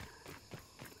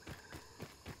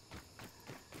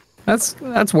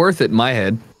 That's worth it in my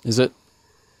head. Is it?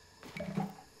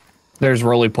 There's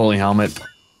roly-poly helmet,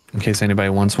 in case anybody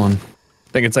wants one.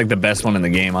 I think it's like the best one in the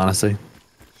game, honestly.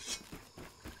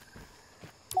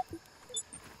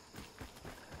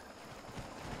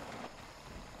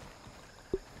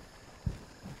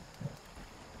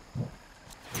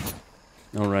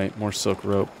 Alright, more silk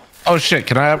rope. Oh shit!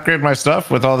 Can I upgrade my stuff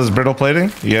with all this brittle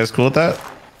plating? You guys cool with that?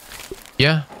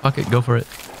 Yeah. Fuck it. Go for it.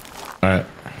 All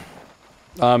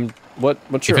right.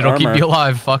 What's If your it'll armor? keep you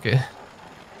alive, fuck it.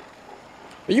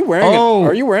 Are you wearing Oh.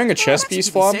 are you wearing a chest piece,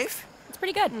 Fob? Safe? It's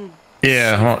pretty good.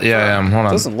 Yeah. Yeah, I am. Hold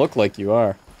on. Doesn't look like you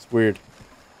are. It's weird.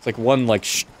 It's like one like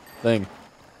thing.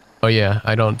 Oh yeah,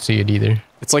 I don't see it either.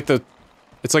 It's like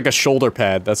a shoulder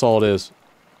pad. That's all it is.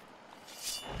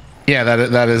 Yeah,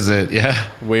 that is it. Yeah.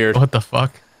 Weird. What the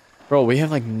fuck? Bro, we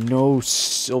have like no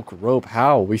silk rope.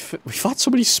 How? We fought so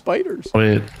many spiders.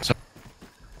 Wait. So,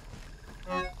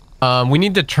 We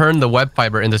need to turn the web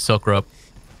fiber into silk rope.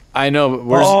 I know,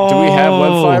 but do we have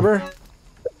web fiber?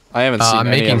 I haven't seen I'm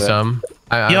any making of it. some.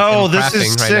 yo, I'm this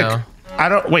is crafting right sick. now. I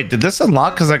don't wait. Did this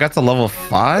unlock because I got to level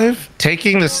 5?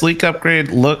 Taking the sleek upgrade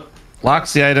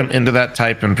locks the item into that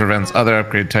type and prevents other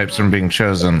upgrade types from being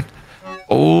chosen.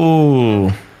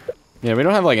 Oh. Yeah, we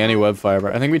don't have like any web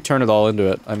fiber. I think we turn it all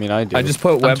into it. I mean, I do. I just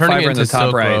put I'm web turning fiber in into the top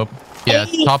silk right. rope. Yeah,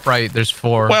 top right. There's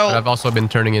 4. Well, but I've also been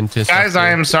turning into. stuff Guys, too. I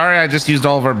am sorry. I just used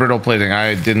all of our brittle plating.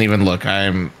 I didn't even look.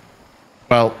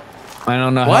 Well, I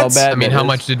don't know What? how bad. I mean, that how is.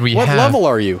 much did we What have? level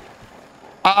are you?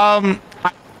 On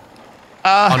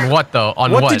what though?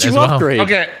 On What what, did you as well? upgrade?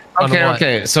 okay. On what?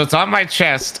 Okay. So it's on my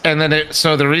chest, and then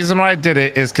so the reason why I did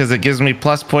it is because it gives me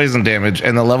plus poison damage,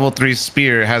 and the level 3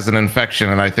 spear has an infection,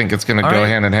 and I think it's gonna All go right.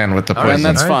 hand in hand with the All right, poison.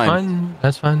 that's all right, fine.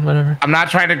 That's fine. Whatever. I'm not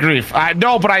trying to grief. I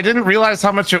know, but I didn't realize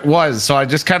how much it was, so I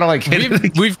just kind of like hit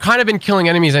it. We've kind of been killing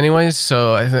enemies anyways,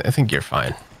 so I think you're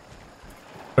fine.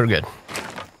 We're good.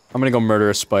 I'm gonna go murder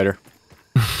a spider.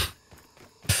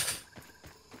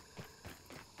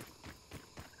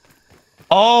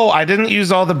 Oh, I didn't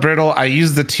use all the brittle. I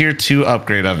used the tier 2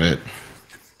 upgrade of it.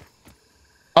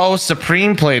 Oh,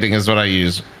 supreme plating is what I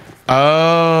use.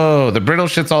 Oh, the brittle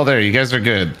shit's all there. You guys are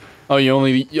good. Oh,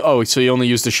 so you only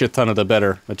used a shit ton of the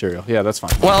better material. Yeah, that's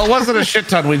fine. Well, it wasn't a shit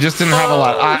ton. We just didn't have a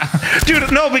lot.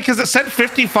 Dude, no, because it said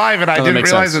 55 and I that didn't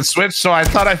makes realize sense. it switched, so I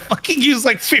thought I fucking used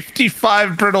like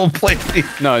 55 brittle plating.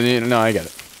 No, I get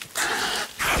it.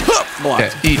 Blocked.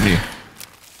 Okay, eat me.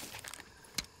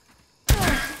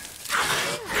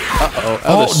 Uh-oh.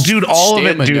 Oh, dude, all of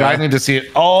it, dude. Stamina. I need to see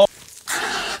it. Oh,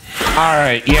 All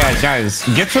right, yeah, guys,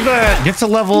 get to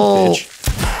level.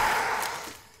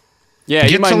 Yeah,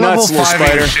 you Get my to level nuts, little 5 of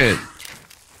your spider. shit.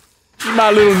 You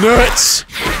my little nuts.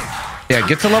 Yeah,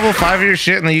 get to level 5 of your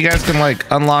shit, and then you guys can like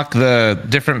unlock the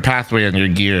different pathway on your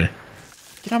gear.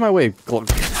 Get out of my way.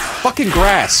 Fucking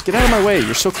grass. Get out of my way.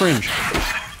 You're so cringe.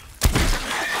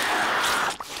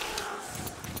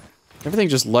 Everything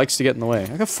just likes to get in the way.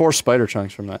 I got 4 spider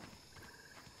chunks from that.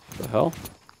 What the hell?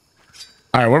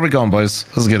 All right, where are we going, boys?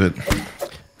 Let's get it.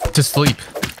 To sleep.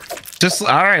 Just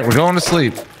all right, we're going to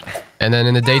sleep. And then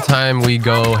in the daytime, we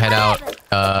go head out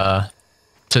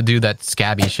to do that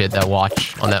scabby shit, that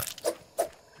watch on that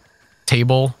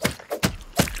table.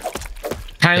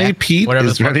 Tiny Yeah, Pete whatever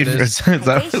is the fuck ready it for. is. Is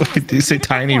that what we do? Say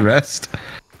Tiny Rest?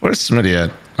 Where's Smitty at?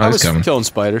 Oh, I he's was coming. killing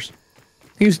spiders.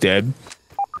 He's dead.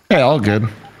 Hey, all good.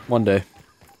 One day.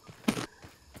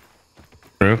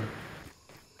 True.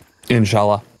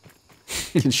 Inshallah.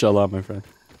 Inshallah, my friend.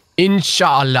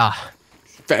 Inshallah.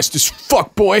 Fast as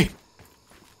fuck, boy!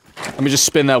 Let me just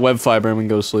spin that web fiber and we can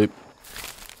go to sleep.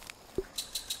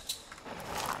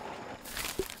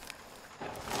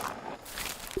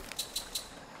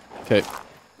 Okay.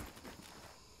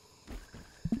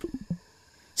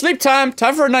 Sleep time!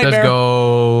 Time for a nightmare! Let's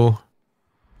go.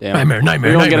 Damn. Nightmare,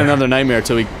 We won't get nightmare. another nightmare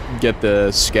until we get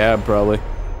the scab, probably.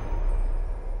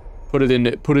 Put it in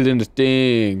the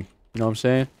thing. You know what I'm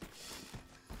saying?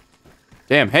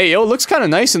 Damn, hey, yo, it looks kind of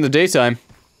nice in the daytime.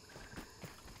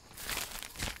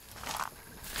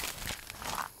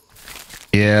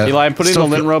 Yeah. Eli, I'm putting Still the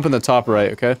lint feel- rope in the top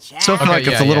right, okay? Still feel Okay, like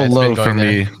it's yeah, a little yeah, it's been low for going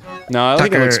me. No, I think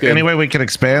it Tucker, looks good. any way we can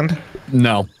expand?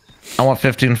 No. I want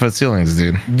 15-foot ceilings,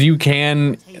 dude. You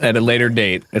can at a later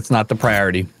date. It's not the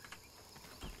priority.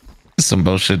 Some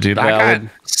bullshit, dude. I Valid.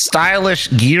 got stylish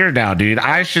gear now, dude.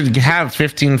 I should have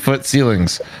 15-foot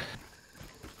ceilings.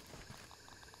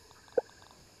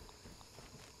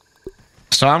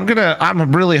 So I'm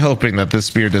really hoping that this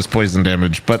spear does poison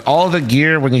damage, but all the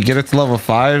gear when you get it to level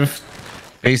 5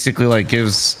 basically like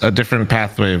gives a different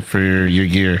pathway for your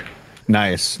gear.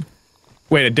 Nice.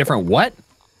 Wait, a different what?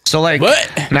 So like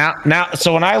now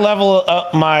so when I level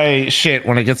up my shit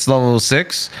when it gets to level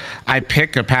 6, I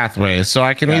pick a pathway. So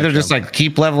I can either just like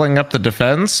keep leveling up the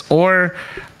defense, or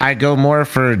I go more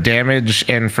for damage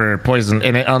and for poison,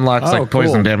 and it unlocks like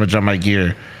poison cool. damage on my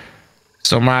gear.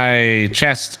 So my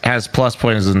chest has plus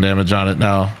poison damage on it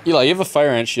now. Eli, you have a fire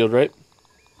ant shield, right?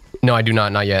 No, I do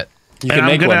not. Not yet. You And can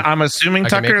make one. I'm assuming, I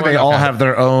can Tucker, make one? they all Okay. have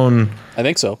their own I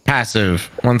think so. passive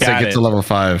once Got they get it. to level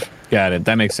 5. Got it.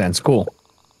 That makes sense. Cool.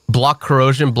 Block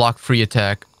corrosion, block free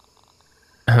attack.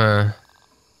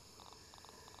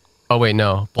 Oh wait,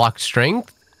 no. Block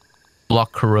strength,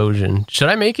 block corrosion. Should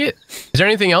I make it? Is there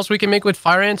anything else we can make with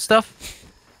fire ant stuff?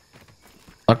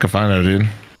 I can find out, dude.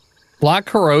 Block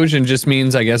corrosion just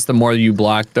means, I guess, the more you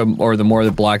block them, or the more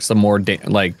it blocks, the more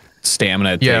like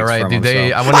stamina it Yeah, takes right. from Do them, they?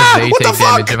 so. I wonder if they what the take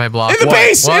damage fuck? if I block. In the What?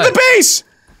 base! In What? the base!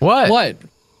 What? What?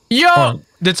 Yo!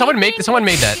 Did someone make? Someone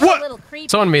made that. What? Little creepy.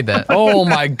 Someone made that. Oh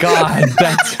my god,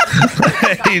 that's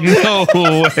Hey, no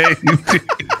way, dude.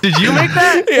 Did you make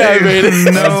that? Yeah, I made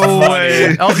it. No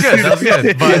way. That was good. That was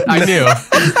good. But I knew.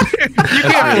 You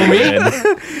can't fool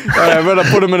me. Alright, I'm gonna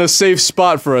put him in a safe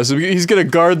spot for us. He's gonna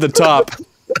guard the top.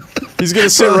 He's gonna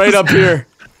sit right up here.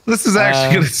 This is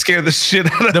actually gonna scare the shit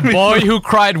out of The me. boy who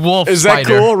cried wolf. Is that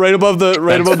spider. cool? Right above the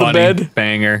that's above funny. the bed?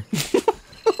 Banger.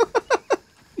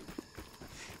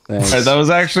 Thanks. That was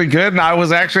actually good, and I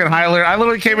was actually in high alert. I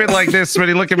literally came in like this,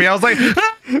 Smitty. Look at me. I was like,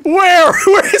 Where?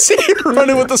 Where is he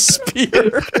running with the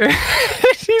spear?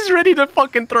 He's ready to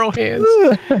fucking throw hands.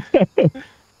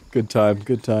 Good time,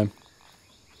 good time.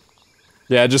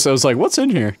 Yeah, I was like, what's in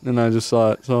here? And I just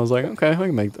saw it. So I was like, okay, I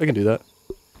can do that.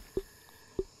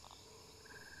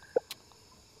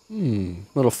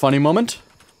 Little funny moment.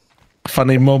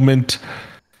 funny moment.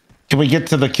 Can we get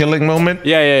to the killing moment?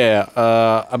 Yeah.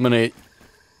 I'm gonna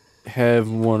have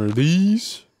one of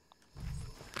these.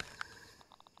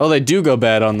 Oh, they do go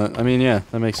bad on the. I mean, yeah,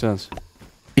 that makes sense.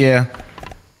 Yeah.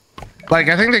 Like,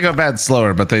 I think they go bad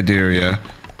slower, but they do, yeah.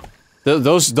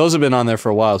 Those have been on there for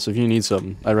a while, so if you need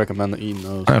something, I recommend eating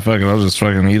those. I fucking, I'll just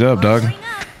fucking eat up, dog. You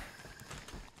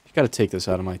gotta take this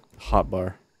out of my hot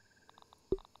bar.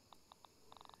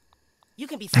 You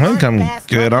can be I think I'm fast,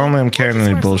 good. I don't think I'm or carrying just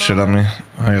any work bullshit on smaller. me.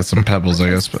 I got some pebbles, I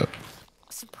guess, but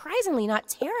Surprisingly not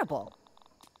terrible.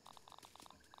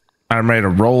 I'm ready to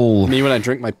roll. Me when I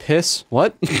drink my piss?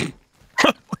 What?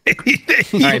 All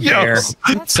right, Bear.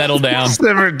 Settle down.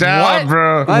 Simmer down, What?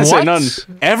 bro. I didn't say What? none.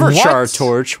 Everchar What?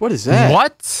 torch. What is that?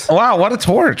 What? Wow, what a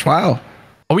torch. Wow.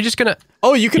 Are we just gonna?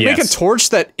 Oh, you can make a Yes. torch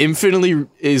that infinitely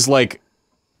is like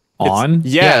On?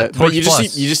 Yeah, but torch you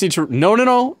plus. just need to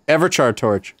no Everchar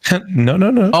torch.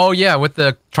 No. Oh yeah, with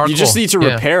the charcoal. You just need to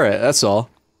Yeah. repair it. That's all.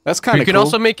 That's kind We of can cool.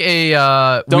 also make a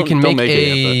Don't make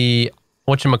it yet,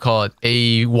 whatchamacallit,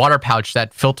 a water pouch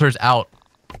that filters out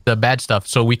the bad stuff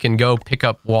so we can go pick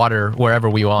up water wherever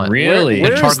we want. Really? Where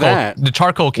The is charcoal, that? the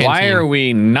charcoal canteen. Why are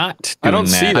we not doing I don't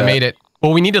see I that. made it.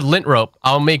 Well, we needed lint rope.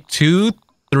 I'll make 2,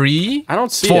 3. I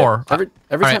don't see 4. it.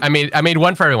 Every All time. right, I made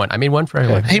one for everyone. I made one for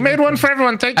everyone. He made one for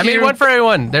everyone. Thank I you. made one for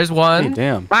everyone. There's one. Hey,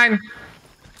 damn. Mine.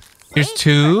 Here's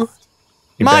 2.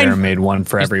 You Mine. better made one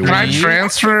for everyone. Can I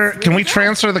transfer? Can we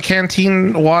transfer the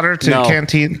canteen water to No.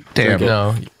 canteen? Damn. Drink it.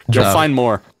 No. You'll No. find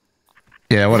more.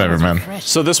 Yeah, whatever, man.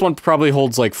 So this one probably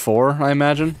holds like 4, I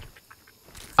imagine.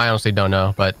 I honestly don't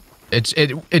know, but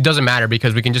it doesn't matter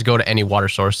because we can just go to any water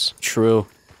source. True.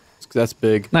 That's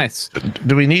big. Nice.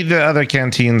 Do we need the other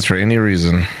canteens for any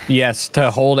reason? Yes,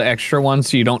 to hold extra ones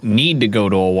so you don't need to go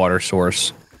to a water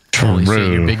source. Holy shit,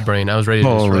 your True. big brain. I was ready to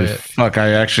Holy destroy it. fuck!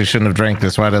 I actually shouldn't have drank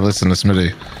this. Why'd I listen to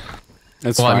Smitty?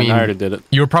 That's Well, I fine. I, mean- already did it.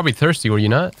 You were probably thirsty, were you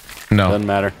not? No. Doesn't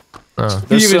matter. Oh. He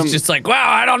There's was some- just like, wow,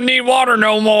 I don't need water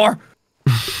no more.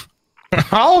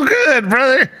 All good,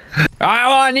 brother.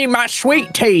 I need my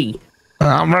sweet tea.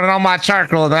 I'm running on my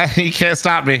charcoal. That you can't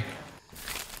stop me.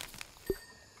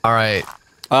 All right.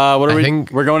 What are I we?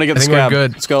 think- We're going to get I the think we're scab.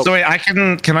 good. Let's go. So wait,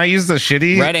 can I use the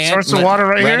shitty Red ant, source of water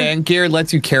right red here? ant gear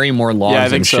lets you carry more logs Yeah, I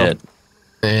think and so. shit.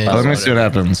 Let me see what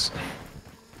happens.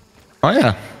 Oh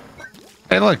yeah.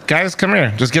 Hey, look, guys, come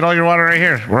here. Just get all your water right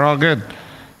here. We're all good.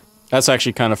 That's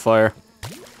actually kind of fire.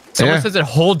 Someone Yeah. says it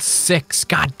holds 6.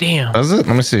 God damn. Does it?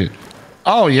 Let me see.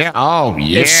 Oh yeah. Oh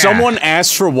yeah. If someone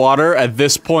asks for water at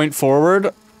this point forward,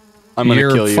 I'm gonna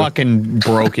You're kill you. fucking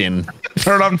broken.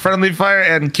 turn on friendly fire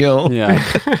and kill. Yeah.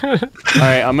 All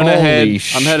right, I'm gonna head. Holy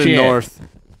I'm headed shit. north.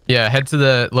 Yeah, head to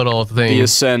the little thing. The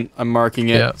ascent. I'm marking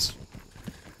it. Yep.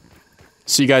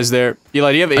 See you guys there.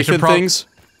 Eli, do you have I should aphid things?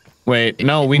 Wait,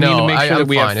 no, we need No, to make sure I'm that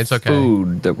we fine. have It's okay.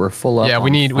 food that we're full up. Yeah, we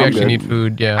on. need. We I'm actually good. need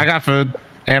food. Yeah. I got food,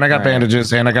 and I got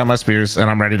bandages, and I got my spears, and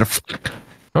I'm ready to.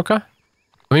 Okay.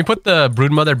 Let me put the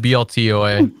Broodmother BLT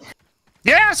away.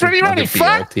 Yes, ready, Another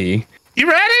fuck. BLT. You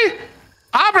ready?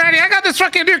 I'm ready. I got this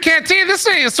fucking new canteen. This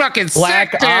thing is fucking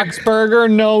Black sick, dude.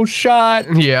 Oxburger, no shot.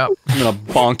 Yeah. I'm gonna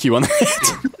bonk you on the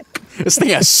head. This thing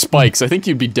has spikes. I think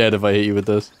you'd be dead if I hit you with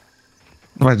this.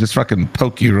 If I just fucking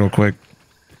poke you real quick.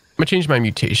 I'm gonna change my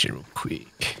mutation real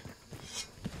quick.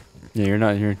 Yeah, you're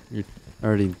not. You're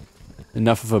already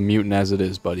enough of a mutant as it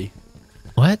is, buddy.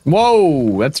 What?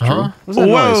 Whoa, that's true. Huh? What's that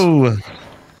noise? Whoa.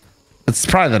 It's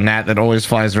probably the gnat that always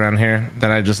flies around here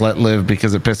that I just let live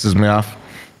because it pisses me off.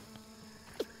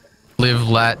 Live,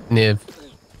 lat, niv.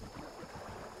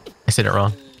 I said it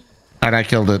wrong. And I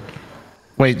killed it.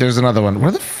 Wait, there's another one.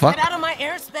 Where the fuck? Get out of my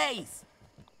airspace!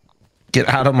 Get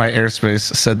out of my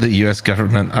airspace, said the US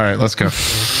government. All right, let's go.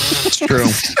 It's true.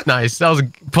 Nice. That was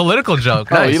a political joke.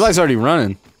 Oh, Nice. Eli's already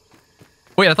running.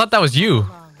 Wait, I thought that was you.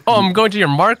 Oh, I'm going to your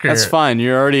marker. That's fine.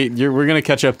 You're already. We're gonna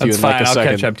catch up to you That's in fine. like a I'll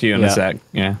second. catch up to you in a sec.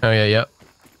 Yeah. Oh yeah, yep.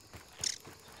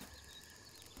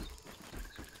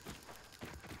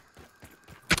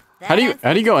 How do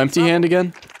you go empty hand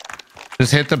again?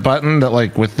 Just hit the button that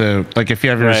like with the like if you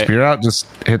have your Right. spear out, just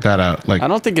hit that out. Like I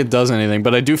don't think it does anything,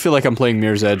 but I do feel like I'm playing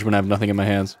Mirror's Edge when I have nothing in my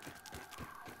hands.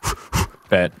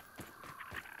 Bet.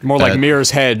 More like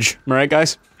Mirror's Hedge, am I right,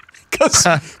 guys?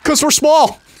 Cause we're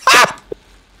small.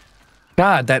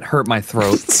 God, that hurt my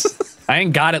throat. I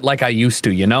ain't got it like I used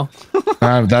to, you know?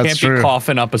 that's Can't true. be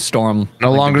coughing up a storm. No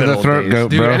like longer good the old throat days.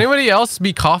 goat, Dude, bro. anybody else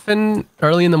be coughing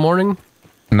early in the morning?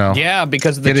 No. Yeah,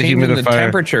 because of the Get a change in the humidifier.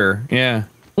 temperature. Yeah.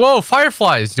 Whoa,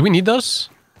 fireflies. Do we need those?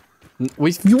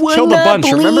 We killed a bunch.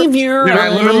 Remember? Remember when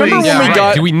we right.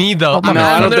 got? Do we need those? No,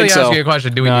 I don't literally think so. asking a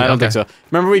question. Do we No, need? I don't think so.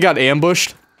 Remember we got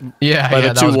ambushed Yeah, by yeah,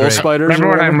 the that two was wolf great. spiders? Remember or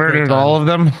when I whatever? murdered Great all of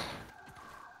them?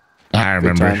 I Good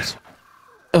remember. times.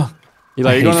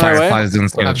 Eli, you going the right way? Fireflies didn't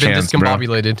stand a I've been chance, bro.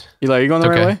 discombobulated. Eli, you going the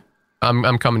right Okay. way?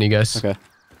 I'm coming, you guys. Okay.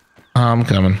 I'm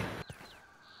coming.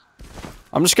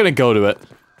 I'm just gonna go to it.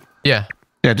 Yeah,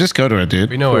 Yeah, just go to it, dude.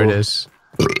 we know where it is.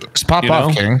 Just pop You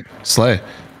off, know? King. Slay.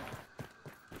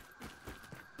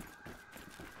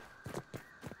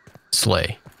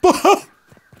 Slay.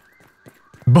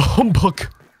 Book.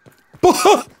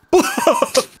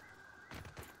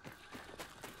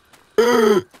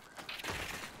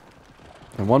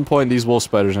 At one point, these wolf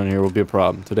spiders on here will be a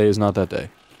problem. Today is not that day.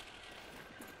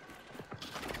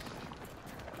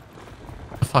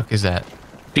 The fuck is that?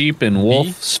 Sheep and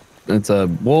wolf. It's a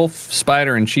wolf,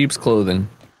 spider, and sheep's clothing.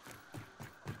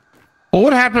 Well,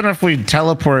 what happened if we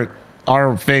teleport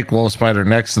our fake wolf spider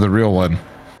next to the real one?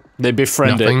 They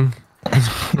befriend it. Nothing.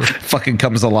 Fucking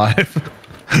comes alive.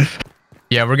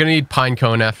 Yeah, we're gonna need pine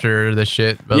cone after this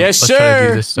shit. But Yes, let's try to do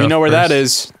sir. this stuff You know where first. that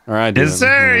is. All right. Yes,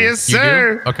 sir. Yes, You do?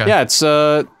 sir. Okay. Yeah,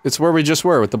 it's where we just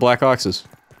were with the black oxes.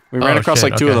 We ran across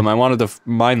shit, like two of okay. them. I wanted to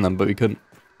mine them, but we couldn't.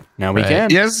 Now we Right. can.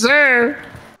 Yes, sir.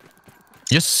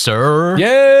 Yes, sir.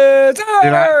 Yes, Dude,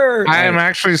 sir! I am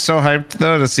actually so hyped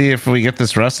though to see if we get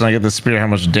this rust and I get the spear, how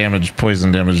much damage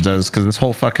poison damage does, because this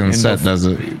whole fucking set does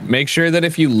it. Make sure that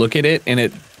if you look at it and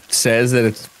it says that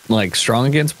it's like strong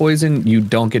against poison, you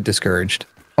don't get discouraged.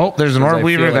 Oh, there's an I orb feel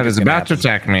weaver like that it's is gonna about to happen.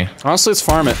 attack me. Honestly, let's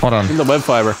farm it. Hold on. In the web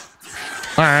fiber.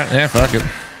 All right, yeah, fuck it.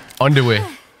 Underway.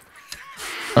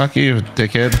 Fuck you,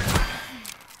 dickhead.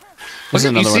 There's Look, you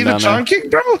another see one the down chunk kick,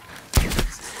 bro?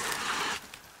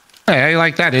 Hey, I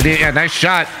like that, idiot. Yeah, nice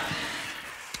shot.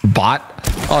 Bot.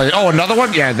 Oh, another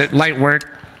one? Yeah, that light work.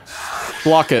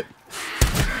 Block it.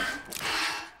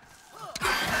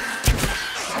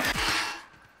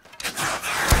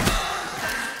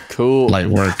 Cool. Light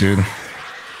work, dude. I'm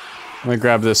gonna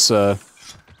grab this. Damn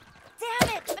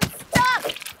it! I'm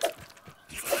stuck!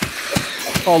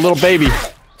 Oh, little baby.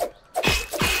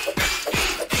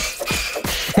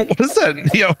 What is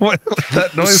that? Yeah, what was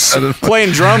that noise? Sounded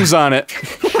Playing drums on it.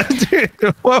 dude,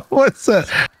 what was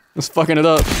that? Just fucking it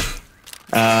up.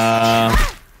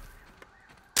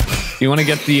 You want to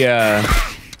get the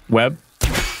web?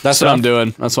 That's what I'm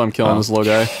doing. That's why I'm killing this little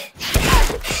guy.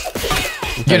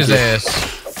 Get his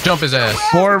ass. Jump his ass.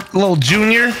 Poor little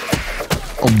junior.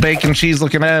 Little bacon cheese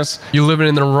looking ass. You living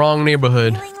in the wrong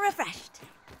neighborhood. Feeling refreshed.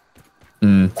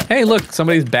 Hey, look,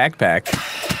 somebody's backpack.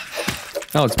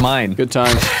 Oh, it's mine. Good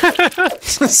time.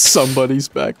 Somebody's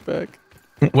backpack.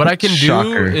 What I can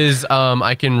Shocker. do is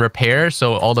I can repair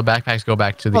so all the backpacks go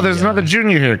back to the Oh, there's another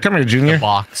junior here. Come here, junior.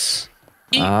 box.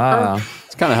 Ah,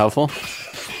 It's kind of helpful.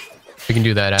 We can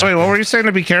do that So after. wait, what were you saying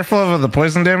to be careful of the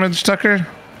poison damage, Tucker?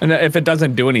 and if it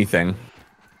doesn't do anything,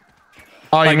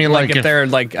 Oh, you mean like if if they're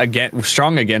like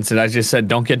strong against it, I just said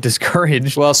don't get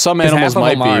discouraged. Well, some 'Cause animals half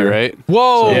of might them be, are. right?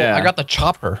 Whoa! Yeah. I got the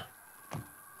chopper.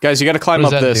 Guys, you got to climb What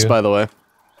up does that this, do? by the way.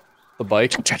 The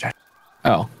bike.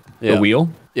 Oh, Yeah. the wheel.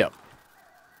 Yeah.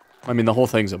 I mean, the whole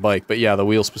thing's a bike, but yeah, the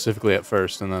wheel specifically at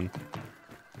first, and then...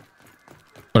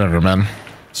 whatever, man.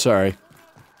 Sorry.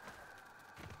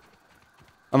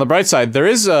 On the bright side, there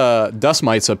is dust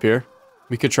mites up here.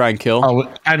 We could try and kill.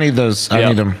 Oh, I need those. I Yeah.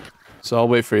 need them. So I'll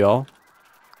wait for y'all.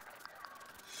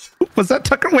 Was that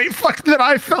Tucker? Wait, fuck! That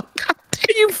I fell.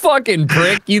 You fucking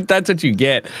prick! That's what you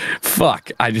get.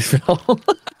 Fuck! I just fell.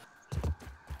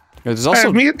 There's Also,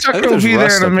 also... me and I Tucker think will there's be there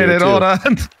rust in a up here, minute. too. Hold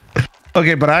on.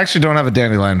 Okay, but I actually don't have a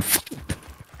dandelion.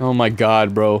 Oh my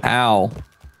god, bro. Ow.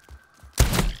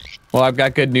 Well, I've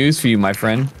got good news for you, my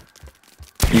friend.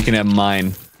 You can have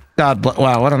mine. God,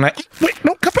 wow, what a night. Wait,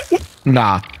 no, come back.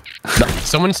 Nah.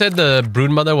 Someone said the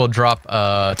broodmother will drop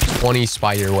 20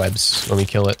 spider webs when we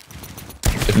kill it.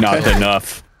 Not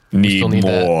enough. Need, still need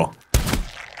that. more.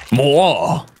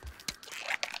 More.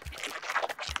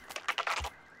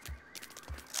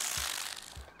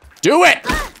 Do it!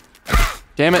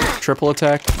 Damn it. Triple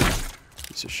attack.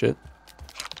 Piece of shit.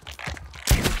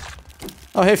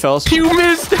 Oh, hey, fellas. You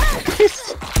missed.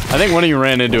 I think one of you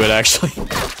ran into it, actually.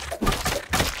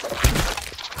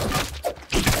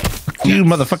 You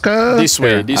motherfucker. This way,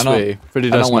 Here, this I don't- way. For the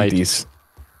I don't dust want mite. these.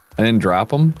 I didn't drop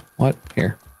them. What?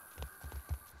 Here.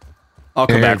 I'll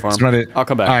come Here, back for him. smart it. I'll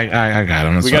come back. I got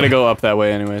him. We gotta go up that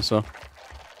way anyway, so.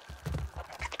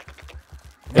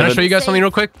 Can I show you guys something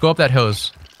real quick? Go up that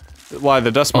hose. Why?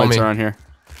 The dust Follow mites me. are on here.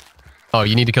 Oh,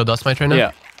 you need to kill dust mites right now?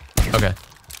 Yeah. Okay.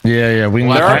 Yeah, we. They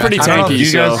I- are pretty I don't know if tanky, you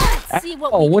so. guys- Let's see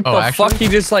what Oh, we what Oh, the actually? fuck? He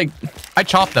just like. I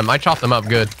chopped them. I chopped them up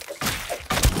good.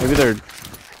 Maybe they're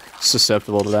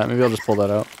susceptible to that. Maybe I'll just pull that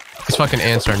out. These fucking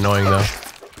ants are annoying though.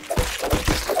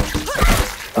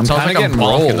 I'm Sounds kind like of I'm getting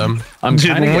bonking rolled. them. I'm Dude,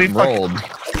 kind of when we getting fuck- rolled.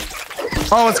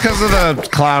 Oh, it's because of the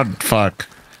cloud. Fuck.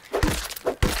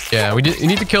 Yeah, we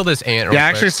need to kill this ant. Real Yeah,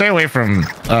 actually, quick. stay away from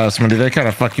somebody. They kind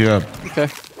of fuck you up. Okay.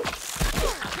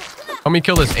 Help me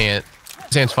kill this ant.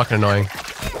 This ant's fucking annoying.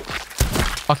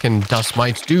 Fucking dust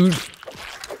mites, dude.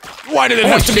 Why did it Oh,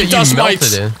 have to be shit, you dust melted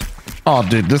mites? it. Oh,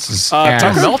 dude, this is. Tucker- ass.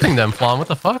 I'm melting them, Flan. What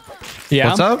the fuck? Yeah.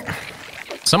 What's up?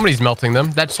 Somebody's melting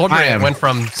them. That soldier I ant am. went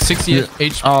from 60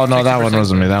 HP. Oh no, that one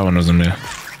wasn't me. That one wasn't me.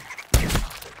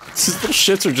 These little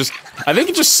shits are just. I think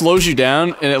it just slows you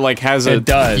down, and it like has a. It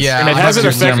does. Yeah, And it I has an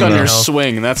have effect to on do your that.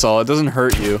 swing. That's all. It doesn't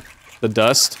hurt you. The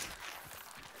dust.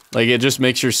 Like it just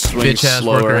makes your swing Bitch ass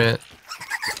worker slower. ant.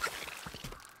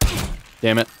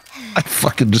 Damn it. I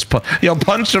fucking just yo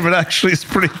punch him. It actually is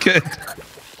pretty good.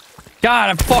 God,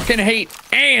 I fucking hate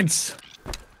ants.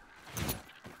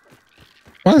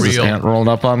 Why is this Real. ant rolled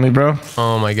up on me, bro?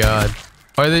 Oh my god.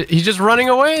 He's just running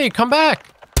away. Come back.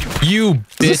 You Does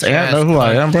bitch. this ant know who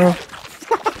I am, bro?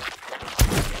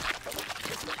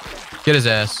 Get his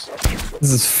ass.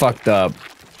 This is fucked up.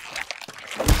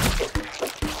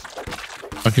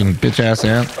 Fucking bitch ass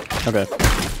ant. Okay.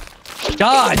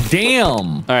 God damn.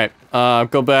 All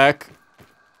right. Go back.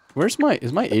 Is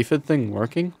my aphid thing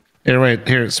working? Here, wait.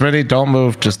 Here, Smitty, don't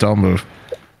move. Just don't move.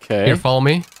 Okay. Here, follow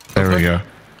me. There we go.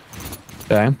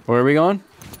 Okay. Where are we going?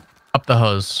 Up the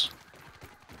hose.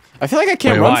 I feel like I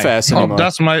can't Wait, run why? fast Oh, anymore.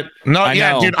 that's my... No, I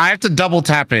yeah, know. dude, I have to double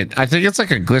tap it. I think it's like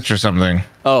a glitch or something.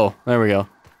 Oh, there we go.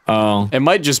 Oh. It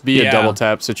might just be a Yeah. double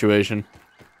tap situation.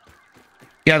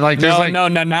 Yeah, like there's No, like... no,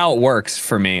 now it works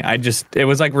for me. It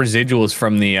was like residuals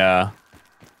from the,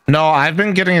 No, I've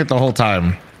been getting it the whole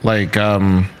time. Like,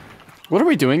 What are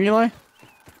we doing, Eli?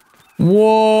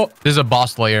 Whoa. This is a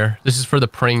boss layer. This is for the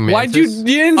praying mantis. Why'd you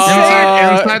didn't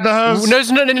say inside the house?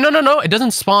 No. It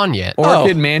doesn't spawn yet.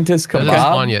 Orchid Mantis It doesn't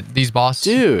spawn Kebab? yet. These boss.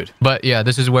 Dude. But yeah,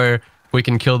 this is where we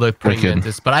can kill the praying Wicked.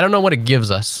 mantis. But I don't know what it gives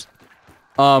us.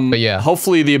 But yeah.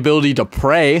 Hopefully the ability to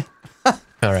pray. All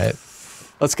right.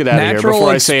 Let's get out of here Natural before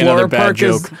I say another Explorer bad perk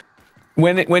is- joke.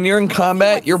 When you're in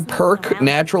combat, your perk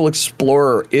Natural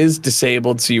Explorer is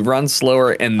disabled, so you run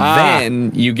slower, and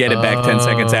then you get it back 10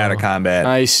 seconds out of combat.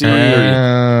 I see.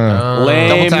 double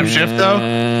Lame. tap shift though?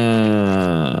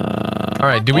 All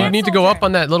right. Do we need to go up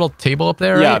on that little table up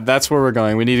there? Yeah, Right? that's where we're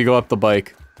going. We need to go up the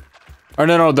bike. Or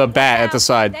no, the bat at the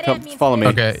side. Come, follow me.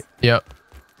 Okay. Yep.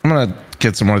 I'm gonna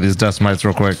get some more of these dust mites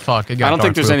real quick. Fuck. It got I don't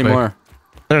think dark there's real any quick. more.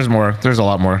 There's more. There's a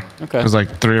lot more. Okay. There's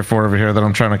like 3 or 4 over here that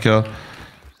I'm trying to kill.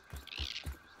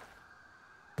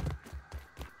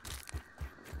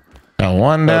 Got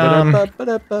one down.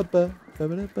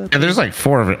 Yeah, there's like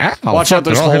 4 over here. Ow, Watch fuck, out,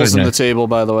 there's they're all holes hitting in me. the table,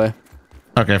 by the way.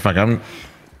 Okay, fuck. I'm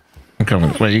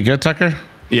coming. Wait, you good, Tucker?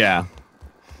 Yeah.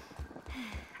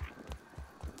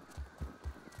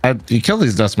 You killed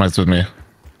these dust mites with me.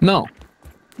 No.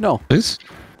 No. Please?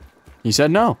 You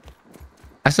said no.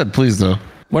 I said please, though.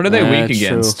 What are they weak That's true.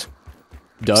 against?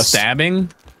 Dust. Stabbing?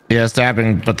 Yeah,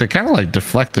 stabbing, but they kind of like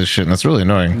deflect this shit, and that's really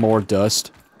annoying. More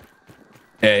dust.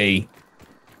 A.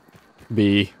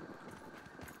 B.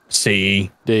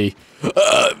 C. D.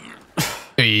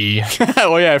 Hey.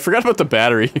 Oh yeah, I forgot about the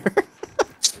battery.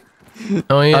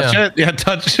 Oh yeah. Touch it? Yeah,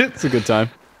 touch it. It's a good time.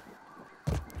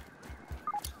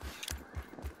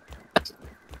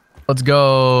 Let's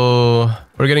go.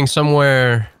 We're getting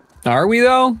somewhere. Are we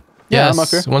though? Yeah, Yes. I'm up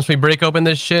here. Once we break open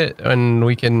this shit, and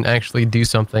we can actually do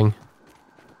something.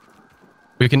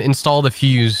 We can install the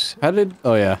fuse. How did...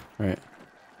 Oh yeah, right.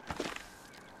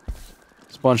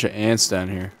 There's a bunch of ants down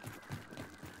here.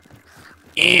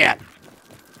 Ant!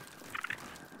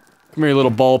 Come here, you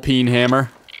little ball peen hammer.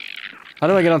 How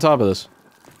do I get on top of this?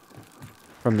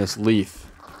 From this leaf.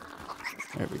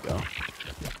 There we go.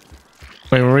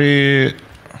 Wait, were we...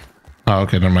 Oh,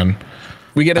 okay, never mind.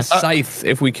 We get a scythe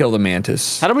if we kill the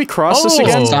mantis. How do we cross this Oh.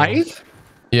 again? Scythe?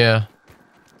 Yeah.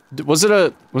 Was it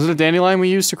a dandelion we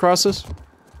used to cross this?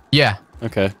 Yeah.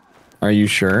 Okay. Are you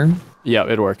sure? Yeah,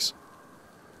 it works.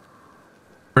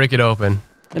 Break it open. In a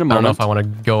I don't moment. know if I want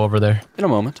to go over there. In a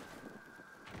moment.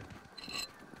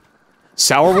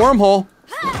 Sour wormhole.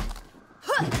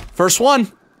 First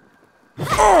one.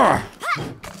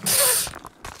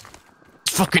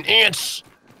 Fucking ants!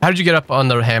 How did you get up on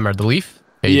the hammer? The leaf?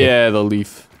 you did. Yeah, the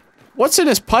leaf. What's in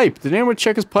his pipe? Did anyone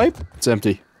check his pipe? It's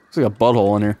empty. Looks like a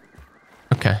butthole in here.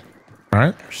 Okay. All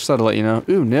right. Just thought to let you know.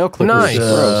 Ooh, nail clippers. Nice.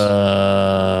 Gross.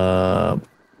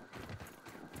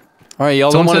 All right,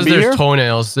 y'all don't Someone want says to be there's here?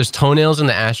 toenails. There's toenails in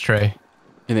the ashtray.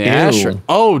 In the Ew. ashtray.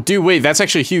 Oh, dude, wait. That's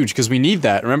actually huge because we need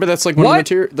that. Remember, that's like one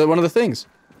of one of the things.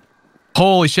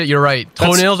 Holy shit, you're right.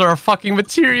 Toenails are a fucking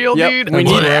material, Yep, dude. we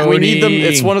need them. Brody.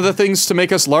 It's one of the things to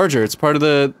make us larger. It's part of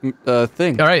the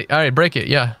thing. All right, break it.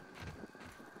 Yeah.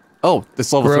 Oh,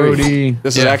 it's level 3. Brody.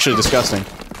 This is Yeah. actually disgusting.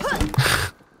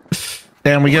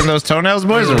 Damn, we getting those toenails,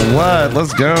 boys, or what?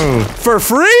 Let's go. For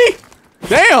free?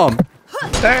 Damn!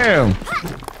 Damn.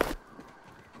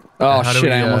 Oh How do shit!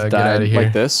 we, I almost get outta died. here?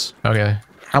 Like this? Okay.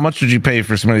 How much did you pay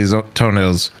for some of these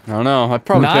toenails? I don't know. I'd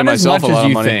probably pay Not as myself much a lot as of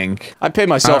you money. think. I'd pay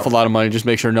myself Oh. a lot of money just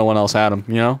make sure no one else had them,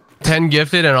 you know? 10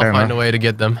 gifted, and I'll Fair find enough. a way to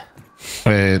get them.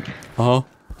 Wait. Uh-huh.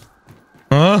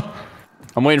 Huh?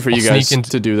 I'm waiting for you I'll guys sneak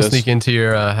to do this. Sneak into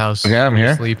your house. Okay, I'm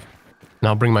here. Sleep. And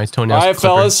I'll bring my toenails. Alright,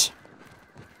 clipper. fellas.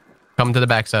 Come to the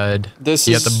backside. This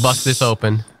You is... have to bust this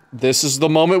open. This is the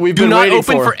moment we've Do been not waiting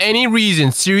open for any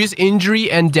reason. Serious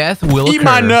injury and death will Eat occur.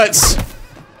 my nuts!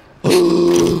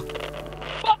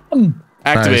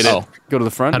 Activate Nice. it. Go to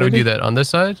the front, How do we maybe? do that? On this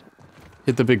side?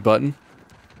 Hit the big button.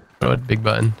 What big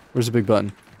button? Where's the big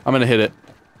button? I'm gonna hit it.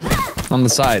 On the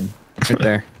side, right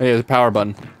there. Oh, yeah, the power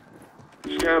button.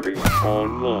 Scabby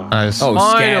online. Nice. Oh,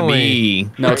 Finally.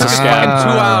 Scabby. No, it's a Fucking scab. 2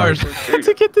 hours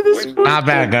to get to this. Not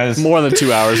bad, guys. More than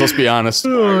 2 hours, let's be honest.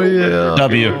 Oh yeah.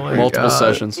 W. Multiple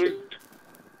sessions.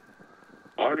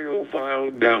 Audio file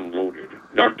downloaded.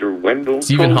 Dr. Wendell.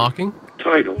 Stephen Tully. Hawking.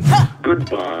 Title.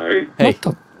 Goodbye. Hey,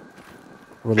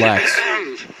 relax.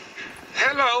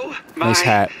 Hello, my Nice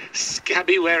hat.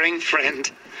 scabby-wearing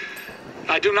friend.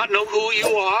 I do not know who you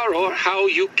are or how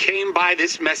you came by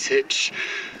this message,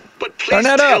 but please Turn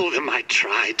that up. tell them I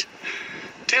tried.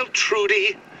 Tell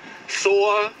Trudy,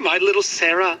 Thor, my little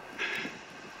Sarah.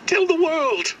 Tell the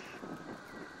world.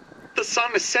 The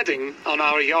sun is setting on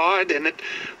our yard, and it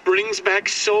brings back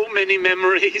so many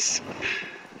memories.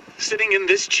 Sitting in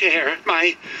this chair,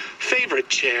 my favorite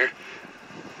chair,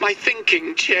 my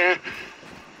thinking chair,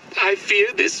 I fear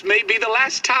this may be the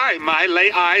last time I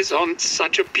lay eyes on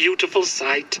such a beautiful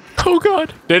sight. Oh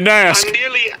God. Didn't ask. I'm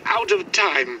nearly out of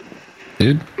time.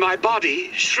 Dude. My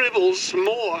body shrivels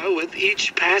more with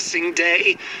each passing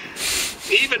day.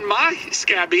 Even my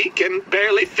scabby can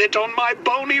barely fit on my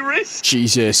bony wrist.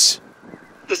 Jesus.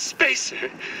 The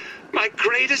spacer, my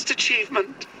greatest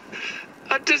achievement.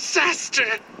 A disaster.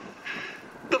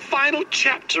 The final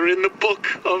chapter in the book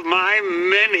of my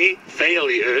many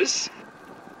failures.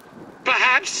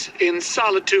 Perhaps in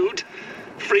solitude,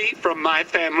 free from my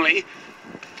family,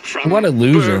 from What a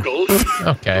loser. burgled,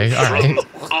 Okay. All right.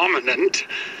 from ominent.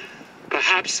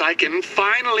 Perhaps I can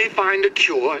finally find a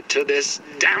cure to this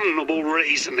damnable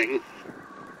reasoning.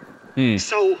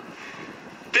 So,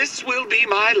 this will be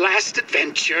my last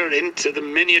adventure into the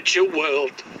miniature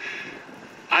world.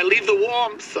 I leave the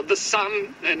warmth of the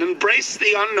sun and embrace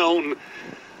the unknown.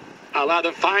 I'll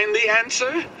either find the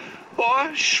answer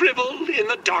or shrivel in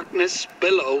the darkness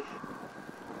below.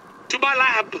 To my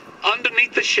lab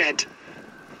underneath the shed.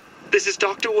 This is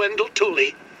Dr. Wendell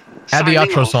Tully. Add the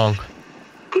signing outro off. song.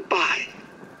 Goodbye.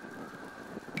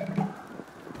 Damn.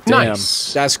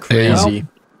 Nice. That's crazy.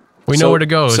 We know where to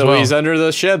go as So well. he's under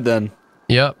the shed then.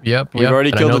 Yep. We've already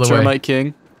and I killed know the way. termite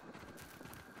king.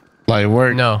 Like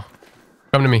work. No.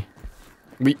 Come to me.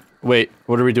 Wait,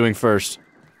 what are we doing first?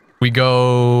 We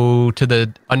go to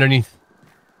the underneath.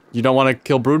 You don't want to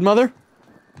kill Broodmother?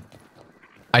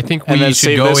 I think And we then should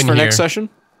save go this in for here. next session?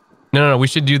 No, we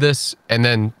should do this and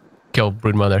then kill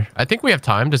Broodmother. I think we have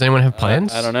time. Does anyone have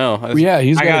plans? I don't know. Yeah,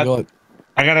 he's I gotta got- go.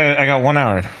 I got 1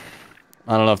 hour.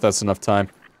 I don't know if that's enough time.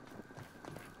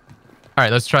 All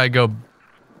right, let's try to go.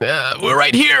 We're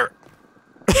right here.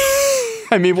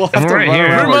 I mean, we'll have to Right run here.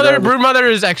 around regardless. Broodmother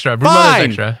is extra.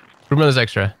 Fine. Broodmother's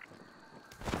extra.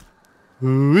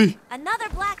 Another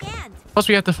black ant. Plus,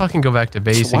 we have to fucking go back to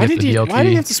base Why and get did the you? DLT. Why did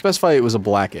you have to specify it was a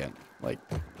black ant? Like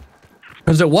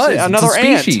Because it was say it's another a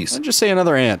ant. species. I'd just say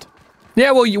another ant.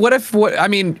 Yeah, well, what if? What I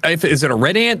mean, if is it a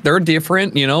red ant? They're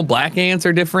different. You know, black ants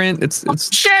are different. It's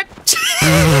Shit!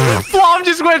 Flom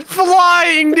just went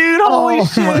flying, dude. Holy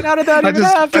shit! How did that even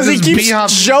happen? Because he just keeps bee hop-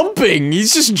 jumping.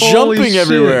 He's just Holy jumping shit.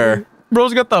 everywhere.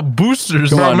 Bro's got the boosters.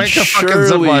 Bro, on. make a fucking zip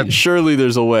Surely, line. surely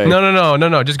there's a way.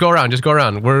 No. Just go around. We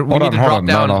Hold need on, to hold drop on.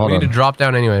 down. No, hold we need on. to drop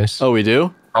down anyways. Oh, we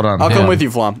do? Hold on. I'll Yeah. come with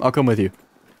you, Flom. I'll come with you.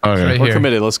 Okay. Right We're here.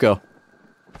 committed. Let's go.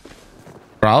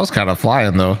 Bro, I was kind of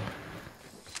flying though.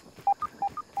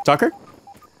 Tucker?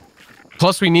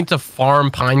 Plus, we need to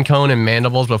farm pinecone and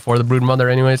mandibles before the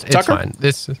broodmother. Anyways, it's Tucker? fine.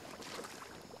 This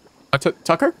Tucker?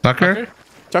 Tucker? Tucker?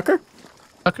 Tucker?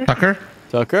 Tucker?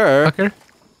 Tucker.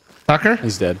 Tucker?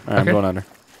 He's dead. All right, I'm Tucker? going under.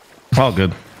 All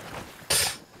good.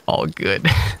 All good.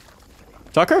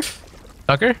 Tucker?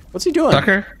 Tucker. What's he doing?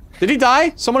 Tucker? Did he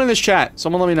die? Someone in this chat.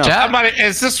 Someone let me know. Chat? Somebody,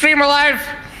 is the stream alive?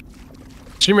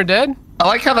 Streamer dead. I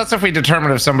like how that's if we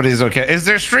determine if somebody's okay. Is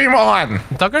their stream on?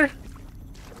 Tucker.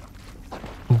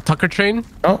 Tucker train.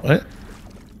 Oh, what?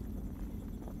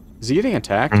 Is he getting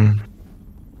attacked?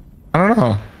 I don't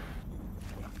know.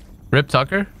 Rip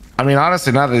Tucker. I mean,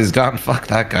 honestly, now that he's gone, fuck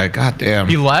that guy. God damn.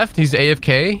 He left. He's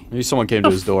AFK. Maybe someone came to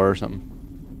his door or something.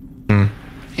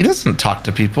 He doesn't talk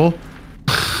to people,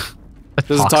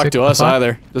 Doesn't talk Toxic to us fuck.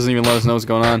 either. Doesn't even let us know what's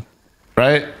going on.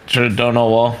 right? Sure, don't know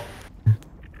wall.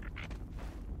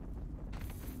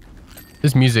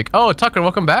 This music. Oh, Tucker,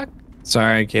 welcome back.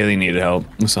 sorry, Kaylee needed help.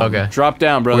 Okay. Drop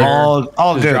down, brother. All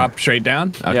Just good. drop straight down.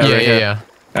 Okay. Yeah, Yeah, right yeah, here.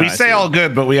 yeah. We say all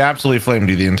good, but we absolutely flamed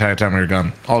you the entire time we were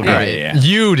gone. All good. All right, yeah.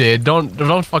 You did. Don't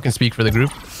fucking speak for the group.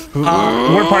 We're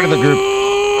part of the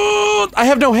group. I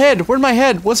have no head. Where's my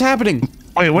head? What's happening?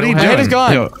 Wait, what are you My doing? head is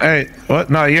gone. Yo, hey, what?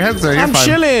 No, your head's there. You're I'm fine.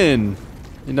 chilling.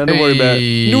 Ain't nothing to worry about.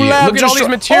 Hey, New lab look at all just these dro-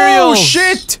 materials. Oh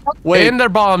shit! Wait, And their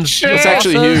bombs. that's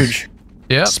actually huge.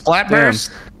 Yep. Splat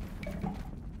burst.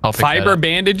 I'll pick Fiber that up.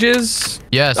 bandages.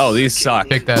 Yes. Oh, these suck.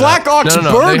 Pick that Black up. Ox they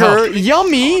Burger, help.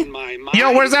 yummy.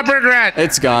 Yo, where's that burger at?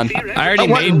 It's gone. I already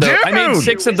What? made those. I made Dude!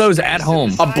 6 of those at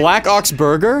home. A Black Ox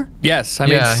Burger? Yes, I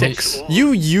Yeah, made 6.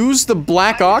 You use the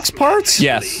Black Ox parts?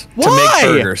 Yes, Why? to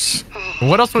make burgers.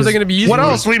 What else were they going to be using? What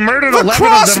else? We murdered The 11 of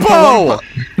them. crossbow!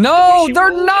 No,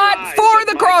 they're not for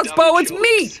the crossbow. It's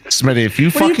meat. Smitty, if you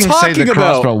What are you fucking say the talking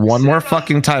about? crossbow one more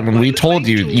fucking time when we told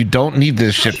you you don't need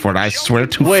this shit for it, I swear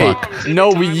to Wait, fuck.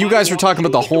 no, you guys were talking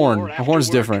about the horn. The horn's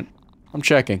different. I'm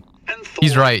checking.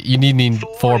 He's right. You need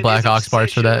 4 Black Ox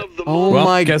parts for that. Oh Well,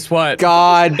 my guess what?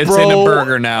 god, It's bro. in a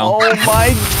burger now. Oh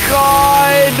my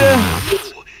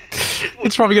god.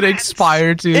 It's probably going to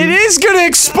expire too. It is gonna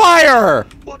expire.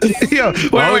 Yo,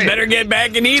 Well, we wait. better get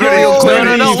back and eat Smitty, it.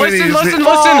 Smitty, No. Smitty, Listen.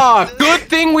 Fuck. Good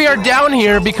thing we are down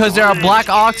here because there are Black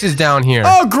Oxes down here.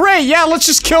 Oh great, yeah, let's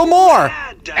just kill more.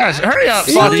 Yes, hurry up.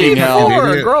 Fucking hell.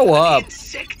 Idiot. Grow up.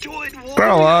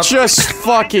 Grow up. Just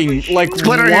fucking like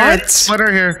Splitter here. what?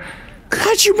 Splitter here.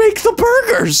 How'd you make the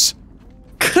burgers?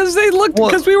 Because they looked.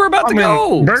 Because we were about to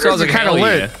go. burgers So I was are like, kind of hell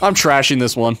lit. yeah. I'm trashing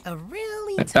this one. A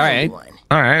really All tiny right. one.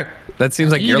 All right. That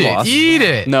seems like Eat your it. loss. Eat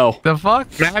it. No. The fuck?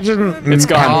 Imagine It's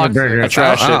gone. the burger. I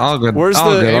trashed it. All good. Where's all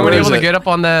the- good. anyone Anyone Where able is to it? get up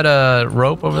on that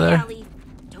rope over there? Allie,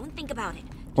 don't think about it.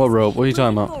 What rope? What are you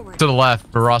talking about? Forward. To the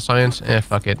left for raw science.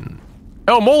 Fuck it.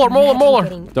 Oh, molar.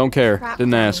 Don't care.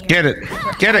 Didn't ask. Get it.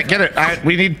 Get it. Get it. All right,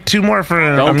 we need 2 more for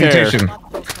a Don't care. mutation.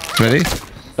 Ready?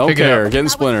 Don't Pick it care. up. Getting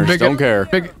splinters. Don't care.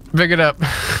 Pick it up.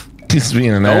 He's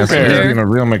being an Don't asshole. care. He's being a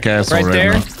real McAsshole Right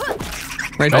there. now.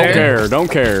 Right Don't there. care. Don't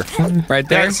care. Right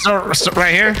there. So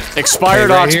right here. Expired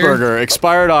Right ox here. burger.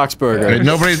 Expired ox burger. Hey,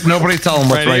 nobody tell him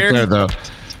what's Right right here? there though.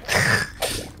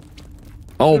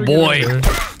 Oh boy.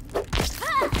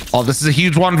 Oh, this is a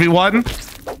huge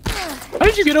 1v1. How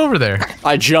did you get over there?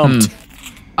 I jumped.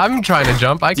 I'm trying to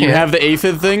jump. I Do can't. you have the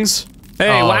aphid things?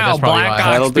 Hey, Oh, wow, that's probably black why. ox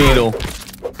That'll do it. beetle.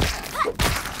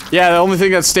 Yeah, the only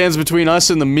thing that stands between us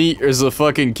and the meat is the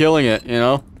fucking killing it, you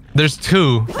know? There's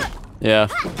 2. Yeah.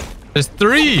 There's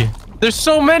 3. There's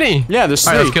so many. Yeah, there's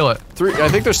 3. All right, let's kill it. 3. I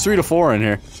think there's 3 to 4 in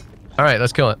here. All right,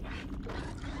 let's kill it.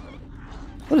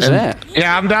 What is that?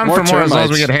 Yeah, I'm down More for more as long as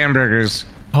we termites. get hamburgers.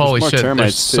 Holy more shit, they're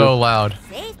termites, so too. loud.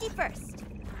 Safety first.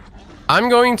 I'm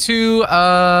going to,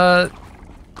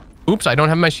 oops, I don't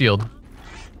have my shield.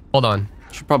 Hold on.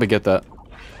 Should probably get that.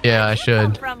 Yeah, I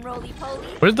should. From roly poly.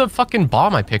 Where's the fucking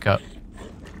bomb I pick up?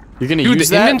 You're gonna Dude, use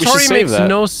the that? We inventory should save makes that.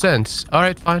 no sense. All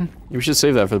right, fine. We should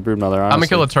save that for the broodmother, honestly. I'm gonna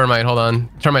kill a termite. Hold on.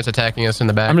 Termite's attacking us in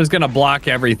the back. I'm just gonna block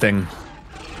everything.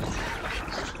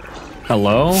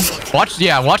 Hello?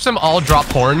 Watch them all drop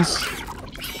horns.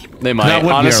 They might. That would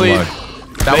be our honestly, luck.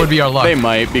 That would be our luck. They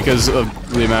might because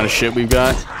of the amount of shit we've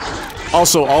got.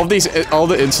 Also, all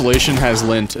the insulation has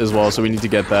lint as well, so we need to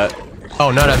get that. Oh,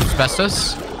 not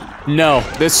asbestos? No,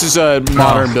 this is a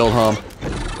modern build home.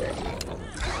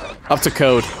 Up to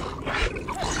code.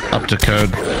 Up to code.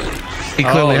 He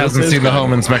clearly this hasn't is seen the good.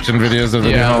 home inspection videos of the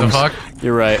new Yeah, the homes. fuck?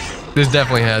 You're right. This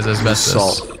definitely has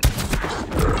asbestos. Salt.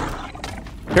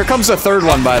 Here comes the third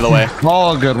one, by the way.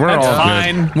 All good. We're That's all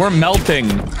fine. We're melting.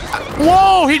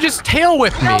 Whoa, he just tail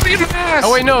whipped me. good.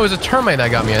 Oh wait, no, it was a termite that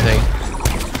got me, I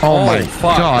think. Oh my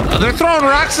fuck. god. They're throwing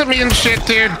rocks at me and shit,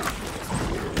 dude.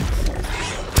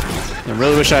 I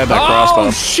really wish I had that Oh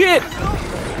crossbow. shit!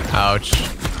 Ouch.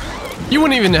 You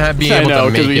wouldn't even have been I able know,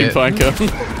 to because make we it. can find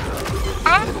code.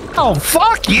 Oh,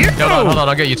 fuck you. Hold on,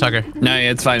 I'll get you, Tucker. No,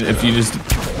 it's fine if you just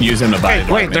use him to buy it.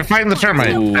 Wait, they're fighting the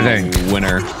termite, Ooh, I think.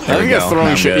 winner. I There think we that's go. throwing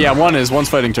I'm shit. good. Yeah, one's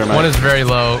fighting termite. One is very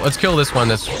low. Let's kill this one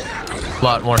that's a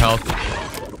lot more health.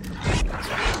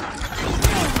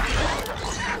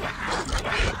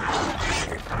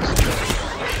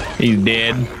 He's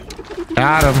dead.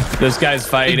 Got him. This guy's It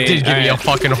fighting. did give me a Alright.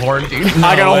 fucking horn, dude.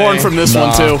 I got a horn from this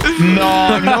one too.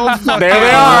 No, no fucking There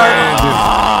they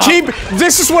are.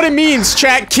 This is what it means,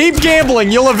 chat. Keep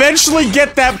gambling. You'll eventually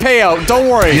get that payout. Don't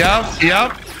worry.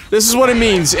 Yep. This is what it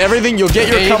means. Everything, you'll get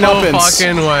your Ain't no comeuppance.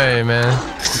 fucking way,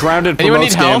 man. Grounded Anyone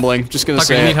promotes need health? gambling. Just gonna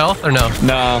Tucker, you say need it. health or no?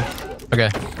 No. Okay.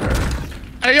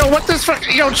 Hey, yo, what this fuck?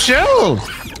 Yo, chill.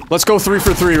 Let's go 3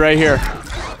 for 3 right here.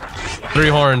 3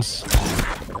 horns.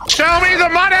 Show me the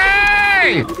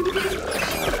money!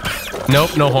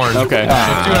 Nope, no horn. Okay. 2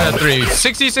 out of 3.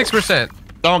 66%.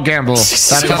 Don't gamble.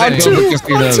 That's how On they two, go with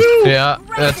casinos. Yeah,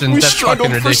 that's We fucking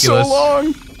struggled for so ridiculous.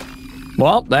 long.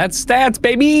 Well, that's stats,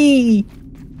 baby.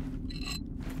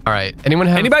 All right. Anyone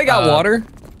have? Anybody got water?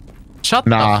 Shut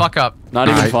Nah. the fuck up. Not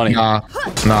even funny. Nah.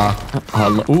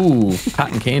 Ooh,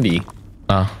 cotton candy.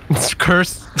 It's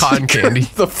cursed cotton candy.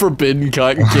 The forbidden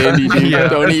cotton candy, dude. Yeah.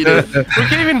 Don't eat it. We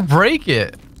can't even break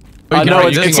it. We can No,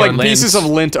 break it's this like one. pieces of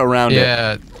lint around it.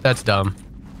 Yeah, that's dumb.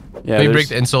 Yeah, Let me there's- break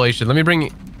the insulation. Let me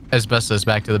bring. asbestos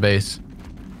back to the base.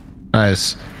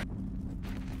 Nice.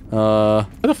 Where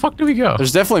the fuck do we go?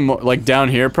 There's definitely more, like down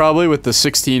here probably with the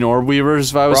 16 orb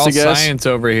weavers if I was We're all to guess. science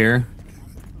over here.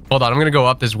 Hold on, I'm gonna go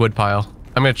up this wood pile.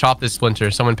 I'm gonna chop this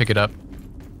splinter. Someone pick it up.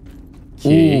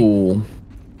 Ooh.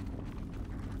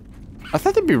 I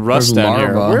thought there'd be rust There's down here.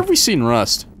 larva. Where have we seen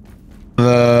rust? On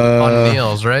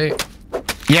nails, right?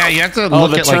 Yeah, you have to Oh,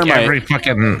 look the at like termite. every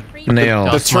fucking nail.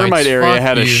 The Dust termite mites, area fuck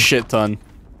had a you. shit ton.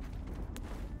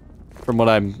 From what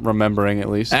I'm remembering, at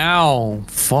least. Ow.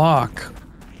 Fuck.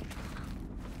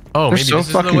 Oh, They're maybe so this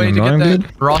is the fucking way to get annoying,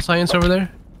 that raw science over there?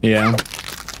 Yeah.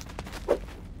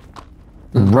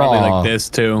 Raw. Probably like this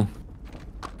too.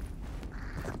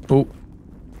 Oh.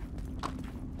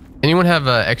 Anyone have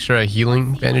extra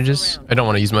healing bandages? I don't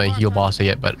want to use my heal boss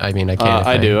yet, but I mean, I can. if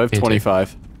I do. I have need to.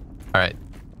 25. All right.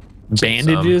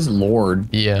 Bandages,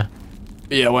 Lord. Yeah.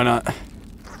 Yeah, why not?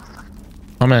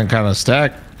 My man kind of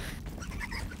stacked.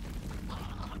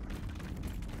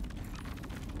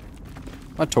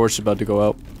 My torch is about to go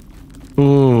out.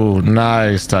 Ooh,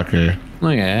 nice, Tucker.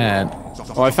 Look at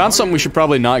that. Oh, I found something we should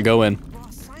probably not go in.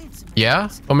 Yeah?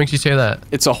 What makes you say that?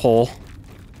 It's a hole.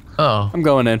 Oh. I'm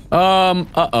going in.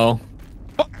 Uh-oh.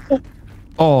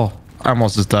 Oh, I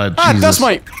almost just died. Ah, Jesus. that's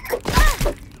my...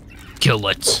 Kill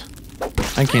it.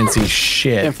 I can't see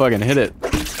shit. Can't fucking hit it.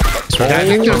 Yeah, I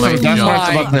think there's Oh some dust my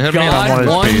mites about to hit me and I'm God,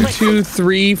 on 1, 2,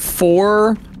 3,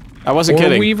 4 I wasn't orb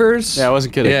kidding. weavers. Yeah, I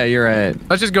wasn't kidding. Yeah, you're right.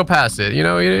 Let's just go past it. You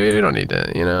know, you don't need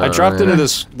to, you know. I dropped into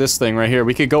this thing right here.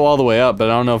 We could go all the way up,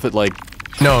 but I don't know if it like...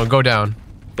 No, go down.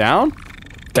 Down?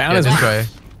 Down Yeah, is this way.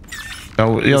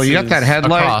 Oh, yo, you got that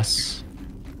headlight? Across.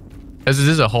 This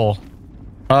is a hole.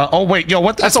 Oh wait, yo,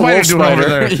 what the That's a spider wolf doing spider. over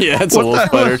there? Yeah, it's a What wolf the-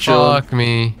 spider chilling. Fuck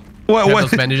me. What? Have What?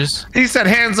 those bandages? He said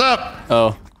hands up.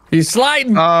 Oh. He's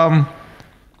sliding. I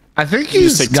think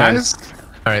he's take 10. guys.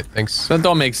 All right, thanks. That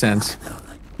don't make sense.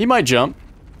 He might jump.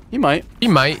 He might. He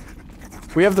might.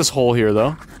 We have this hole here,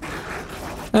 though.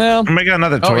 Well, I'm making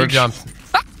another Oh, he torch. jumped.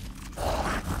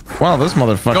 Wow, this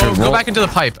motherfucker. Go back into the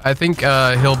pipe. I think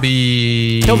he'll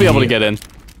be. He'll be able to get in.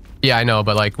 Yeah, I know,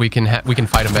 but like we can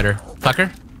fight him better.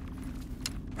 Tucker.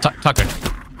 Tucker.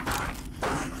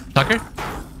 Tucker.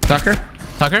 Tucker.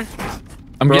 Tucker.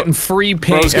 I'm getting free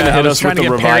ping. Bro's gonna I hit was us trying with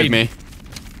to the get revive parried. me.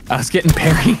 I was getting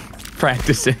parry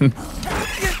practicing.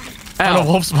 And a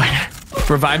wolf spider.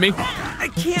 Revive me. I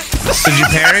can't. Did you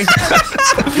parry?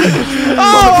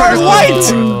 Oh, our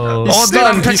light! Oh, He's dude,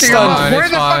 I'm stunned. He's picking up. stunned. Where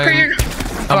the fuck are you?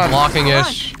 I'm blocking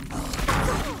ish.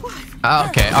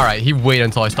 Okay, all right. He wait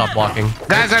until I stop blocking.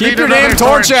 Guys, I Keep need your another damn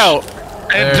torch out.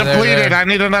 It's There, depleted. there. I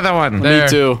need another one. There. Me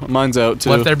too. Mine's out too.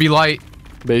 Let there be light.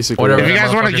 Basically. Whatever. If you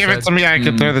guys want to Motherfucker give it said. to me, I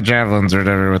can throw the javelins or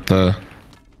whatever with the.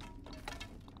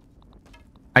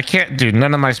 I can't, dude.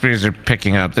 None of my spears are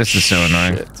picking up. This is so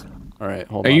annoying. Shit. All right,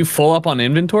 hold Are on. you full up on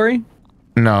inventory?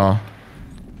 No,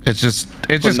 it just the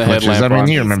glitches. I headlamp mean, on.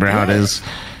 you remember how it is.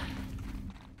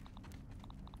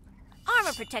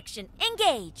 Armor protection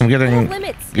engage. I'm No getting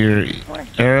limits. your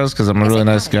arrows because I'm a really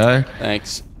nice guy.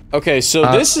 Thanks. Okay,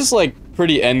 so this is like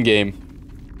pretty end game.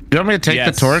 You want me to take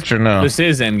Yes. the torch or no? This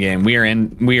is endgame.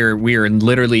 We are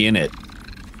literally in it.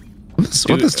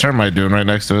 What this termite doing right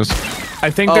next to us? I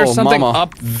think there's Oh, something mama.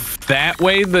 up that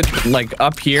way. That like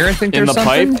up here. I think In there's the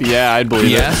something. pipe? Yeah, I'd believe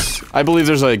Yes. it. I believe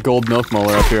there's a gold milk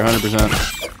molar up here, 100%.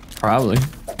 Probably.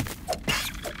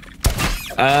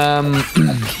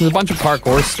 There's a bunch of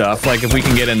parkour stuff. Like if we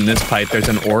can get in this pipe, there's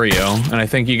an Oreo, and I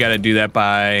think you got to do that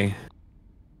by.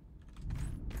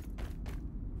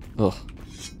 Ugh.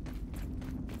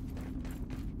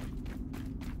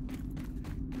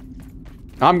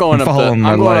 I'm going up the. Following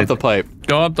my I'm going light. up the pipe.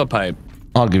 Go up the pipe.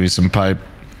 I'll give you some pipe.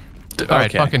 All right,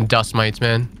 Okay. fucking dust mites,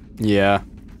 man. Yeah.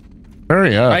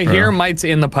 Hurry up. Right bro. here, Mite's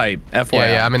in the pipe.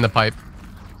 FYI. Yeah, I'm in the pipe.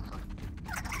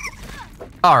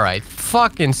 All right,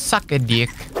 fucking suck a dick.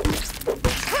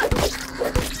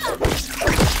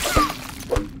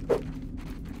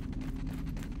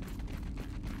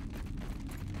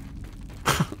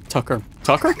 Tucker.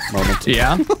 Tucker? Moment.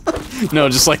 Yeah. No,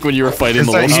 just like when you were fighting It's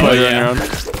the like- wolf spider yeah. on your own.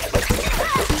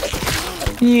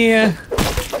 Yeah.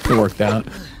 It worked out.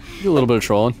 Do a little bit of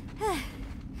trolling.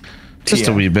 Just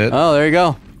a Yeah. wee bit. Oh, there you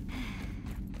go.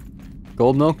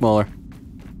 Gold milk molar.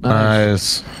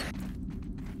 Nice.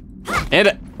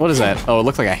 And what is that? Oh, it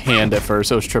looked like a hand at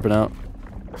first. I was tripping out.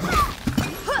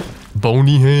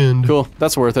 Bony hand. Cool.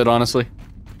 That's worth it, honestly.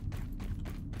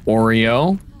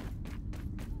 Oreo.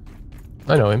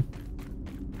 I know him.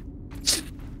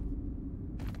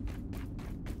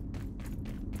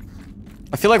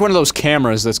 I feel like one of those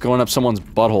cameras that's going up someone's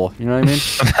butthole. You know what I mean?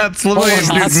 That's literally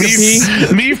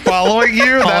Colonoscopy. me following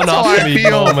you. That's how I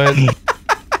feel. Moment.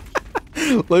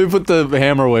 Let me put the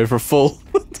hammer away for full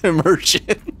immersion.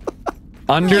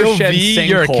 Under shed POV,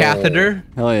 you're a sinkhole. catheter.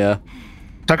 Hell yeah.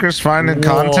 Tucker's finding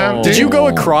content. Did dude? you go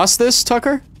across this,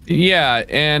 Tucker? Yeah,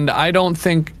 and I don't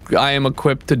think I am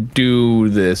equipped to do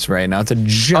this right now. It's a Oh,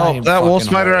 giant. that wolf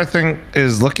fucking spider, hole. I think,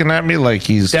 is looking at me like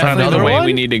he's trying Definitely to. the way one?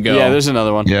 we need to go. Yeah, there's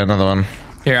another one. Yeah, another one.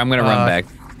 Here, I'm gonna run back.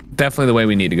 Definitely the way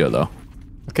we need to go, though.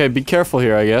 Okay, be careful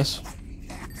here, I guess.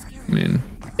 I mean,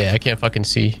 Yeah, I can't fucking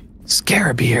see.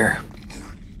 scarab here.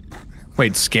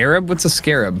 Wait, scarab? What's a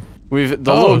scarab? We've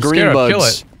the Oh, little green scarab, bugs. kill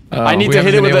it. I need we to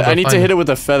hit haven't it with been a, able I to need to find- hit it with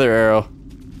a feather arrow.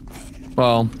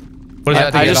 Well, What does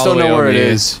that I do? just all don't the way know where over it here.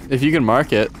 is. If you can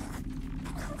mark it.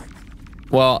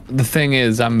 well, the thing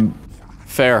is, I'm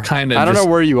Fair. Kinda I don't know just-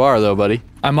 where you are though, buddy.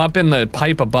 up in the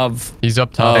pipe above. He's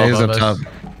up top. Hey, he's above up us.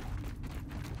 top.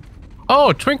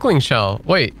 Oh, twinkling shell.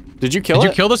 Wait, Did you kill did it?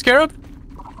 you kill the scarab?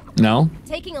 No.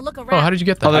 Taking a look around. Oh, how did you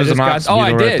get that? Oh, there's I just a mox got. Oh,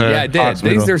 I beetle right did. there. Yeah, I did. Mox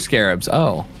beetle. These are scarabs.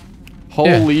 Oh,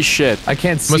 Holy shit. I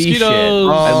can't see Mosquitoes. shit.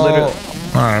 I literally.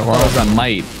 All right, That well, was a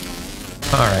mite.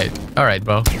 All right,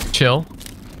 Bo. Chill,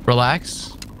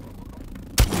 relax.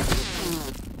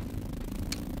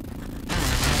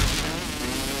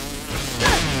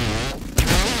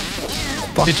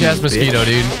 Bitch ass mosquito,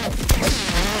 dude.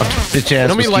 bitch ass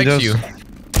Nobody likes you.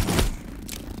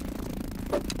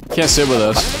 Can't sit with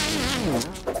us.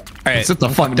 All right, Sit the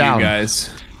I'm fuck coming to you down. guys.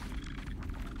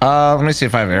 Let me see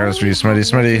if I have arrows for you, Smitty.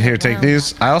 Smitty, here, take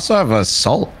these. I also have a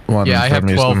salt one. Yeah, I for have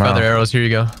me 12 somehow. feather arrows. Here you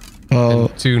go. Oh,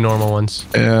 And 2 normal ones.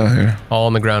 yeah, here. All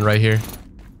on the ground right here.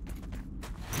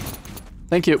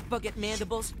 Thank you. Bucket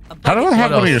mandibles. How do I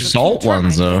have one of your else? salt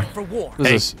ones, though? For war. What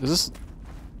is this? Is this?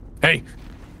 Hey,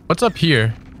 What's up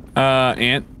here?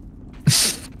 ant.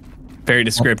 Very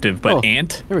descriptive, but Oh.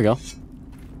 ant. Here we go.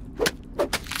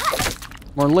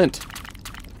 More lint.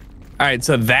 All right,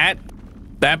 so that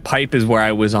pipe is where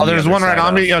I was on. Oh, the there's other one right side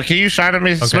on of. me. Yo, can you shine at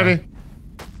me, Smitty?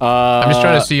 I'm just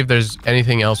trying to see if there's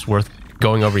anything else worth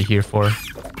going over here for.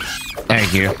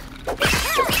 Thank you.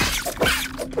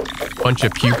 Bunch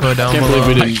of pupa down Can't below. believe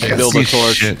we didn't build a See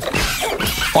torch. shit.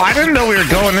 Well, I didn't know we were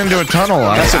going into a tunnel.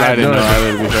 That's what I didn't know know.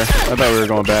 either, to be fair. I thought we were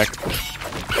going back.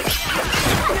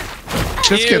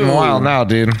 Shit's getting wild now,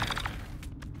 dude.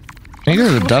 Think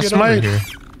there's a dust Get over mite? here.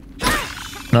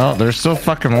 No, they're still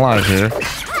fucking alive here.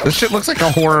 This shit looks like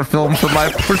a horror film from my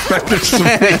perspective.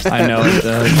 I know it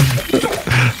does.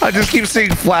 I just keep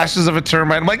seeing flashes of a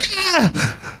termite. I'm like,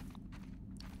 ah!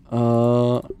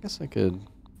 I guess I could.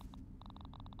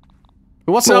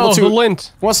 Who wants a No, level 2? the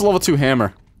lint. Who wants a level 2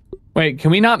 hammer? Wait,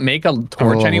 can we not make a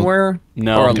torch Oh. anywhere?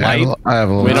 No. Or a Yeah, light? I have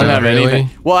a little We don't bit. have Really? anything.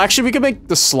 Well, actually, we could make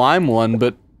the slime one,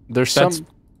 but there's That's- some.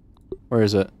 Where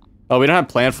is it? Oh, we don't have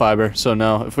plant fiber, so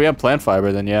no. If we have plant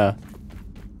fiber, then yeah.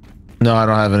 No, I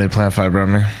don't have any plant fiber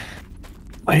on me.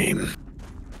 Lame.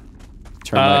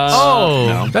 Termites. Oh,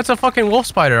 no. that's a fucking wolf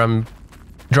spider I'm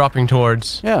dropping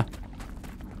towards. Yeah.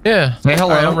 Yeah. Say hello.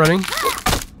 Alright, I'm running.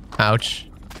 Ouch.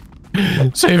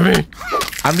 Save me.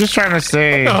 I'm just trying to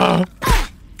stay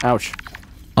Ouch.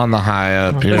 on the high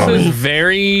up here. This is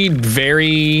very,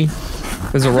 very.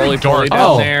 There's a roly poly dark. down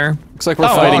Oh. there. Looks like we're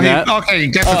Oh, fighting well, that. okay, you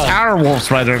get the tower wolf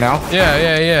spider now.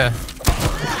 Yeah.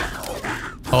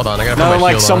 Hold on, I gotta put Now my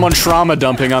like shield someone trauma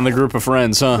dumping on the group of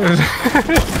friends, huh?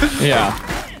 Yeah.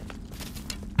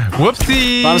 on.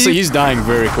 Whoopsie. Honestly, he's dying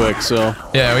very quick, so.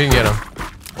 Yeah, we can get him.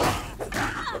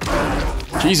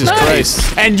 Jesus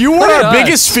Christ. And you were Look our at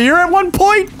biggest us. fear at one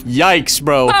point? Yikes,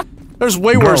 bro. There's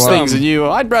way worse Grow up. things than you.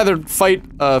 I'd rather fight,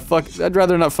 I'd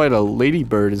rather not fight a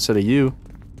ladybird instead of you.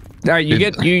 All right,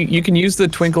 you can use the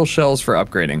twinkle shells for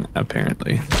upgrading.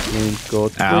 Apparently.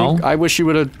 Ow. I wish you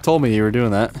would have told me you were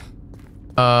doing that.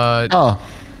 Oh,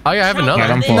 I have another.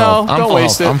 God, I'm full. No, I'm don't full.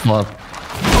 waste it. I'm full.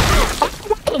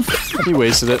 He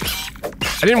wasted it.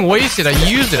 I didn't waste it. I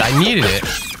used it. I needed it.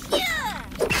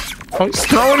 It's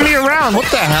throwing me around. What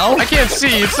the hell? I can't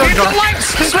see. It's so dark.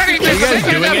 Are you guys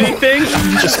doing anything?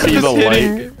 Just be the light.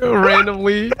 Hitting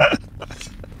randomly.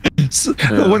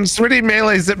 When Smitty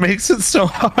melees, it makes it so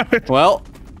hard. Well,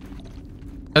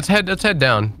 Let's head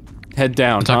down. head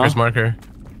down, Tucker's huh? marker.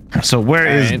 So where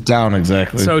is Alright. down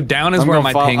exactly? So down is I'm where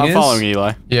gonna my ping I'm is. following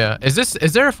Eli. Yeah. Is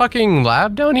there a fucking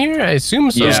lab down here? I assume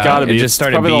so. There's Yeah, gotta it be. just It's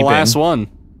started probably the beeping. last one.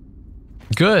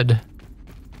 Good.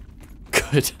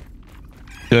 Good.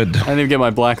 Good. I didn't even get my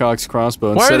Black Ox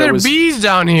crossbow. Why Instead are it there was, bees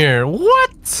down here?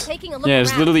 What? Taking a look Yeah, there's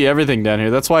around. literally everything down here.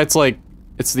 That's why it's like,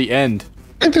 it's the end.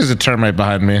 I think there's a termite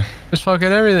behind me. There's fucking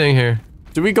everything here.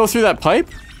 Did we go through that pipe?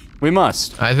 We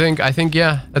must. I think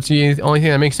yeah. That's the only thing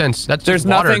that makes sense. That's There's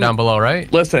just water nothing- down below,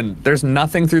 right? Listen, there's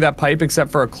nothing through that pipe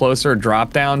except for a closer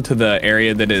drop down to the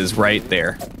area that is right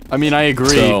there. I mean, I agree.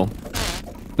 So,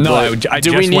 no, but I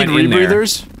do just we need went in there.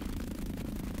 rebreathers?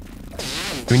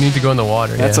 We need to go in the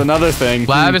water. That's another thing.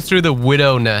 Lab is through the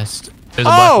widow nest. There's a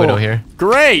black widow here.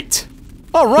 Great.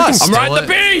 Oh, Russ. I'm riding the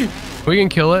bee. We can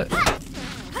kill it.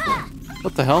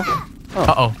 What the hell?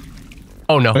 Uh-oh.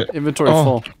 Oh, no. Inventory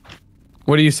full.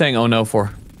 What are you saying? Oh no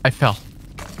for? I fell.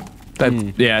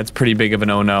 Yeah, it's pretty big of an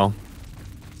oh no.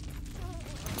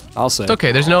 I'll say. It's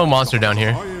okay. There's no monster down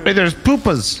here. Wait, there's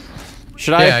poopas.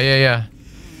 Should I? Yeah.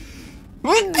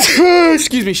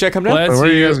 Excuse me. Should I come down? Let's Where are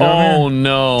you see. guys going Oh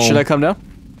no. Should I come down?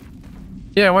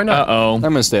 Yeah, why not? Uh-oh. I'm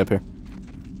gonna stay up here.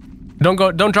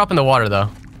 Don't drop in the water though.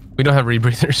 We don't have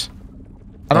rebreathers.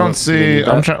 I don't see.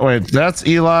 I'm trying. Wait, that's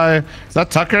Eli. Is that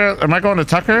Tucker? Am I going to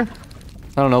Tucker?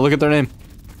 I don't know. Look at their name.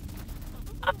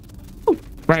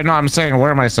 Right. No, I'm saying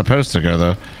where am I supposed to go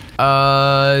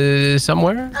though?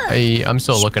 Somewhere. I'm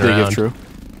still looking Big if around. true.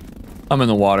 I'm in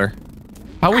the water.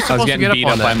 How are we I was supposed to getting get beat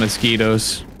up up on by that?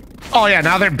 mosquitoes. Oh yeah,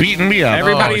 now they're beating me up.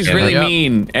 Everybody's okay. really Yep.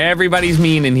 mean. Everybody's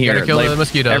mean in here. Gotta kill the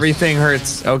mosquitoes. Everything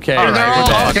hurts. Okay. Oh, they're all-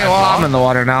 bad. okay, well I'm in the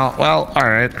water now. Well, all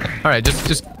right. All right,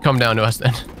 just come down to us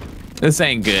then. This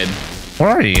ain't good. Where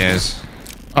are you guys?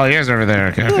 Oh, you guys are over there.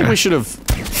 Okay. I feel like okay. we should have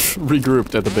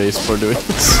regrouped at the base before doing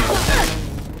this.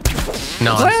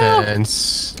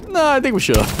 Nonsense. No, I think we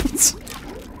should have.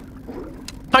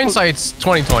 Hindsight's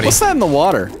 2020. What's that in the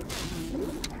water?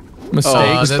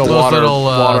 Mistakes. those the water,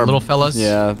 little fellas.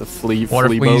 Yeah, the flea Water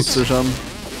flea fleas. boats or something.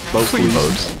 Boat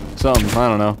fleas. Something. I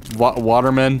don't know.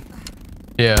 Watermen.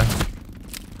 Yeah.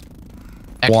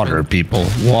 Water X-Men. people.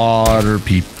 Water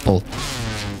people.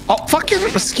 Oh, fucking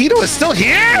mosquito is still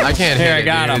here. I can't Here, hit I it,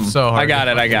 got dude. him. It's so hard I got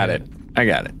to it. I got fucking it. hit. I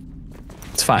got it.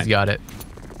 It's fine. He's got it.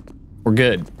 We're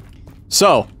good.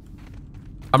 So,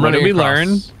 I'm What running did we across.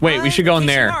 learn? Wait, we should go in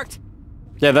there.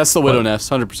 yeah, that's the widow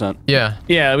nest, 100%. Yeah.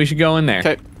 Yeah, we should go in there.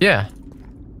 Okay. Yeah.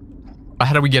 But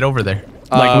how do we get over there?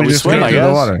 We just swim, went I through the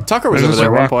guess. water. Tucker was There's over just there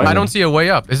a at one rock point. I don't see a way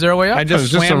up. Is there a way up? I just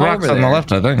There's just a swam rocks over on the there.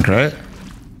 left, I think, right?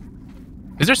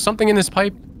 Is there something in this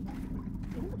pipe?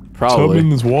 Probably.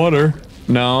 this water.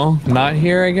 No, not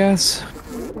here, I guess.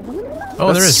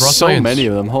 Oh, there That's is. Raw so science. many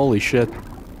of them. Holy shit.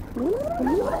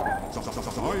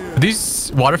 Do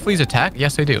these water fleas attack?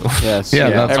 Yes, they do. Yes. Yeah,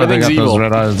 that's why they Everything's got evil. those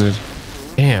red eyes, dude.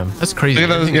 Damn, that's crazy. Look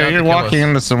at those. Everything's Yeah, out to you're kill walking us.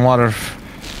 into some water.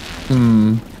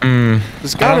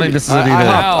 This I gotta don't be. think this is it I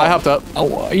either. hopped up.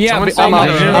 Oh, yeah, Someone but say I'm up.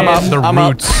 the- I'm up. The I'm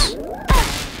up. roots.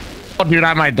 Oh, dude,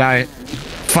 I might die.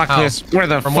 Fuck How? this. Where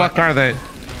the From fuck what? are they?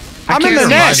 I'm in the can't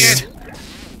nest. see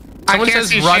I Someone can't says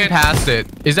see run shit. past it.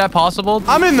 Is that possible?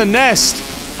 I'm in the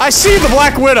nest. I see the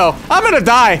Black Widow. I'm gonna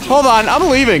die. Hold on. I'm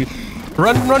leaving.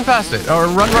 Run past it. Or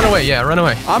run away. Yeah, run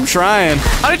away. I'm trying.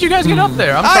 How did you guys get up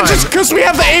there? I'm I trying. just because we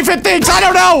have the aphid things. I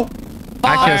don't know.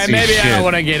 I can't Alright, see maybe I shit. don't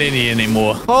want to get in here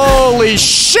anymore. Holy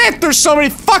shit! There's so many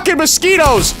fucking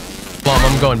mosquitoes. Mom,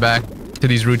 I'm going back to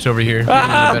these roots over here. There's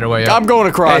a better way up. I'm going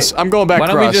across. Hey, I'm going back Why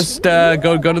don't across. we just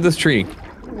go to this tree?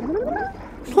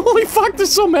 Holy fuck!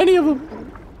 There's so many of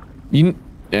them. You,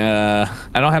 I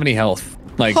don't have any health,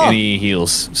 like Huh. any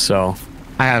heals, so.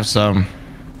 I have some.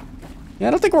 Yeah,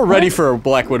 I don't think we're ready for a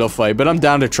Black Widow fight, but I'm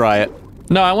down to try it.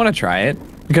 No, I want to try it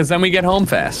because then we get home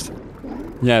fast.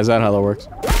 Yeah, is that how that works?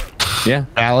 Yeah.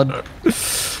 Valid. All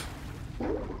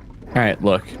right,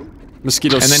 look.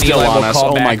 Mosquitoes And then still Eli on will us.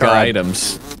 call Oh my back our god.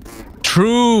 items.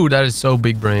 True. That is so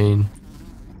big brain.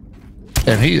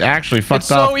 And he actually fucked It's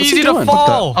so up. easy he to doing?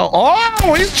 fall.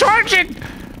 Oh, he's charging.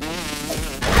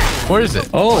 Where is it?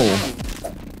 Oh,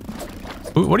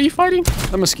 What are you fighting?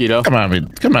 A mosquito. Come at me.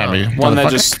 Come at me. One that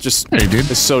motherfucker. just Hey,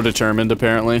 dude. is so determined,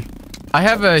 apparently. I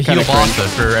have a heal Kinda cringe. Basta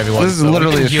for everyone. This is so we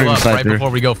literally can a heal stream up right sniper. before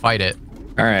we go fight it.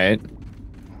 all right.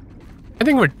 I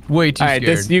think we're way too All right,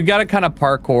 scared. you got to kind of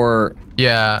parkour.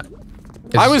 Yeah.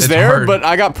 I was it's there, hard. but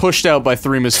I got pushed out by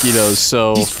 3 mosquitoes,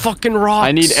 so These fucking rocks.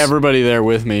 I need everybody there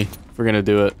with me if we're gonna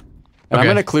do it. And I'm Okay.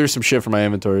 gonna clear some shit from my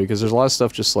inventory because there's a lot of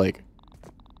stuff just like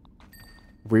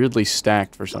weirdly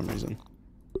stacked for some reason.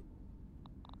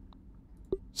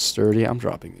 Sturdy. I'm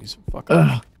dropping these. Fuck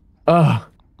off.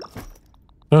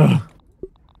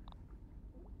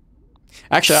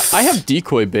 Actually, I have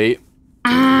decoy bait.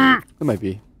 That might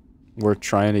be worth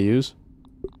trying to use.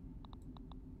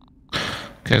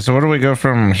 Okay, so where do we go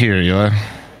from here, Eli?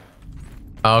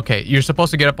 Okay, you're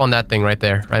supposed to get up on that thing right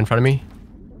there, right in front of me.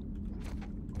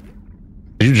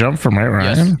 Did you jump from right,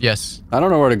 Ryan? Yes. Yes. I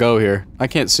don't know where to go here. I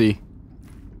can't see.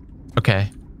 Okay.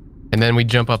 And then we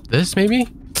jump up this, maybe?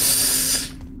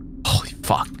 Holy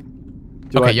fuck.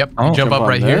 Do Okay, I yep. You jump up on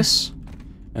right here. this,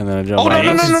 and then I jump Oh, on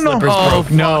no, this. no, no, no, no. Slippers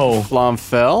broke. No. Flom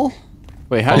fell.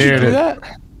 Wait, how did Here you it do is. that?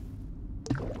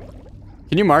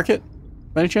 Can you mark it?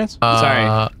 By any chance?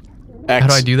 Sorry. X. how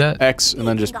do I do that? X and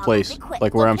then just Follow place, me quick.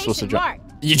 like where I'm supposed to Location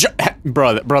jump. marked. You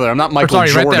brother, I'm not Or Michael sorry,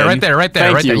 Jordan. right there, right there, right there,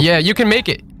 Thank right there. you. Yeah, you can make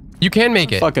it. You can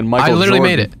make it. Fucking Michael I literally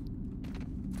Jordan. made it.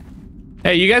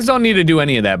 Hey, you guys don't need to do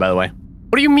any of that, by the way.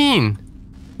 What do you mean?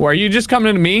 Well, are you just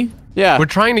coming to me? Yeah. We're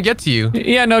trying to get to you.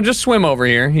 Yeah, no, just swim over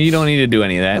here. You don't need to do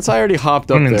any of that. That's I already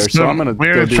hopped up there, so I'm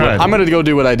gonna go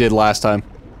do what I did last time.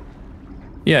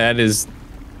 Yeah, that is.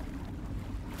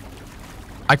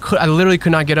 I literally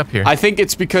could not get up here. I think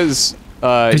it's because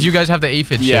you guys have the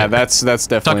aphid yeah, shit. that's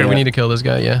definitely Tucker, we need to kill this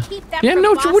guy, yeah. Yeah,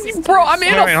 no, what do you, bro, I'm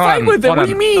in a fight with it. What do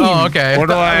you mean? Oh, okay. What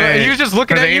do I? He was just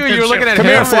looking at you, you were looking at Come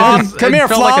him. here, Flom. Come here,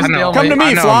 Flom. Come to me,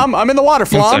 I know. Flom. I'm in the water,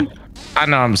 Flom. I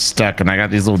know I'm stuck, and I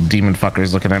got these little demon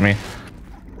fuckers looking at me.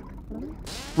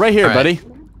 Right here, All right. buddy.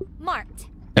 Marked.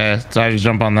 Yeah, so I just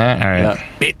jump on that. All right. Yeah.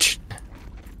 Bitch.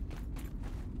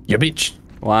 You bitch.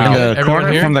 Wow. The corner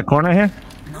here? from the corner here.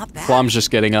 Not bad. Flom's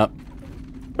just getting up.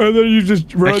 And then you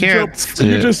just run, can't jump. see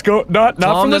You it. just go, not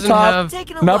Tom from the doesn't top. have-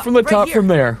 Taking a Not look, from the right top, here. from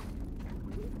there.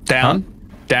 Down.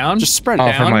 Down. Just sprint. Oh,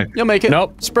 Down. from like, You'll make it.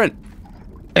 Nope. Sprint.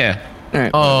 yeah.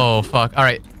 Oh, fuck. All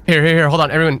right. Here. Hold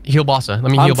on. Everyone, heal Bossa.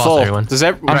 Let me heal I'm Bossa, full. everyone. Does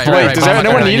that? Right, wait, right, does right.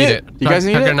 anyone Tucker need and I it? You guys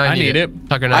need Tucker it? and I need it.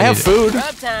 Tucker and I I have need it. food.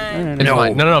 Grub time. It's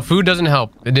fine. No, food doesn't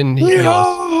help. It didn't heal us.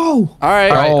 Oh. All right.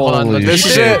 All right, hold on. Holy This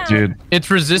is shit, it. dude. It's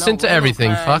resistant to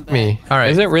everything. Fuck me. All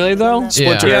right. Is it really though?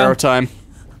 Splinter Yeah. arrow time.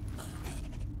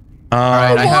 All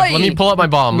right. Let me pull up my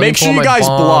bomb. Make sure you guys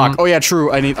block. Oh yeah,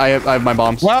 true. I have my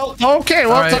bombs. Well, okay.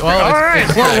 Well, All right. Well, all right.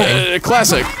 it's working.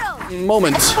 Classic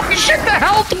moment. Shit, the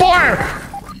health bar.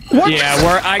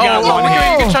 Yeah, I got Oh, one we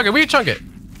hit. can chunk it. We can chunk it. You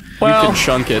Well, can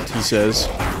chunk it, he says.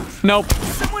 nope.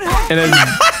 And then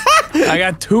I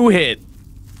got 2 hit.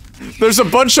 There's a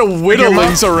bunch of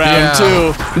whittlings around Yeah.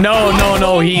 too.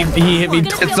 No. He hit me.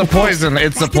 It's a poison.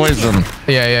 It's a poison.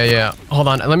 Yeah. Hold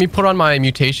on. Let me put on my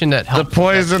mutation that The helps.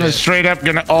 poison is straight up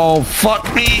gonna. Oh,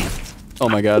 fuck me. Oh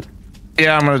my god.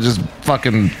 Yeah, I'm gonna just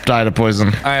fucking die to poison.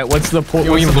 All right, what's the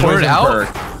You what's the blur it poison out?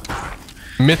 perk?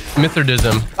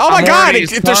 Mithridism. Oh my I'm god, already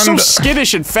they're so stunned.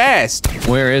 skittish and fast.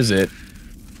 Where is it?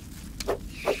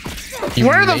 You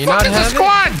Where the may fuck not is the have it.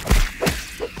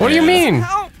 squad? What do you mean?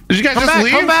 Did you guys Come just back,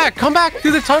 leave? come back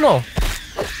through the tunnel.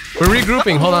 We're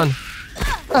regrouping, hold on.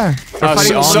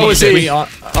 So, so is We he. all-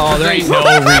 Oh, there ain't no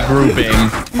regrouping.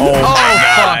 Oh my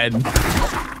god.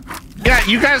 Yeah,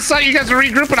 you guys thought you guys were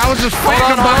regrouping. I was just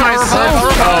fighting by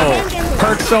myself. Oh,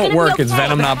 perks don't work. It's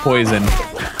venom, not poison.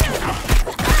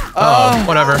 Oh,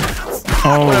 whatever.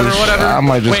 Oh, whatever. I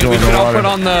might just Wait, go we in the should all water. put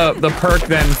on the perk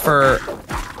then for.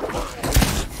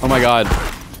 Oh my god.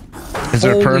 Is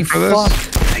there a Holy perk for this?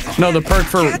 fuck. No, the perk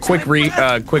for quick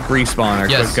respawn or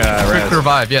Yes, quick quick res.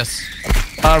 revive, yes.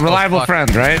 Reliable fuck.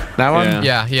 friend, right? That one?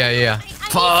 Yeah. Yeah.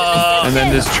 And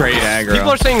then just trade aggro. People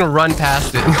are saying to run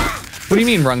past it. What do you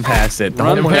mean run past it? The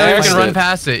Run whole point- Apparently you can past run it.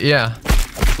 past it, yeah.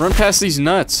 Run past these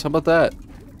nuts. How about that?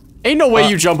 Ain't no way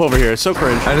you jump over here. It's so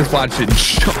cringe. I just watched it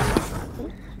jump.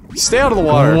 Stay out of the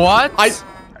water. What?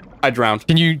 I drowned.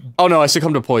 Can you... Oh no, I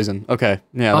succumbed to poison. Okay.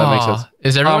 Yeah, that makes sense.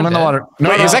 Is Oh, everyone I'm in the dead? water. No,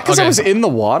 Wait, no, is that because I okay. was in the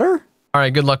water? All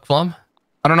right, good luck, Flom.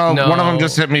 I don't know. No. One of them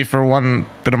just hit me for one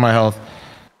bit of my health.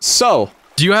 So,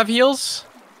 Do you have heals?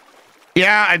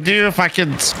 Yeah, I do if I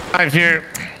can survive here.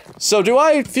 do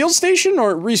I field station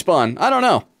or respawn? I don't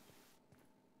know.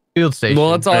 Field station. Well,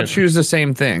 let's all choose the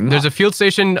same thing. There's a field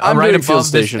station I'm right doing field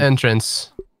above this station.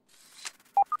 entrance.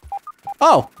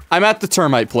 Oh, I'm at the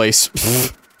termite place.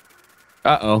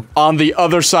 Uh-oh. On the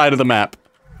other side of the map.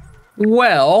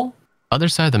 Well, Other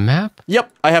side of the map?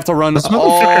 Yep, I have to run This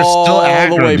motherfucker's still all the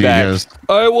aggro, way you back. guys.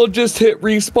 I will just hit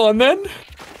respawn then.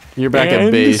 You're back at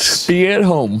and base. Be at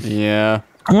home. Yeah.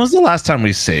 When was the last time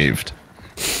we saved?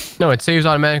 No, it saves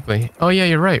automatically. Oh yeah,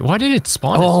 you're right. Why did it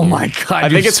spawn? Oh us here? my god. I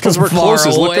think it's because we're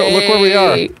closest. Look where we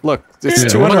are. Look, it's Yeah.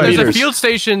 200 Well, There's meters. a field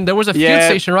station. There was a field Yeah.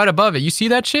 station right above it. You see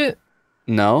that shit?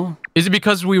 No, Is it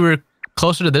because we were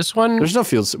closer to this one? there's no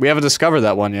fields. We haven't discovered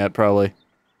that one yet, probably.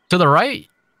 To the right?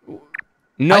 I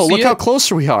No, see look it. how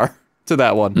closer we are to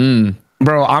that one.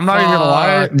 Bro, I'm not even gonna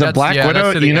lie. The that's- Black yeah, that's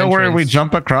Widow, to the you know where we entrance.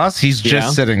 jump across? He's just Yeah.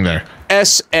 sitting there.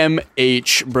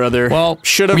 SMH, brother. Well,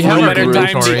 should have we have No a better Blue time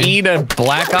to Tory. eat a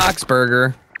black ox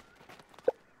burger.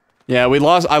 Yeah, we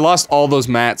lost. I lost all those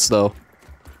mats though.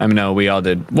 I mean, no, we all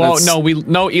did. Well, That's-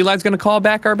 no, Eli's gonna call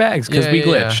back our bags because we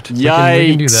glitched. We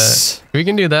can do that. Yikes. We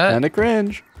can do that. And a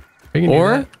cringe. We can do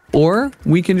Or, that. or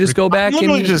we can just go back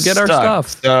Literally and just get our stuck.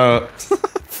 stuff.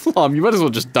 So, You might as well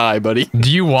just die, buddy. Do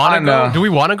you want I to know. go? Do we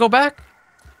want to go back?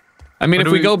 I mean, Or if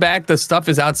do we we- go back, the stuff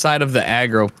is outside of the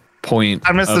aggro point.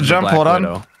 I missed of the jump. Black Hold on.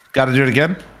 Widow, Gotta do it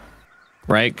again.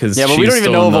 right? Because Yeah, but we don't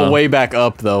even know of a way back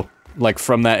up though. Like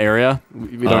from that area.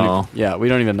 We don't. Oh. Yeah, we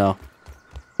don't even know.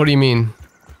 What do you mean?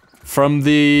 From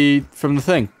the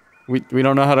thing. We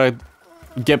don't know how to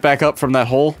get back up from that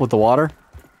hole with the water.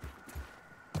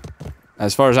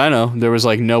 As far as I know, there was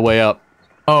like no way up.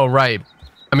 Oh, right.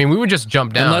 I mean, we would just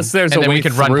jump down. Unless there's and a then way we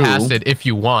could through. run past it if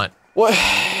you want. What?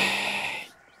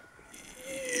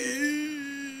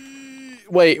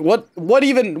 Wait, what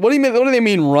do they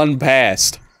mean run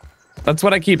past? That's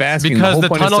what I keep asking. Because whole the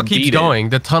point is tunnel to keeps beat it. going.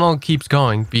 The tunnel keeps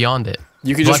going beyond it.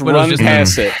 You can Black just Widow's run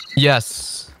past it.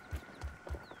 Yes.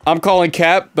 I'm calling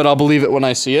cap, but I'll believe it when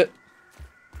I see it.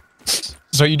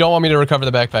 So you don't want me to recover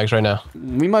the backpacks right now?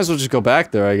 We might as well just go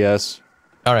back there, I guess.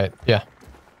 All right. Yeah.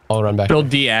 I'll run back. Build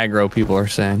de-aggro, people are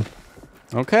saying.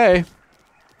 Okay.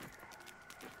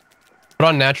 Put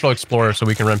on Natural Explorer so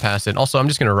we can run past it. Also, I'm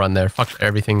just gonna run there. Fuck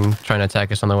everything trying to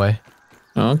attack us on the way.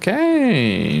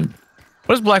 Okay.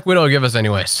 What does Black Widow give us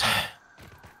anyways?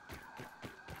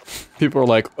 People are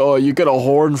like, oh, you get a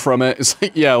horn from it. It's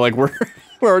like, yeah, like we're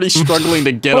already struggling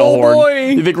to get a Oh, horn. boy.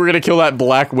 You think we're gonna kill that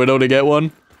Black Widow to get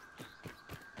one?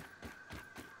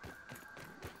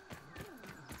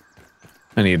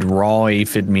 I need raw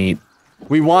aphid meat.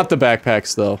 We want the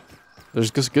backpacks though.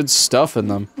 There's just good stuff in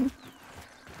them.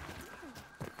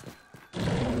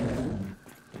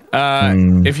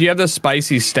 If you have the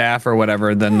spicy staff or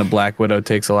whatever, then the Black Widow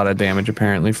takes a lot of damage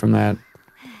apparently from that.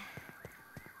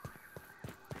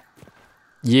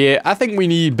 Yeah, I think we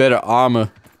need better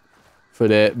armor for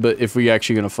that, but if we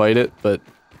actually gonna fight it, but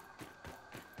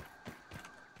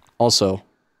also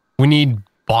We need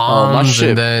bombs my shit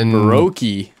and then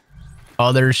brokey.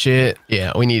 other shit.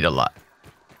 Yeah, we need a lot.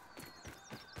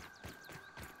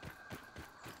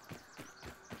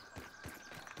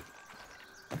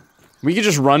 We could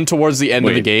just run towards the end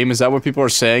of the Wait. game. Is that what people are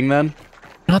saying then?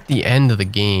 Not the end of the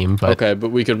game, but Okay, but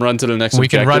we could run to the next we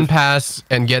objective. can run past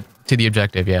and get to the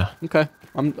objective. Yeah. Okay,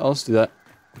 let's do that.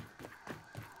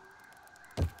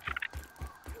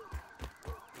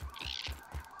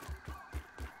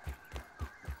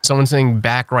 Someone's saying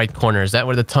back right corner. Is that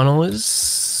where the tunnel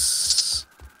is?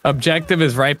 Objective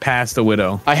is right past the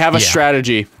Widow. I have a Yeah.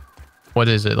 strategy. What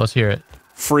is it? Let's hear it.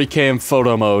 Free cam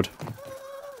photo mode.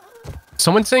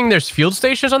 Someone's saying there's field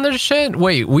stations on this shit.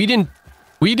 Wait, we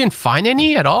didn't find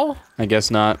any at all. I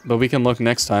guess not, but we can look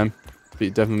next time.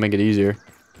 It'd definitely make it easier.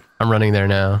 I'm running there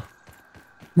now.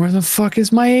 Where the fuck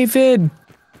is my aphid?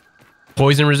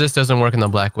 Poison resist doesn't work in the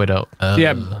Black Widow.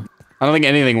 Yeah. I don't think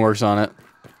anything works on it.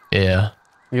 Yeah.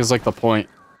 I think it's like the point.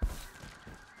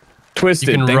 Twisted.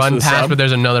 You can thanks for run the past, sub. but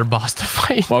there's another boss to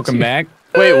fight. Welcome back.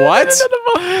 Wait, what?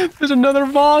 There's another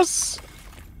boss.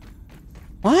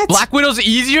 What? Black Widow's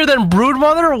easier than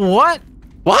Broodmother? What?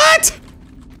 What?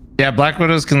 Yeah, Black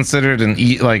Widow's considered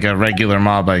like a regular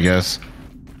mob, I guess.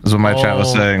 Is what my chat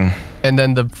was Oh. saying. And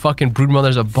then the fucking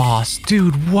Broodmother's a boss.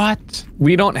 Dude, what?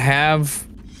 We don't have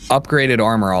upgraded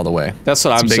armor all the way. That's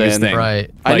what I'm the biggest saying. thing. Right.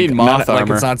 I need moth Like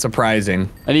armor. it's not surprising.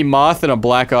 I need moth and a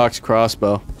black ox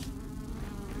crossbow.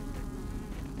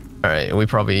 Alright, we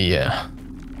probably, yeah.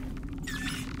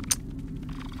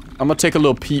 I'm gonna take a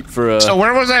little peep for So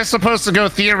where was I supposed to go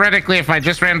theoretically if I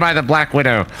just ran by the Black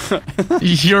Widow?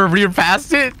 You're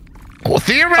past it? Well,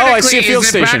 theoretically, Oh, I see a field is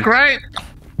it station. back right?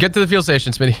 Get to the field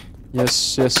station, Smitty. Yes,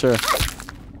 sir.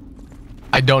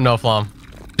 I don't know, Flom.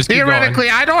 Just keep going.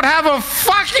 Theoretically, I don't have a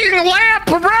fucking lamp,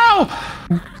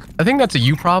 bro! I think that's a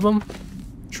you problem.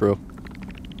 True.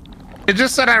 It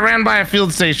just said I ran by a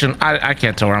field station. I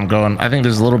can't tell where I'm going. I think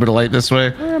there's a little bit of light this way.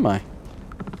 Where am I?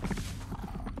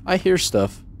 I hear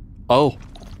stuff. Oh.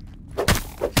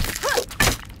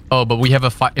 Oh, but we have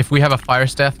a if we have a fire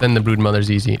staff, then the Broodmother's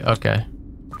easy. Okay.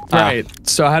 Right.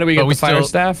 So how do we get But we the fire still-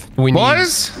 staff? We need.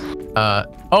 Boys? Oh.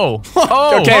 Oh.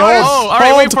 Okay, oh, hold. all right,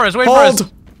 Hold. wait for us. Wait for us.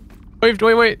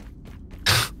 Wait.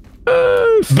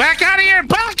 Back out of here!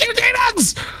 Back, you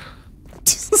demons!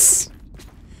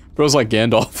 Bro's like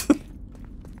Gandalf.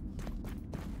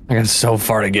 I got so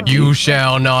far to get. You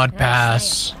shall not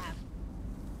pass.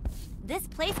 This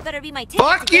place better be my ticket.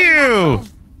 Fuck to getting back you! home.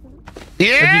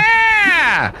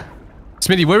 Yeah!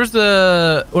 Smitty, where's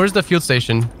the field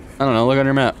station? I don't know. Look on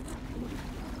your map.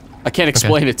 I can't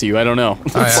explain it to you. I don't know. All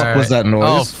right, all right. was that noise?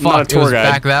 Oh Not a fuck! It tour was guide.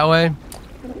 back that way.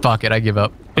 Fuck it, I give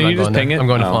up. Can I'm you not just going ping there. it? I'm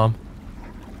going to Oh. Flom.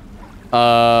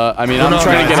 I mean, I'm no,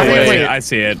 trying to guys, get wait, away. wait. I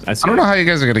see it. I see I don't it. know how you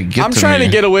guys are gonna get I'm to trying me.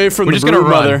 to get away from We're the just gonna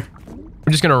run. Broodmother.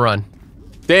 We're just gonna run.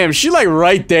 Damn, she like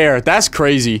right there. That's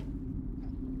crazy.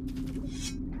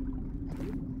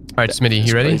 All right, Smitty,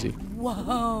 you ready? Crazy.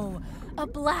 Whoa, a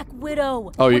black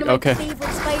widow. Oh, One you- of my okay. favorite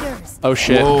spiders. Oh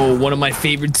shit. Whoa, one of my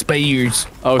favorite spiders.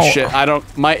 Oh shit. I don't.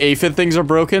 My aphid things are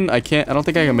broken. I don't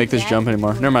think I can make this jump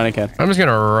anymore. Never mind. I can. I'm just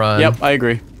gonna run. Yep, I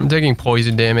agree. I'm taking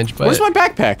poison damage, but Where's my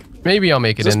backpack? maybe I'll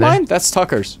make it Is this in there. mine? That's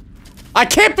Tucker's. I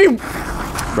can't be,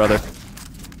 brother.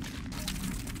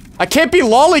 I can't be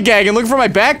lollygagging looking for my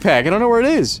backpack. I don't know where it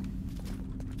is.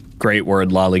 great word,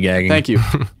 lollygagging. Thank you.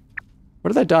 Where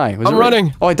did I die? Was I'm it right-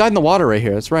 running. Oh, I died in the water right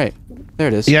here. That's right. There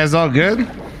it is. You guys all good?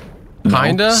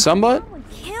 Kinda. Somewhat?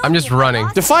 I'm just running.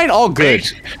 Define all good.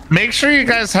 Make sure you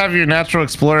guys have your natural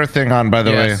explorer thing on, by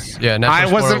the Yes. way. Yeah, Natural I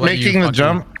Explorer wasn't let you making the fucking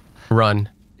jump. Run.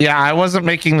 Yeah, I wasn't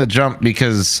making the jump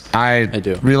because I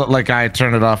do. I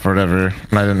turned it off or whatever,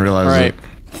 and I didn't realize Alright.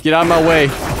 it. Get out of my way,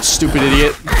 stupid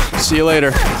idiot. See you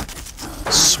later.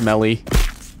 Smelly.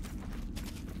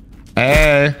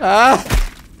 Hey.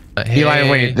 Eli, Hey.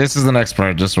 wait. This is the next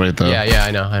part. Just wait, though. Yeah,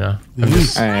 I know. I'm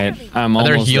just, All right, I'm are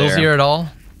there almost heals there. here at all?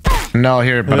 No,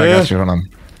 here, but I got you. Hold on.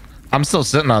 I'm still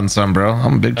sitting on some, bro.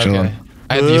 I'm big chilling. Okay.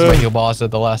 I had to use my heal boss at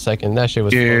the last second. That shit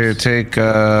was You close. take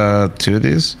 2 of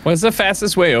these. What's the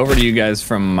fastest way over to you guys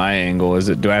from my angle? Is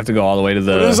it? Do I have to go all the way to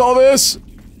the What is all this?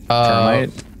 termite?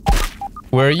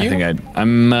 Where are I you? think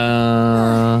I'm.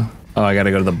 Oh, I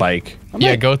gotta go to the bike.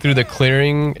 Yeah, go through the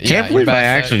clearing. Can't believe I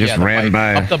actually just the ran bike.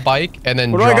 by. Up the bike and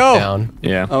then Where do I drop go? down.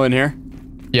 Yeah. Oh, in here?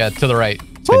 Yeah, to the right.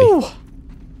 Smitty. Woo!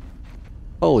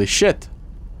 Holy shit.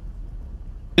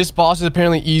 This boss is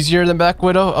apparently easier than Black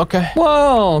Widow. Okay.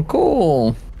 Whoa,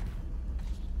 cool.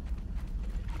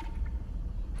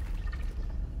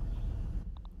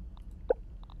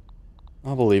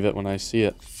 I'll believe it when I see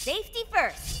it. Safety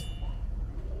first.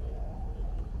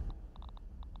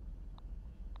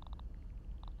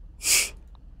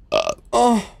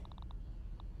 Oh.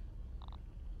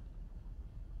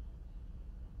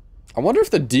 I wonder if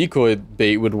the decoy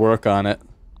bait would work on it.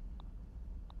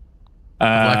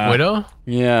 Black Widow?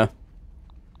 Yeah.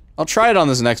 I'll try it on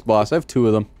this next boss. I have 2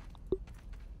 of them.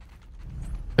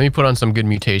 Let me put on some good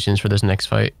mutations for this next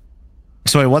fight.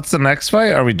 So wait, what's the next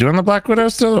fight? Are we doing the Black Widow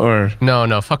still, or?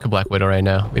 No, fuck a Black Widow right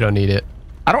now. We don't need it.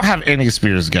 I don't have any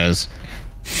spears, guys.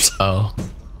 Oh.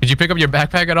 Did you pick up your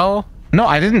backpack at all? No,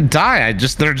 I didn't die.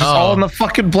 They're just all in the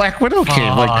fucking Black Widow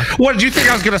cave. Like, what did you think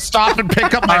I was gonna stop and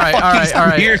pick up my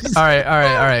fucking spears? All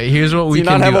right. Here's what we Do you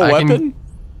can not do. have a weapon?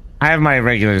 I have my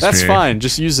regular spear. That's fine.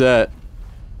 Just use that.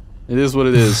 It is what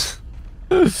it is.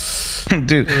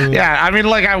 Dude, yeah, I mean,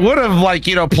 like, I would have, like,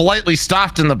 politely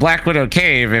stopped in the Black Widow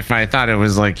cave if I thought it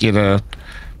was, like,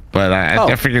 but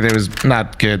I figured it was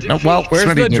not good. Oh, well, Where's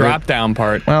Smitty the did it. drop down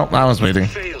part? Well, I was waiting.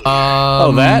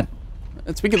 Oh, that?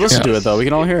 We can listen to it, though. We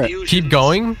can all hear it. Keep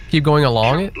going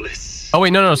along it. Oh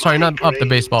wait, no, sorry, not up the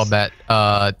baseball bat.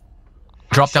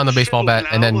 Drop down the baseball bat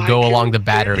and then go along the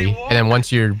battery. And then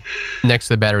once you're next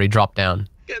to the battery, drop down.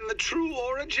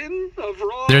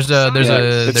 There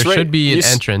should be an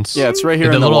entrance. Yeah, it's right here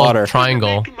the in the little water.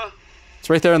 triangle. It's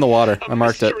right there in the water. I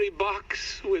marked it.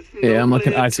 Yeah, I'm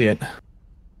looking. I see it.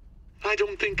 I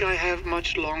don't think I have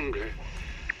much longer.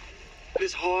 It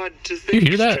is hard to You think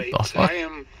hear that? straight. Oh, fuck. I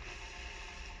am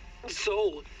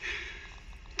so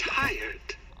tired.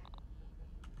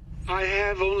 I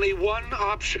have only one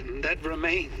option that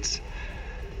remains.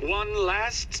 One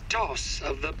last toss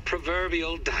of the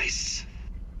proverbial dice.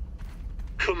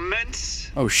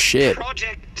 Commence Oh, shit.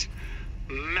 Project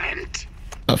Mant.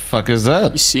 The fuck is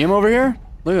that? You see him over here?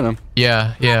 Look at him.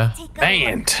 Yeah.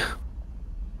 Bant.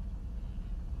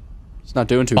 It's not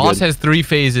doing too Boss good. has 3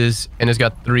 phases and has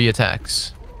got 3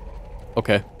 attacks.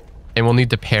 Okay. And we'll need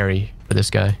to parry for this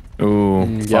guy. Ooh,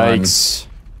 fun. Yikes.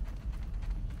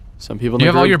 Some people in You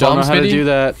the have all group your don't know bombs, how to Smitty? do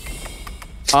that.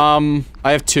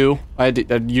 I have 2.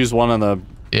 I'd use one on the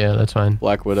Yeah, that's fine.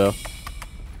 Black Widow.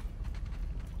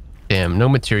 Damn, no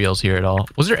materials here at all.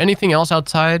 Was there anything else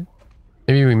outside?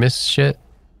 Maybe we missed shit.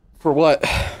 For what?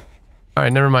 All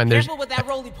right, never mind. There's Careful with that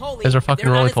roly-poly. our fucking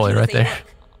They're not as roly-poly cute as right they there. look.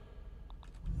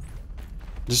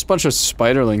 Just a bunch of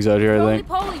spiderlings out here, I think.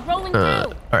 Roly-poly rolling All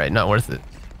through. right, not worth it.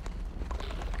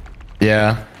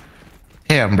 Yeah.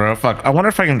 Damn, bro. Fuck. I wonder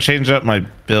if I can change up my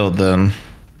build then.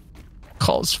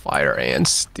 Calls fire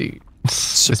ants, dude. This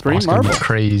Supreme boss gonna be Marble.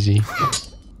 crazy.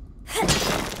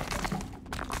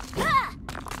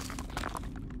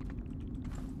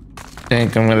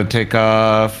 Think I'm gonna take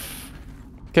off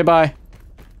Okay, bye.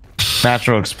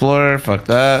 Natural Explorer. Fuck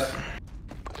that.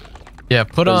 Yeah,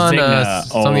 put on Zinga.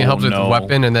 something that helps with no.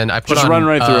 weapon, and then I put Just on run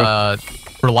right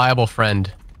through. Reliable Friend.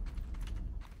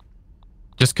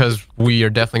 Just because we are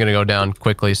definitely gonna go down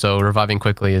quickly, so reviving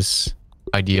quickly is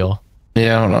ideal.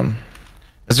 Yeah, hold on.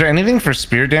 Is there anything for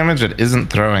spear damage that isn't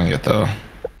throwing it though?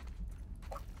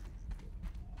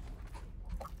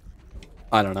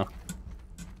 I don't know.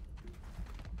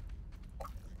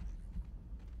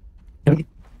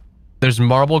 There's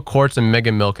marble, quartz, and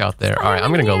mega milk out there. All right,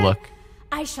 I'm gonna go look.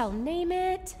 I shall name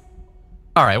it.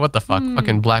 All right, what the fuck?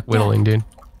 Fucking black whittling, dude.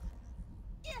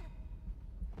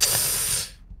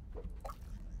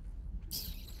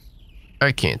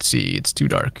 I can't see. It's too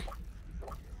dark.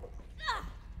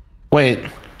 Wait.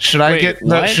 Should I Wait,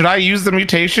 what? should I use the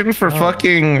mutation for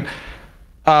fucking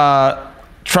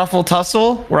truffle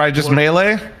tussle where I just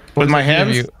melee with my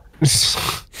hands?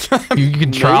 You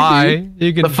can try.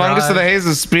 You can The fungus of the haze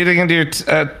is speeding into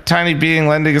your tiny being,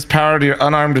 lending its power to your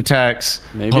unarmed attacks.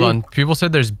 Maybe. Hold on. People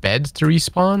said there's beds to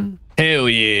respawn. Hell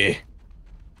yeah.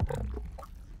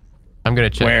 I'm gonna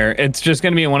check. Where? It's just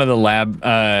gonna be in one of the lab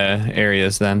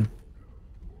areas then.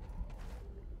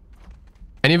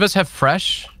 Any of us have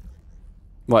fresh?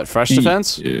 What, fresh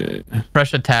defense?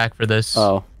 Fresh attack for this?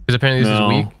 Oh. Because apparently this No.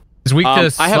 is weak. It's weak to I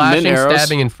have slashing, mint arrows.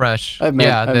 stabbing, and fresh. I have mint-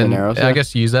 yeah, I have then mint arrows, I yeah.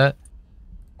 guess use that.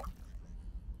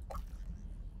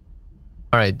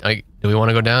 All right. Do we want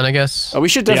to go down? I guess. We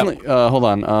should definitely. Hold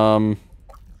on.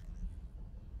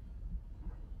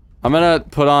 I'm gonna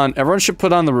put on. Everyone should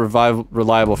put on the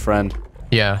reliable friend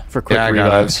Yeah. for quick I got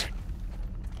revives.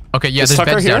 Okay. Yeah. Is There's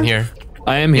Tucker beds here? down here.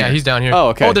 I am here. Yeah, he's down here. Oh,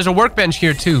 okay. Oh, there's a workbench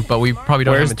here too, but we probably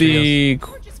don't Where's have materials.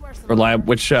 the reliable?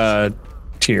 Which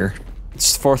tier?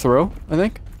 It's 4th row, I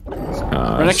think. Or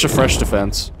an extra fresh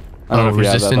defense. I don't know if you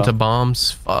have that, resistant to though.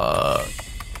 bombs. Fuck.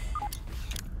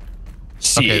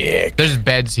 Sick. Okay. There's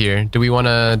beds here. Do we want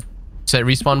to set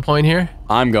respawn point here?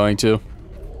 I'm going to.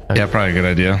 Yeah, probably a good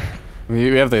idea. We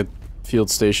have the field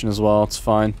station as well. It's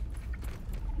fine.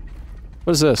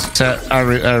 What is this? I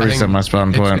reset my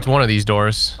spawn point. It's one of these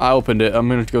doors. I opened it. I'm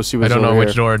gonna go see I what's don't know over which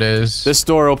here. door it is. This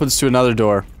door opens to another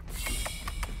door.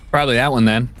 Probably that one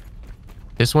then.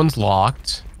 This one's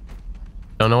locked.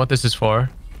 Don't know what this is for.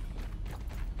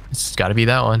 It's got to be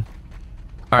that one.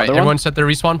 All right, Other everyone one? set their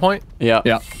respawn point? Yeah.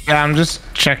 Yeah. Yeah, I'm just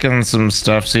checking some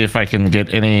stuff, see if I can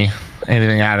get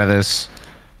anything out of this.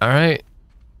 All right.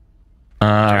 All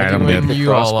right, I'm When good.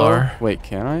 you all Crossbow? are. Wait,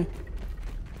 can I?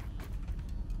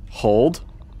 Hold?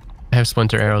 I have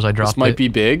splinter arrows. I dropped This might it. be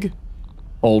big.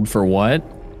 Hold for what?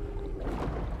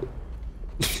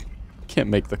 Can't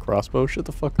make the crossbow. Shut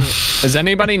the fuck up. Does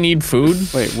anybody need food?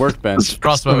 Wait, workbench.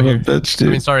 Crossbow here. I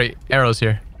mean, sorry, arrows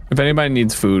here. If anybody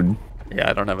needs food, Yeah,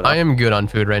 I don't have it. I am good on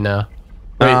food right now.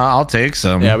 I'll take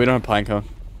some. Yeah, we don't have pine cone.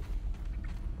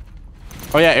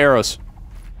 Oh yeah, arrows.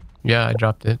 Yeah, I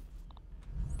dropped it.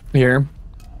 here.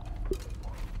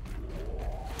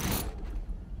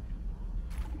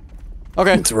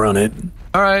 Okay. Let's run it.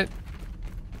 All right.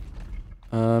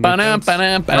 Oh,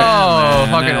 Oh,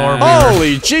 fucking orb.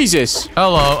 holy Jesus!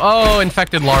 Hello. Oh,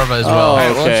 infected larva as well. Oh,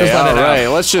 let's okay. just let it out. Alright,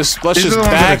 let's just These are the ones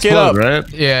that back it explode, up. right?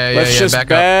 Yeah, yeah, Let's yeah. just Back up.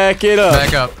 back it up.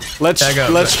 Back up. Let's Back up.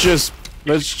 let's just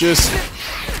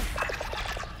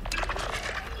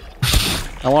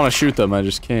I want to shoot them, I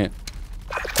just can't.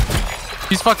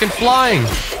 He's fucking flying.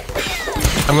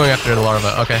 I'm going after the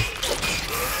larva. Okay.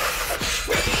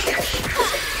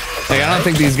 Like, I don't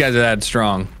think these guys are that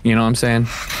strong. You know what I'm saying?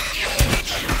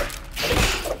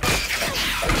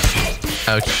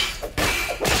 Ouch.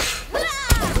 Where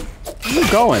are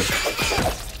you going?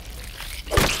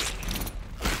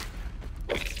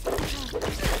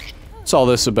 What's all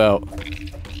this about?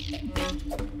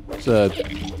 It's a...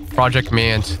 Project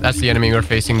Mant. That's the enemy we're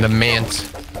facing. The Mant.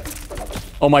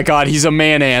 Oh my god, he's a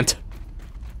man ant.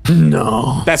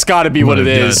 No. That's gotta be what it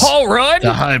is. Paul, run!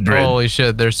 The hybrid. Holy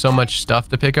shit, there's so much stuff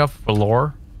to pick up for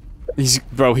lore. He's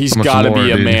much gotta lore,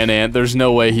 be a dude. man ant. There's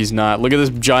no way he's not. Look at this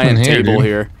giant In here, table dude.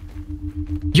 here.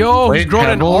 Yo, he's Wait, grown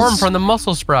an pebbles? arm from the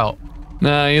muscle sprout.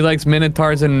 No, he likes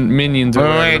minotaurs and minions or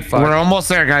whatever the Wait, fuck. we're almost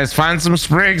there, guys. Find some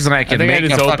sprigs and I can think I make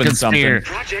just a opened fucking something. spear.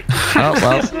 Project Oh,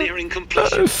 well. is nearing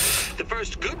completion. The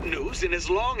first good news in as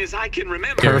long as I can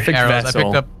remember. Perfect Arrows. vessel. I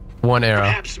picked up one arrow.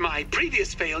 Perhaps my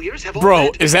previous failures have Bro,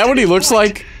 all is that what he looks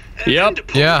like?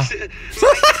 Yep. Yeah.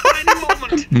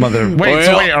 Mother. Wait,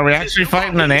 so Well- wait, are we actually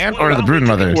fighting an ant or the brood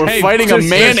mother? We're fighting a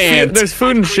man ant. There's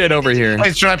food and shit over here.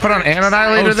 Wait, should I put on ant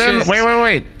annihilator Oh, then? shit.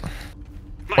 Wait.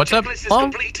 What's up,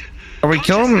 Mom? Are we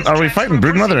killing? Are we fighting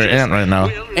brood mother or ant right now?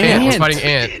 Ant. We're Ant. fighting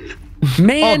Ant.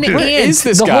 Man, Oh, dude, where ant, is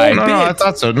this the guy? whole No, I bit.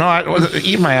 thought so. No, I was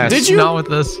eat my ass. Did you? Not with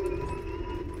this.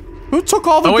 Who took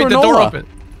all the Oh wait, granola? the door open.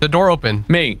 The door open.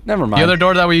 Me. Never mind. The other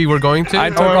door that we were going to. I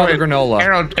took all the granola.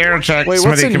 Arrow check. Wait,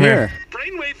 what's Smitty, in come here?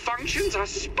 Brainwave functions are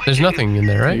spiking. There's nothing in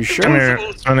there, Are right? you sure? Come here,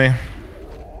 Smitty.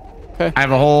 Okay. I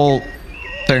have a whole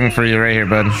thing for you right here,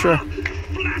 bud. Sure.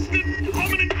 Blasted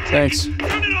hominid. Thanks.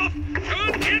 Turn it off.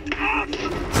 Turn it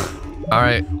off. All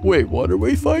right. Wait, what are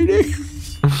we fighting?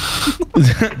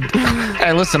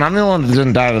 Hey, listen, I'm the only one that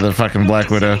didn't die to the fucking Black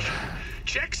Widow.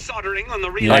 Check soldering on the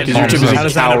Yeah, relay. 'cause you're too busy How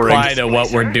does that cowering. apply to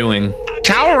what we're doing?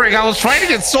 Cowering, I was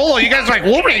fighting it solo. You guys were like,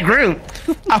 we'll regroup.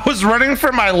 I was running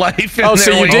for my life. And Oh,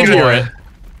 so they you were did like, hear it.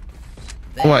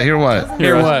 What? Hear what?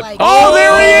 Here, what? Oh,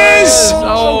 there he is!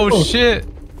 Oh shit.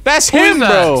 That's Who is him, that?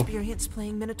 bro. Experience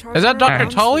playing Minotaur Is that Dr.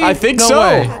 Alright. Tully? I think no so.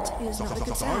 Way. That is not a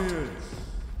good sound.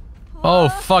 Oh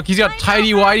fuck, he's got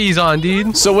tidy whities on,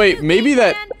 dude. So wait, maybe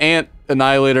that ant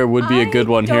annihilator would be a good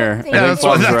one here. Yeah, that's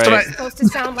what- that's what I- Supposed to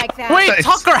sound like that. Wait,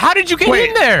 Tucker, how did you get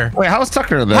in there? Wait, how's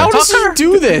Tucker there? How does he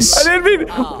do this? I didn't mean.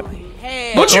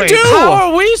 What'd you Wait, do? How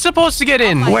are we supposed to get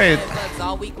in? Wait.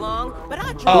 all week long, but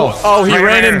I Oh, he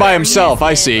ran in by himself.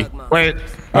 I see. Wait.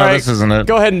 All Oh, right, this isn't it.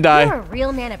 Go ahead and You're die. a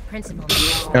real man of principle.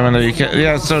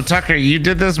 Yeah, so Tucker, you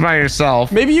did this by yourself.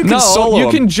 Maybe you can No, solo you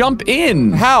him. can jump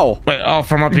in. How? Wait, oh,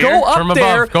 from up here? Go up From above.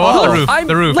 there. Go up the Look, roof, I'm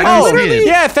the roof. like, I Oh, see it.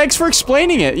 yeah, thanks for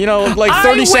explaining it. You know, like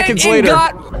 30 seconds I went later.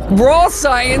 and got raw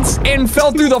science and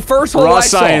fell through the first hole Raw I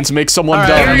saw. science makes someone All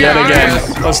dumb right, yet yeah, again.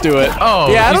 yeah. Let's do it.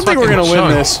 Oh, yeah, I he's don't think we're gonna fucking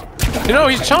win this. chunked. You know,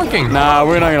 he's chunking. Nah,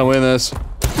 we're not gonna win this.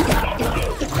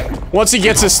 Once he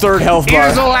gets his third health Eat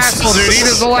his bar. little asshole, dude. Eat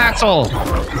his little asshole.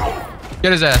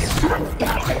 Get his ass.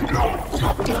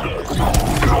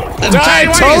 Die,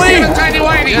 Tully! Tiny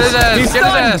whitey. Get his ass. He's Get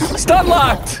his stunned. ass. Stun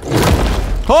locked.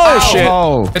 Oh, shit.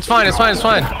 Oh, It's fine. It's fine. It's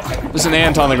fine. There's an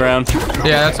ant on the ground.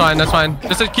 Yeah, that's fine. That's fine.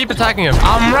 Just keep attacking him.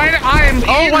 I'm right. I'm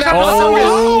eating what that. happened?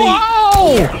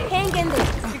 Oh! Hang in there.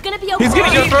 You're gonna be okay. He's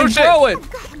gonna Just eat throw and shit. throw it.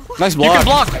 Nice You block. can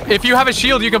block. If you have a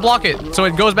shield, you can block it, so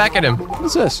it goes back at him.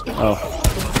 What's this? Oh.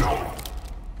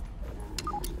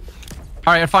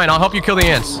 All right, fine. I'll help you kill the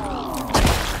ants.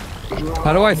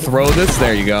 How do I throw this?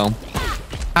 There you go.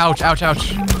 Ouch! Ouch!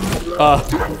 Ouch!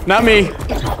 Not me.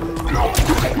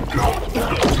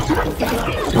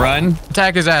 Run.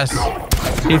 Attack his ass.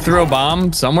 He threw a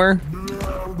bomb somewhere.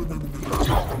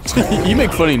 You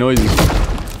make funny noises.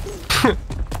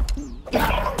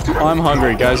 Oh, I'm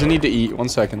hungry, guys. I need to eat. 1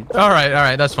 second. All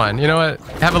right. That's fine. You know what?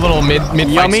 Have a little mid fight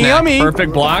Yummy, snack. yummy.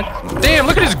 Perfect block. Damn!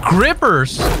 Look at his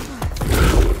grippers.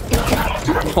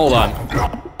 Hold on.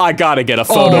 I gotta get a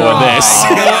photo of this.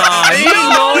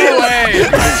 No way!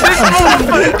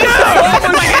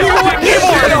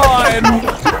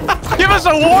 Give us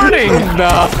a warning.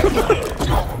 Nah.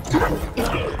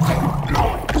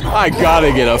 I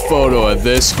gotta get a photo of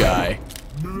this guy.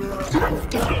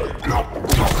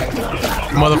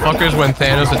 Motherfuckers, when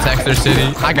Thanos attacks their city,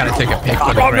 I gotta take a pic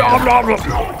for the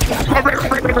gram.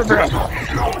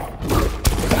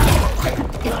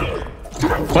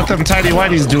 What them tiny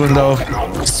whiteys doing though?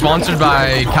 Sponsored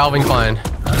by Calvin Klein.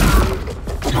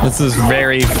 This is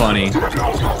very funny.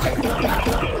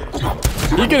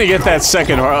 You're gonna get that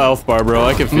second health bar, bro.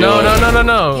 I can feel it.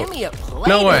 No. Give me a plate.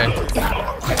 No way.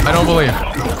 I don't believe.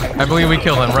 I believe we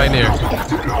kill him right here.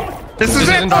 This is This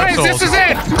it, isn't Dark boys. This Souls. is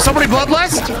it. Somebody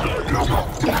bloodlust?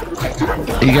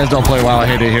 You guys don't play WoW. I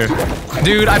hate it here.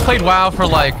 Dude, I played WoW for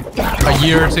like a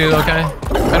year or two, okay?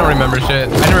 I don't remember shit.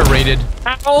 I never raided.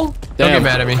 Ow! Don't get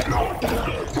mad at me.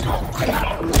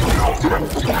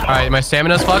 Alright, my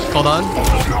stamina's fucked. Hold on.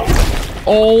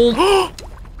 Oh!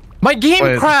 My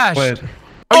game crashed! Wait.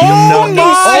 Oh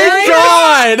my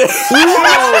god!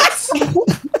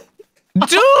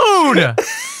 Dude!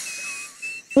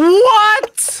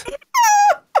 What?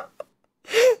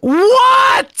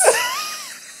 What?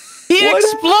 He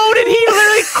exploded! He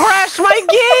literally crashed my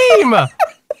game!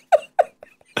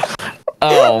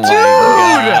 Oh my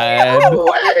god.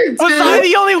 Was I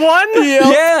the only one?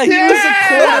 Yeah, he was a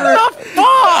quarter. What the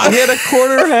fuck? He had a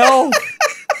quarter health.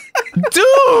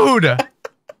 Dude!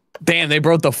 Damn, they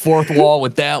broke the fourth wall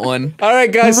with that one.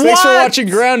 Alright, guys. Thanks for What? watching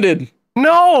Grounded.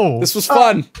 No! This was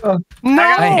fun. No!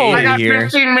 I hate I it got here.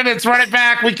 15 minutes. Run it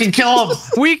back. We can kill him.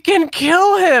 We can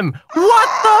kill him! What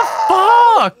the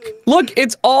fuck? Look,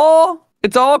 it's all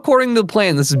according to the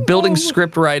plan. This is building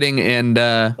script writing and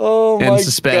Oh and my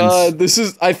suspense. god. This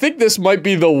is I think this might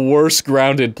be the worst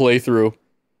Grounded playthrough.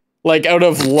 Like out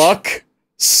of luck,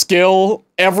 skill,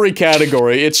 every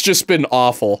category. It's just been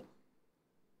awful.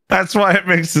 That's why it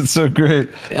makes it so great.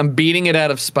 I'm beating it out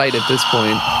of spite at this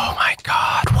point. Oh my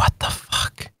god, what the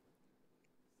fuck?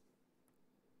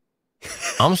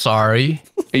 I'm sorry.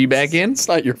 Are you back in? It's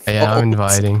not your fault. Yeah, I'm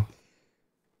inviting.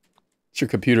 It's your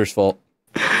computer's fault.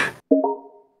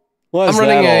 Why is I'm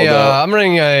running that all about? I'm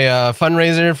running a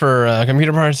fundraiser for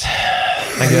computer parts.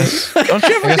 I guess. Don't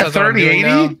you have like a that's what I'm doing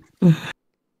 3080? now.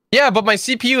 Yeah, but my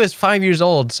CPU is 5 years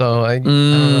old, so I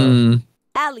don't know.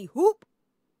 Alley hoop.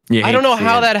 Yeah, I don't know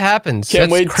how that happens. Can't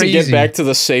That's wait crazy. to get back to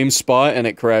the same spot and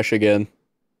it crash again.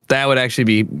 That would actually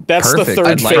be That's perfect. the third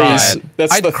I'd like phase. that.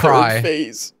 That's I'd the cry. third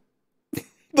phase.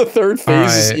 The third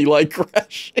phase is Alright. Eli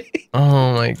crashing.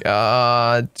 Oh my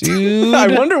god, dude! I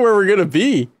wonder where we're gonna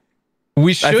be.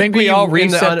 We should. I think we be all in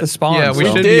reset the spawn, Yeah, we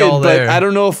so. should Did, be all there. but I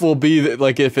don't know if we'll be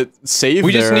like if it saved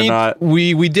we there just or need. not.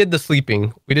 We did the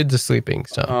sleeping. We did the sleeping.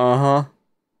 So Uh huh.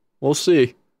 We'll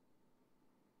see.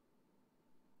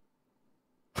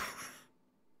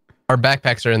 our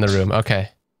backpacks are in the room. Okay.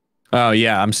 Oh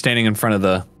yeah, I'm standing in front of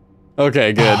the.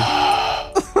 Okay, good.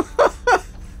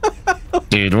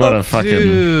 Dude, what a fucking...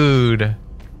 Dude.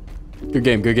 Good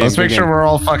game, good game. Let's make sure we're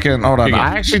all fucking... Hold on,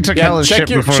 I actually took hella shit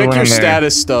before we went Check in your there.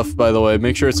 status stuff, by the way.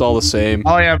 Make sure it's all the same.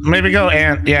 Oh, yeah, maybe go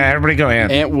Ant. Yeah, everybody go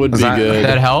Ant. Ant would be good.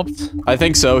 That helped? I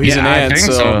think so. He's an ant, I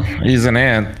think so. He's an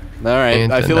ant.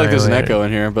 Alright, I feel like there's an echo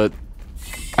in here, but...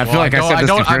 I feel like I said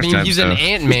this the first time, he's an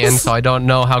Ant-Man, so I don't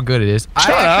know how good it is.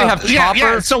 I actually have Chopper.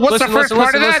 Yeah, so what's the first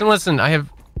part of that? Listen. I have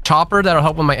Chopper that'll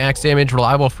help with my axe damage,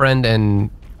 reliable friend, and...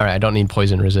 Alright, I don't need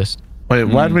poison resist. Wait,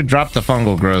 why'd we drop the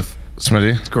fungal growth,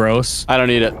 Smitty? It's gross. I don't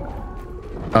need it.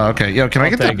 Oh, okay. Yo, can I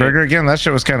get that burger again? That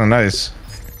shit was kind of nice.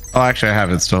 Oh, actually, I have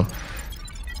it still.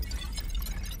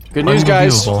 Good news,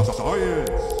 guys.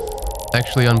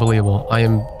 Actually, unbelievable.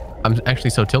 I'm actually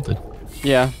so tilted.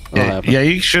 Yeah. Yeah,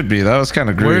 you should be. That was kind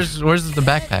of great. Where's the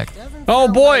backpack? Oh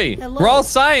boy, we're all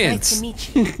science.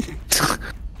 Nice to meet you.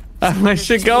 I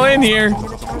should go in here.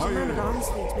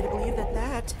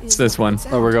 It's this one.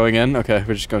 Oh, we're going in? Okay,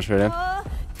 we're just going straight in. Time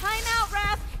out,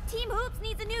 Raph. Team Hoops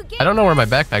needs a new game. I don't know where my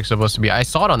backpack's supposed to be. I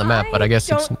saw it on the map, but I guess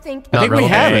it's not I think we relevant.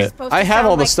 have it. I have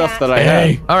all the stuff that I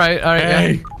have. All right,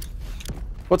 yeah.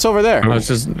 What's over there? Oh, it's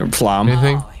just plum.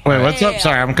 Anything? Wait, what's up?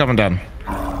 Sorry, I'm coming down.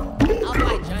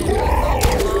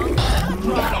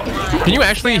 Can you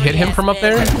actually hit him from up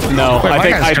there? No, Wait, I my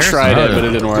think guy's I cursing tried it, out. but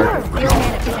it didn't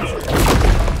work.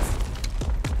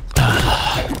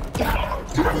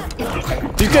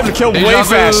 He's gonna kill way Deja vu.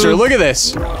 faster. Look at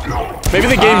this. Maybe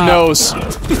the game knows.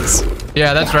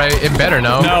 Yeah, that's right. It better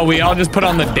know. No, we all just put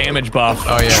on the damage buff.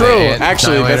 Oh yeah. True. Ant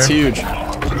Actually, that's Annihilator.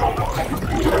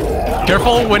 huge.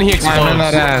 Careful when he explodes. I'm in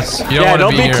that ass. You don't Yeah, wanna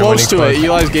don't be near close when to he it.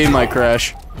 Eli's game might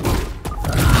crash.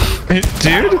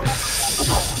 Dude?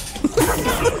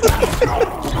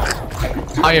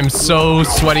 I am so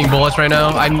sweating bullets right now.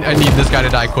 I need this guy to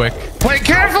die quick. Wait,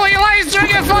 careful, Eli's doing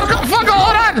it! Fungal,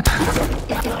 hold on!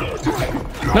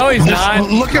 No, he's not.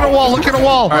 Look at a wall, look at a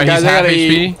wall! All right, guys, he's I half gotta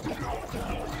HP.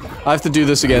 I have to do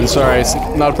this again. Sorry, it's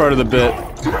not part of the bit.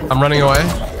 I'm running away.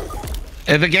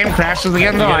 If the game crashes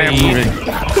again, though, I am moving.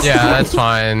 Yeah, that's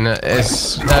fine.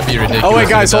 That'd be ridiculous. Oh wait, if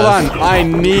guys, it hold does. on. I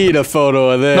need a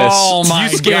photo of this. Oh my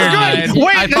You scared god. me.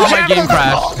 Wait, I thought my game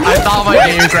crashed. I thought my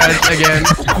game crashed again.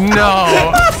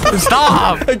 No.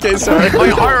 Stop. Okay, sorry. My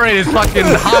heart rate is fucking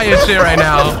high as shit right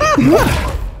now.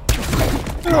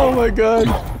 Oh my god.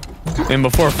 And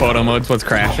before photo mode's what's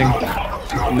crashing.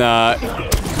 Nah,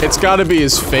 it's gotta be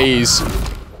his phase.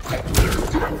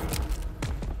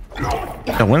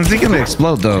 Yeah, when's he gonna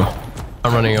explode, though?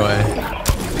 I'm running away.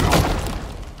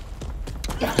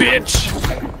 Bitch.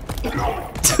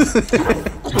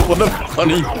 What a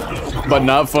funny, but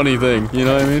not funny thing. You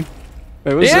know what I mean?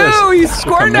 Wait, what's this? Ew, he's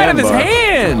squirting out of his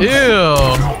command bar. hand. Ew.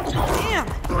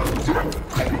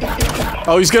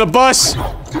 Oh, he's gonna bust.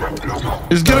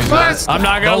 He's gonna bust! I'm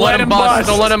not gonna Don't let him bust.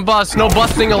 Don't let him bust. No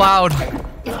busting allowed.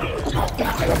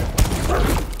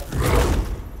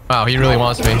 Wow, he really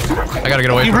wants me. I gotta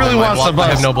get away He from really him. wants to I have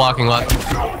bust. no blocking left.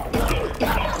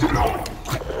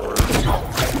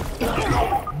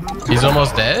 He's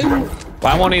almost dead?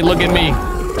 Why won't he look at me?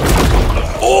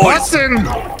 Bustin'!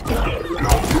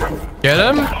 Get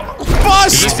him?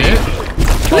 Bust! He's dead.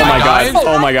 Oh my god. Guys.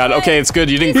 Oh my god. Okay, it's good.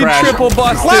 You didn't He crash. triple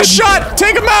busted. Last shot!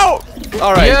 Take him out!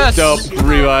 Alright, Yes. dope.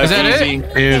 Revive. Is that it?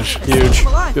 Easy. Huge. Huge.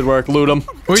 Good work. Loot him.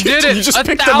 We did it! You just a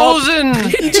picked him up.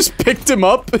 1,000! You just picked him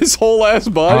up, his whole ass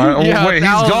body. Yeah, Wait, he's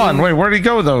 1,000. gone. Wait, where'd he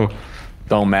go, though?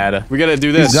 Don't matter. We gotta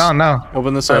do this. He's gone now.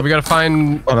 Open this Alright, up. we gotta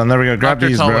find Hold on, there we go. Grab Dr.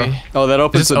 these, bro. Tully. Oh, that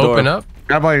opens Just the door. open up?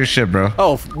 Grab all your shit, bro.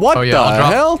 Oh, what Oh yeah, the I'll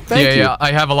drop. hell? Thank you. Yeah,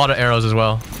 I have a lot of arrows as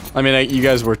well. I mean, you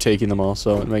guys were taking them all,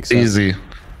 so it makes sense. Easy.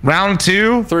 Round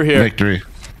 2. Through here. Victory.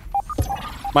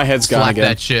 My head's gone Slap again.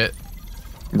 that shit.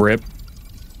 Rip.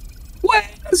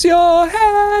 Where's your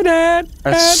head at?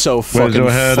 That's so Where's fucking your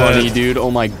head funny, at? dude.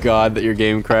 Oh my god, that your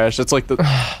game crashed. That's like the...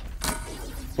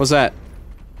 What's that?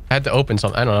 I had to open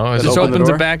something. I don't know. Is Just it open the opens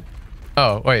door? it back.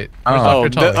 Oh, wait. Oh,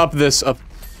 Dr. Tully? up this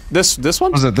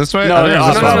one? Was it this way? No, I think it no, was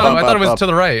No, this no, way. no. up, I thought it was up. to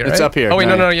the right, right? It's up here. Oh, wait,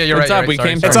 no, yeah, you're It's right. up, we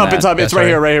came It's from up, that. it's up, it's That's right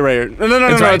here, right here, right here. No, no, no, no,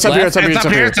 It's no, right, it's up here, it's up here, left. it's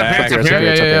up here. It's up here, It's up it's here, up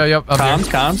it's up here. here. Yep. Up here.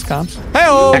 Comms.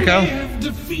 Hey-oh! Echo.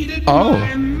 Defeated Oh.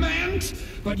 my meant,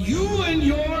 but you and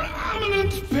your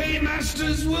eminent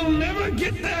paymasters will never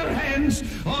get their hands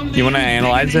on You wanna the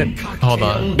analyze it? beginning Hold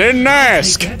on. cocktail. Didn't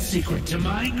ask! That secret to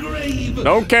my grave.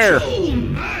 Don't care. To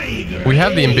my grave. We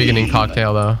have the embiggening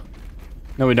cocktail, though.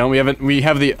 No, we don't. We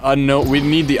have the unknown. We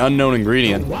need the unknown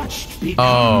ingredient.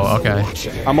 Oh, okay.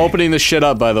 I'm opening this shit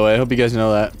up, by the way. I hope you guys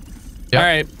know that. Yep. All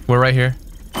right. We're right here.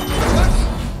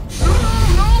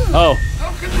 Oh.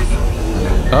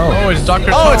 Oh, it's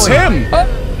Dr. Oh, it's Tully.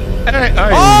 him! Hey,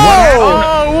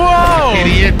 Oh, whoa!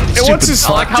 idiot! What's his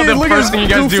I like how the look at his first thing you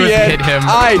guys do is goofy head. hit him.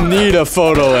 I need a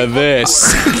photo of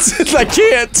this. I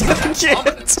can't.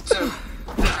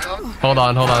 Hold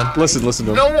on. Listen to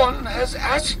him. No one has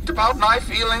asked about my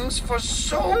feelings for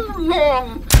so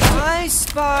long. Hi,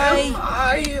 Spy. Am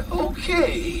I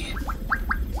okay?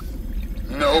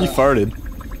 No. He farted.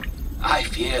 I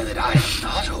fear that I am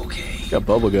not okay. Got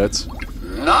bubble guts.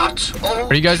 Not okay.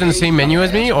 Are you guys in the same menu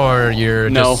as me, or you're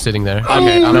No. just sitting there? Oh,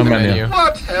 Okay, I'm no in the menu. menu.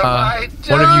 What have I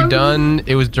done? What have you done?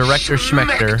 It was Director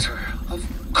Schmechter. Of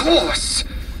course.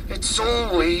 It's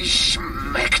always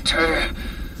Schmechter.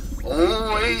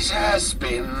 Always has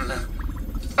been.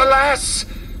 Alas,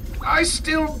 I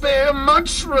still bear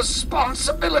much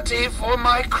responsibility for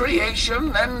my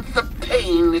creation and the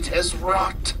pain it has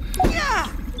wrought.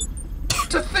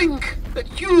 To think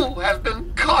that you have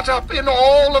been caught up in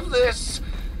all of this.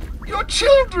 Your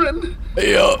children.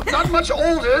 Yeah. Not much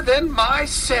older than my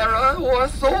Sarah or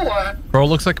Thor. Bro,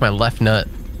 looks like my left nut.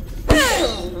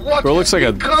 Oh, what Bro, looks like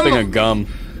a become thing of gum.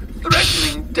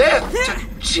 threatening death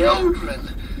to children.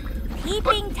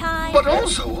 Peeping time. But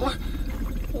also,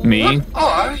 Me? what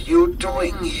are you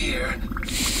doing here?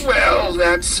 Well,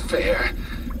 that's fair.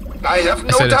 I have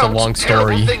no said it's a doubt long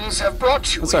terrible story. things have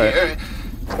brought you That's all right. here.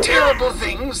 Terrible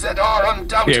things that are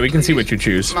undoubtedly Yeah, we can see what you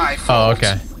choose. my Oh, fault.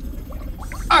 okay.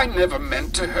 I never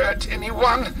meant to hurt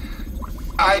anyone.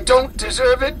 I don't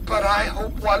deserve it, but I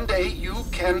hope one day you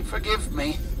can forgive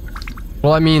me.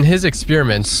 Well, I mean, his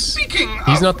experiments. Speaking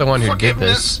He's of not the one who did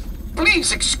this. forgiveness,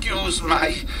 please excuse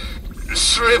my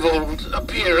shriveled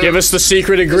appearance. Give us the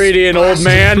secret ingredient, old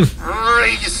man.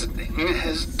 Reasoning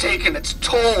has taken its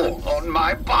toll on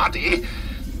my body.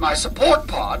 My support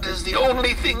pod is the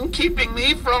only thing keeping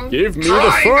me from Give me the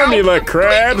drying formula, out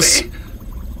crabs. completely.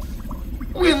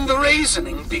 When the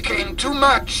reasoning became too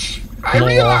much, I More.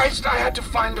 realized I had to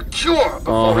find a cure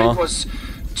before Uh-huh. it was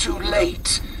too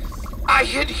late. I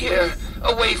hid here,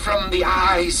 away from the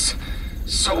eyes.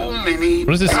 So many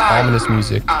What is this ominous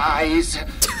music? eyes.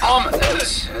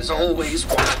 Ominous has always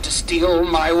wanted to steal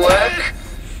my work.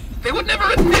 They would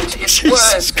never admit it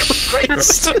was great,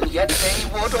 and yet they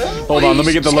would always Hold on, let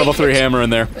me get the level take 3 it. hammer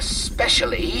in there.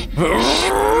 Especially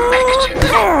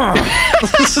Schmechter.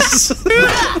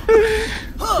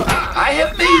 I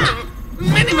have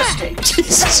made many mistakes.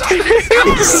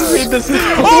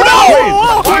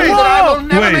 Oh no! One that I will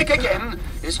never Wait. make again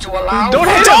is to allow Don't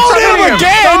hit him! Don't hit him Stop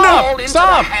again! fall into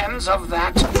Stop! the hands of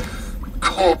that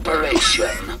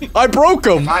corporation. I broke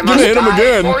him. I I'm must gonna hit him die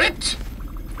again. for it.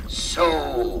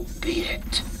 So be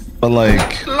it. But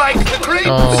like, Like the great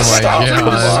Oh my Star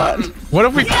God. Sun. What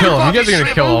if we kill him? You guys are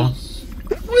gonna kill him.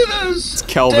 Withers,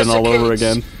 Kelvin all over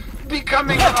desiccates, again.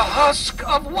 becoming a husk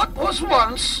of what was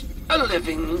once a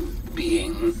living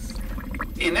being.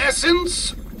 In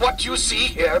essence, what you see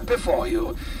here before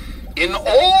you, in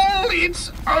all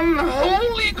its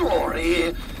unholy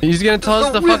glory. He's gonna tell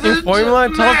us The the fucking withered formula?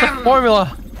 Tell us the man.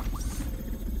 formula.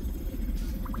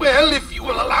 Well, if you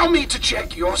will allow me to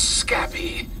check your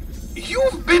scabby.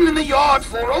 You've been in the yard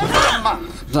for over a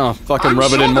month. No, fucking I'm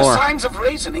rub it sure in the more. signs of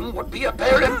reasoning would be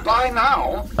apparent by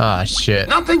now. Ah, shit.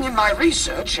 Nothing in my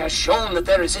research has shown that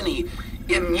there is any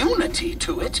immunity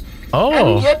to it.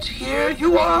 Oh. And yet here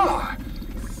you are.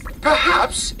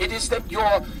 Perhaps it is that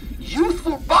your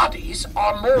youthful bodies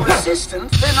are more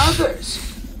resistant than others.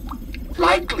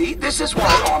 Likely, this is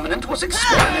why Armament was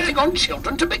experimenting on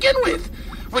children to begin with.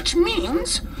 Which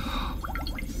means...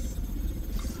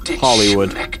 Did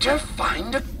Hollywood. Schmechter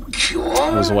find a cure?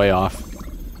 I was way off.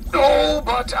 Oh,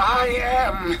 but I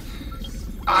am.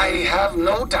 I have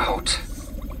no doubt.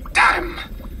 Damn!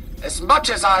 As much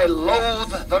as I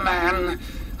loathe the man,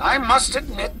 I must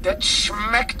admit that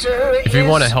Schmechter If we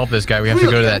want to help this guy, we have to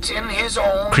go to that brilliant in his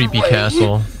own creepy way,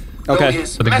 castle. though Okay.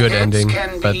 his For the good methods ending,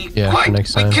 can but be yeah, for quite-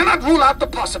 next time. We cannot rule out the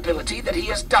possibility that he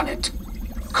has done it.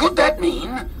 Could that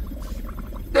mean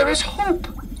there is hope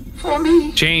for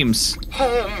me? James.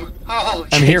 Home. Oh,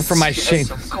 I'm here yes, for my yes,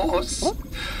 shame. Of course.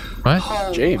 What?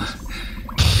 Home. James.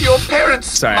 Your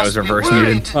parents. Sorry, I was must be reverse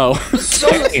worried. muted. Oh. So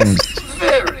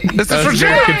very. this That is was for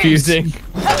very James. confusing.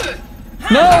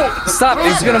 No! Stop!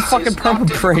 It's gonna fucking perma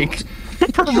break.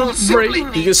 You'll simply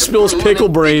need He just to spills prune pickle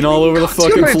it brain all over the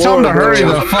fucking Somebody tell floor. him to bro. hurry to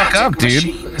the a fuck up, magic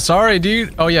dude. machine. Sorry,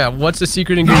 dude. Oh, yeah. What's the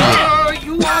secret ingredient? Oh,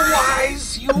 you are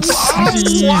wise. You are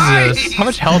Jesus. wise. How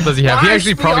much health does he have? He Wise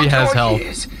actually probably beyond has your health.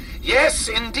 years. Yes,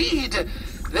 indeed.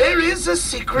 There is a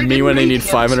secret Me when they need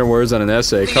ingredient. 500 words on an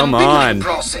essay. The Come embittering on.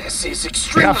 process is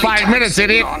extremely You got 5 minutes, taxing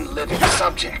idiot. on living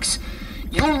subjects.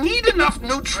 You'll need enough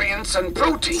nutrients and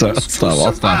proteins Stop, to stop,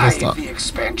 I'll survive stop. the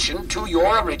expansion to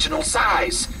your original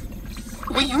size.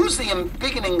 We use the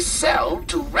embiggening cell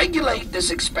to regulate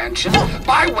this expansion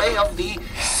by way of the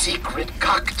secret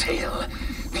cocktail.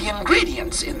 The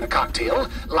ingredients in the cocktail,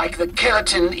 like the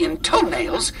keratin in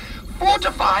toenails,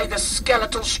 fortify the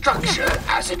skeletal structure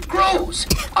as it grows.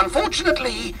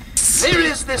 Unfortunately, there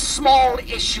is this small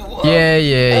issue of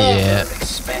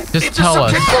overexpansion. Just if tell the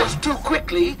us. subject grows too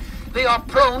quickly, they are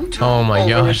prone to Oh my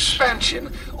gosh.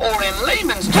 overexpansion, or in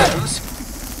layman's terms,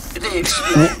 they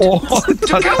explode. To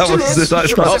that counter was this, it. I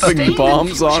thought- Dropping sustained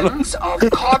bombs on 'em. infusions of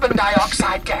carbon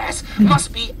dioxide gas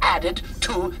must be added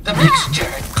to the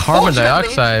mixture. Carbon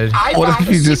Fortunately, dioxide? I What if found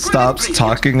he a just secret stops ingredient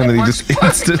talking and that then he works just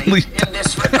perfectly instantly- in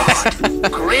this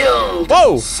regard. Grilled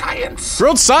Whoa! science.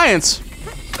 Grilled science.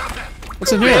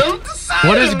 What's in here? Grilled science.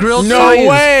 What is grilled No science?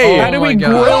 way! Oh How do my we God.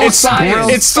 grill It's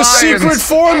science? it's the Science. secret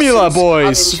formula, Essence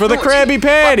boys, of for the impurity, Krabby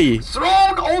Patty. but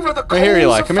thrown over the Right here, coals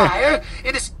Eli, of come here. fire,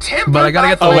 it is tempered But I gotta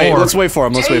get the Oh wait, lore. let's wait for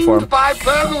him. Let's wait for him. tamed by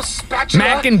Burgle's spatula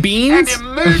Mac and beans? and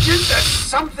emerges as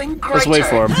something greater. Let's wait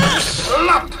for him.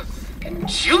 Plump and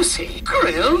juicy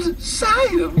grilled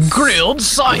science. Grilled It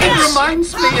science.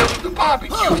 reminds me of the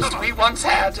barbecues we once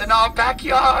had in our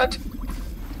backyard.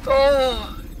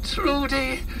 Oh,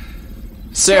 Trudy.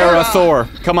 Sarah, Thor,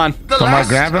 come on. The Am I last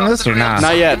grabbing of this the or not? grilled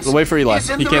Not yet. science We'll wait for Eli. is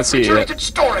in He the can't see it yet. refrigerated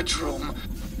storage room.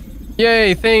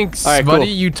 Yay, thanks, All right, buddy.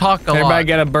 cool. You talk a Everybody lot.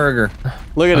 get a burger.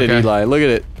 Look at it, Okay. Eli. Look at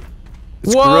it.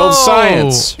 It's Whoa! grilled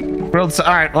science.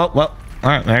 All right, well, all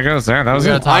right, there goes there. That was We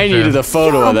it. gotta talk I to needed him. a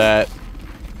photo of that.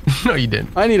 No, you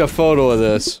didn't. I need a photo of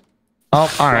this. Oh,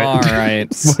 all right. All right.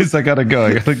 Boys, I gotta go.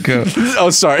 I gotta go. Oh,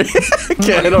 sorry.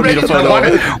 Okay, I don't need a photo of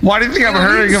it. Why do you think I'm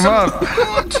hurrying him up?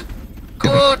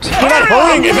 Good. You're not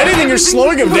hurrying. If anything, you're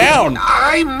slowing him down.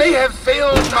 I may have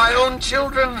failed my own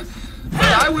children, but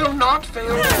I will not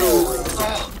fail you.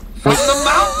 Oh, from the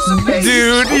mouths of babes.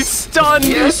 Dude, he's stunned.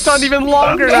 He's Yes, stunned even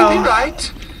longer you may be now.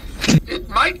 right. It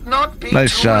might not be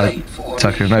Nice too shot, late for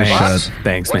Tucker. me, Nice but shot.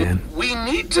 Thanks, man. we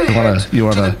need to wanna- head you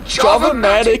wanna- to the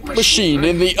Java-matic machine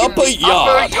in the upper upper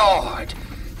yard. yard.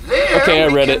 There Okay, I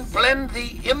we read can it. blend the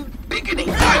embiggening.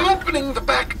 I'm opening the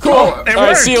back Cool. door. All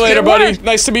right, see you later, buddy.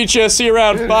 Nice to meet you. See you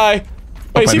around. Bye.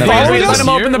 Wait, is he Open the following door. us? Let him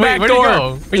open the Wait, back where'd he door.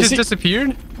 go? He Is just he-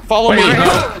 disappeared? Follow me.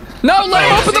 No, let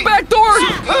him open the back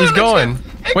door. He's going.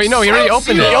 Wait, no, he already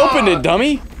opened He it. opened it,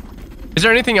 dummy. Is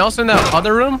there anything else in that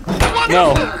other room?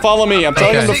 No, follow me. I'm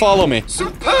telling him to follow me.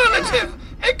 Superlative!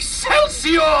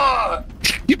 Excelsior!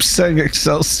 Keep saying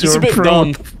Excelsior. He's a bit Pro.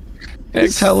 dumb.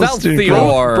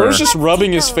 Excelsior. Bro's just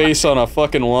rubbing his face on a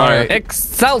fucking wire. Alright.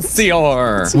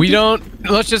 Excelsior. We don't.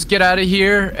 Let's just get out of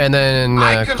here and then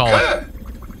I call it. concur.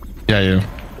 Yeah, you.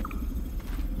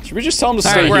 Should we just tell him to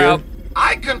All stay right, we're here? out.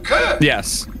 I concur.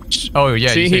 Yes. Oh yeah.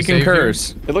 See, you he say save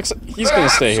concurs. It looks like he's gonna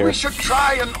stay Perhaps here. we should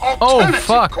try an Oh alternative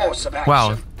fuck! course of action.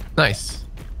 Wow. Nice.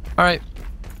 All right.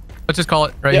 Let's just call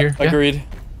it right Yep, here. Yeah. agreed.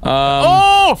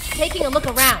 Oh! Taking a look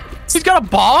around. He's got a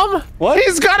bomb. What?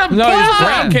 He's got a No, he's bomb!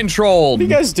 ground controlled. What are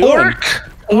you guys doing?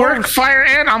 Work, fire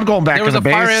ant. I'm going back There was in a the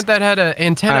base. fire ant that had an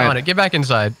antenna Alright. on it. Get back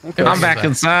inside. Get I'm back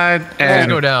inside. Let's And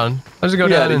go down. Let's go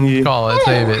Get down outta and here. call it.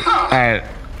 Save it. Huh, all right,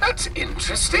 that's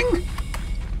interesting.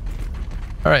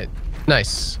 All right.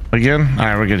 Nice. again. All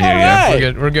right, we're good here. All Yeah. right. We're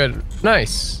good. We're good.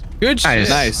 Nice. Good shit. Nice.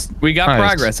 Nice. We got Nice.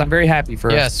 progress. I'm very happy for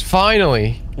us. Yes.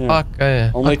 Finally. Fuck. Only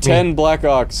fuck me. 10 Black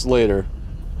Ox later.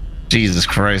 Jesus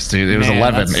Christ, dude. It was Man,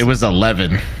 11. that's- It was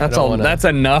 11. That's don't all. wanna- That's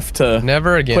enough to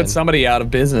Never again. put somebody out of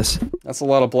business. That's a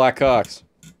lot of Black Ox.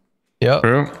 Yep.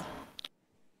 True.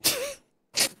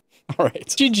 All right.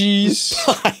 GG's.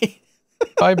 Bye.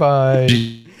 Bye bye.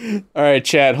 All right,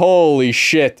 chat. Holy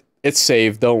shit. It's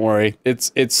saved. Don't worry.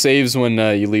 It saves when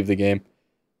you leave the game.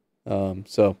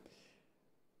 So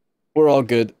we're all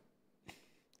good.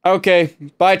 Okay.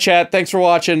 Bye, chat. Thanks for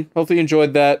watching. Hopefully you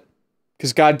enjoyed that.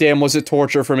 Because goddamn was it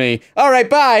torture for me. All right.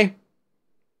 Bye.